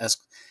Task Force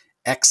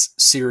X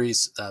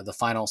series, the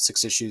final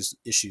 6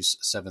 issues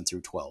 7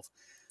 through 12.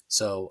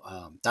 So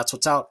that's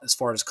what's out as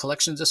far as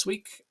collections this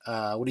week.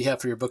 What do you have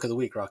for your book of the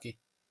week, Rocky?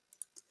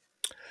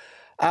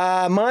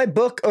 My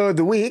book of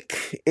the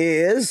week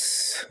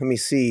is, let me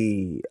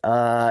see,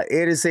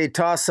 it is a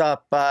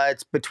toss-up.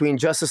 It's between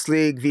Justice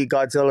League v.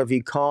 Godzilla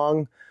v.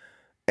 Kong.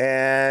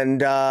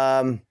 And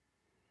I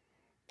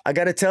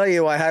got to tell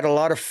you, I had a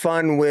lot of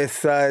fun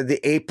with the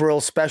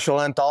APE-ril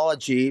Special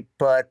anthology.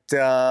 But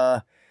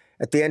at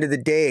the end of the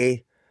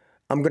day,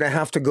 I'm going to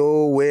have to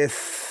go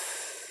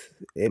with,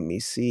 let me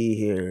see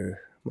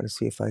here. I'm going to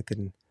see if I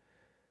can...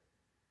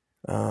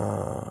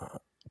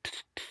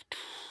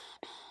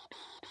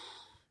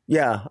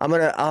 yeah, I'm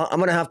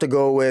gonna have to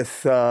go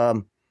with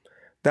the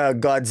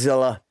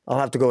Godzilla. I'll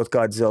have to go with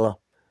Godzilla.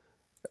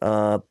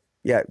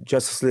 Yeah,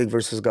 Justice League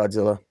versus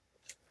Godzilla.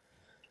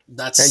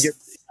 That's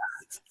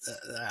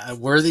a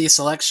worthy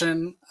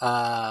selection.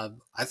 I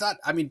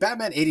mean,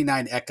 Batman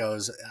 89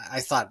 Echoes, I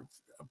thought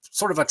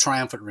sort of a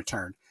triumphant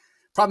return.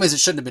 Problem is, it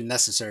shouldn't have been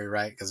necessary,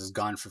 right? Because it's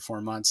gone for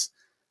 4 months.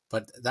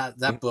 But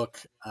that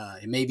book,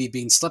 it may be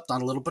being slept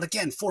on a little, but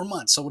again, 4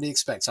 months. So what do you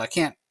expect? So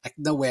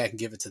no way I can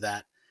give it to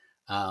that.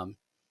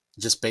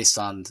 Just based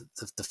on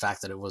the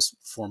fact that it was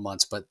 4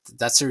 months. But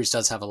that series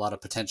does have a lot of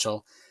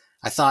potential.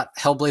 I thought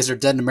Hellblazer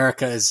Dead in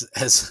America is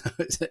as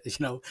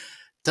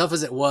tough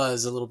as it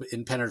was, a little bit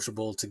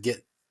impenetrable to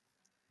get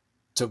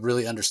to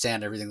really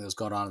understand everything that was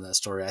going on in that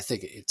story. I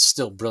think it's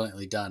still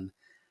brilliantly done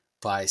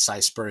by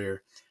Cy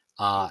Spurrier.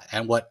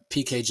 And what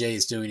PKJ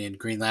is doing in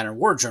Green Lantern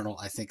War Journal,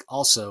 I think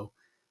also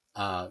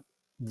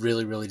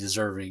really, really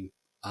deserving,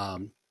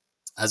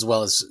 as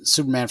well as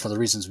Superman for the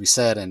reasons we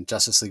said, and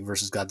Justice League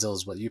versus Godzilla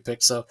is what you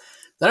picked. So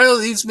that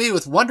really leaves me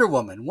with Wonder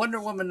Woman. Wonder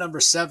Woman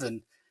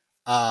 #7,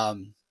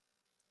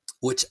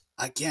 which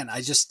again,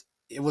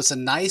 it was a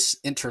nice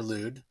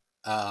interlude.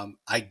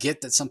 I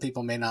get that some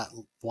people may not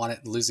want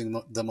it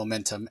losing the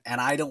momentum, and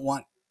I don't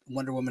want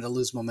Wonder Woman to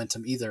lose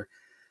momentum either.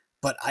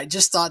 But I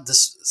just thought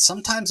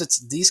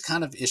sometimes these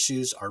kind of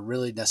issues are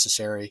really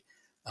necessary.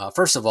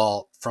 First of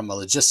all, from a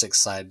logistics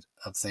side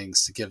of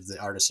things, to give the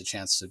artist a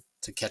chance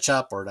to catch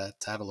up or to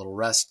have a little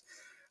rest.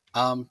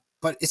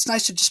 But it's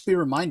nice to just be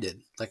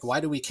reminded, like, why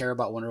do we care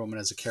about Wonder Woman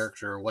as a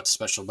character? What's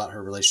special about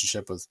her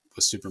relationship with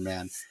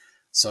Superman?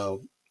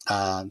 So,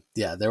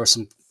 yeah, there were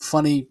some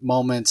funny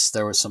moments.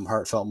 There were some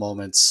heartfelt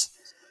moments.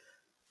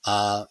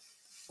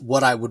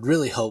 What I would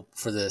really hope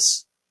for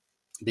this,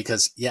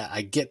 because, yeah,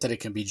 I get that it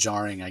can be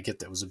jarring. I get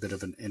that it was a bit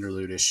of an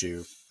interlude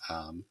issue.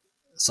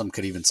 Some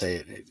could even say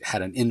it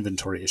had an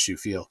inventory issue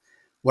feel.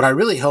 What I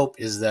really hope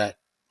is that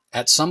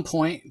at some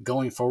point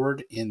going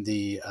forward in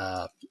the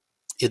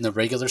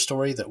regular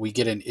story, that we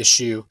get an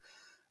issue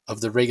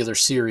of the regular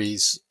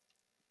series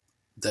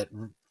that,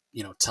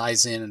 you know,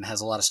 ties in and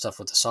has a lot of stuff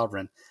with the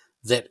Sovereign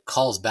that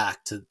calls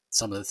back to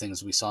some of the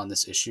things we saw in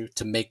this issue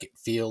to make it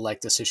feel like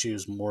this issue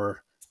is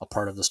more a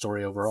part of the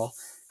story overall.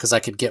 Because I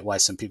could get why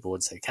some people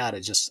would say, God,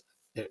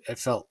 I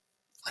felt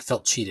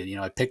cheated. You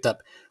know, I picked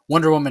up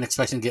Wonder Woman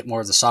expecting to get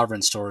more of the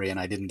Sovereign story, and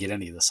I didn't get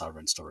any of the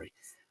Sovereign story.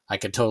 I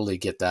could totally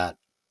get that,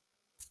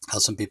 how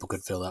some people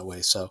could feel that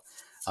way. So,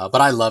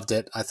 but I loved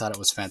it. I thought it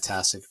was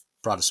fantastic.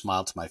 Brought a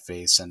smile to my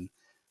face. And,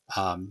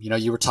 you know,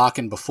 you were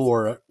talking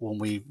before when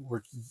we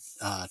were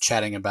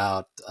chatting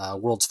about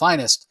World's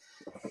Finest,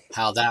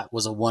 how that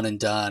was a one and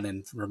done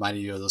and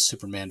reminded you of those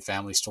Superman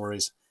family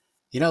stories.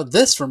 You know,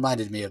 this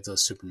reminded me of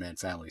those Superman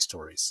family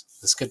stories.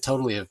 This could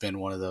totally have been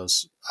one of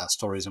those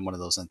stories in one of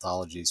those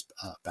anthologies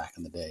back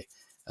in the day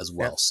as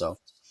well. Yep. So,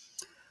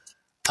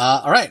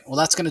 all right. Well,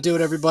 that's going to do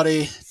it,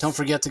 everybody. Don't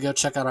forget to go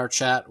check out our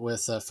chat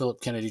with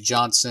Philip Kennedy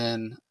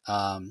Johnson.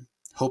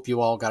 Hope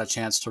you all got a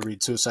chance to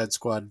read Suicide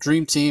Squad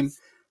Dream Team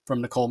from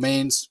Nicole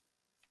Maines.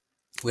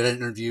 We had an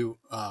interview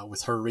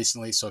with her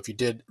recently. So if you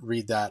did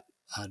read that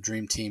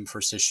Dream Team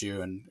first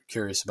issue and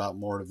curious about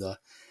more of the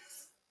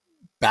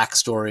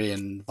backstory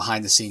and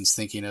behind the scenes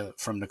thinking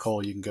from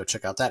Nicole, you can go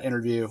check out that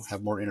interview.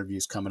 Have more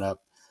interviews coming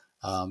up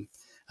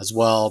as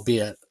well. Be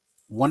at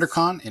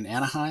WonderCon in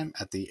Anaheim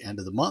at the end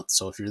of the month.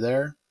 So if you're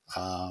there,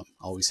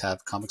 always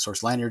have Comic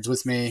Source lanyards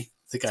with me. I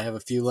think I have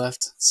a few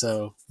left,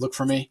 so look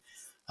for me.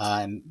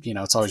 And you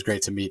know, it's always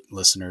great to meet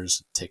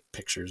listeners, take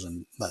pictures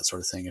and that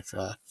sort of thing if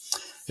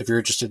you're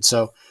interested.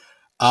 So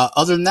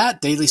other than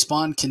that, Daily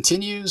Spawn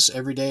continues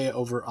every day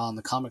over on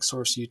the Comic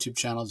Source YouTube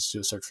channel. Just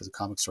do a search for the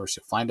Comic Source,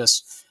 you'll find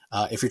us.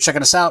 If you're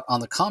checking us out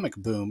on the Comic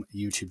Boom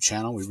YouTube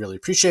channel, we really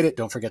appreciate it.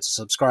 Don't forget to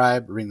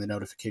subscribe, ring the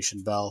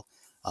notification bell,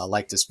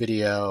 like this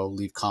video,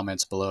 leave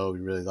comments below. We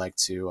really like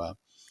to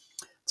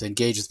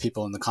engage with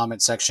people in the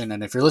comment section.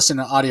 And if you're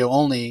listening to audio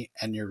only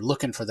and you're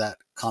looking for that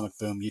Comic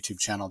Boom YouTube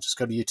channel, just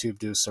go to YouTube,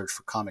 do a search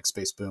for Comic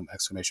Space Boom !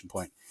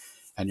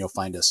 And you'll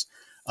find us.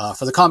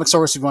 For the Comic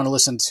Source, if you want to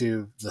listen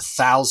to the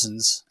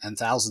thousands and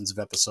thousands of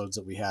episodes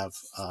that we have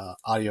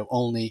audio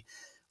only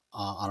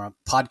on our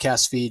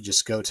podcast feed,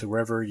 just go to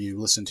wherever you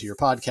listen to your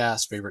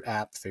podcast, favorite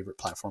app, favorite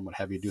platform, what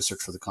have you. Do a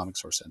search for the Comic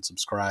Source and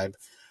subscribe.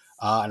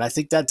 And I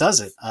think that does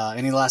it.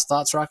 Any last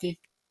thoughts, Rocky?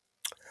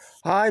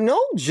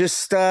 No,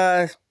 just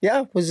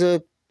it was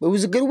a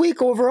good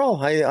week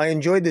overall. I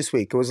enjoyed this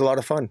week. It was a lot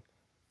of fun.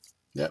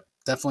 Yep,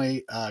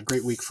 definitely a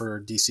great week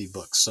for DC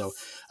books. So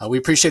we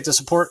appreciate the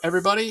support,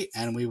 everybody,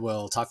 and we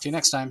will talk to you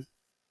next time.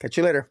 Catch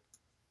you later.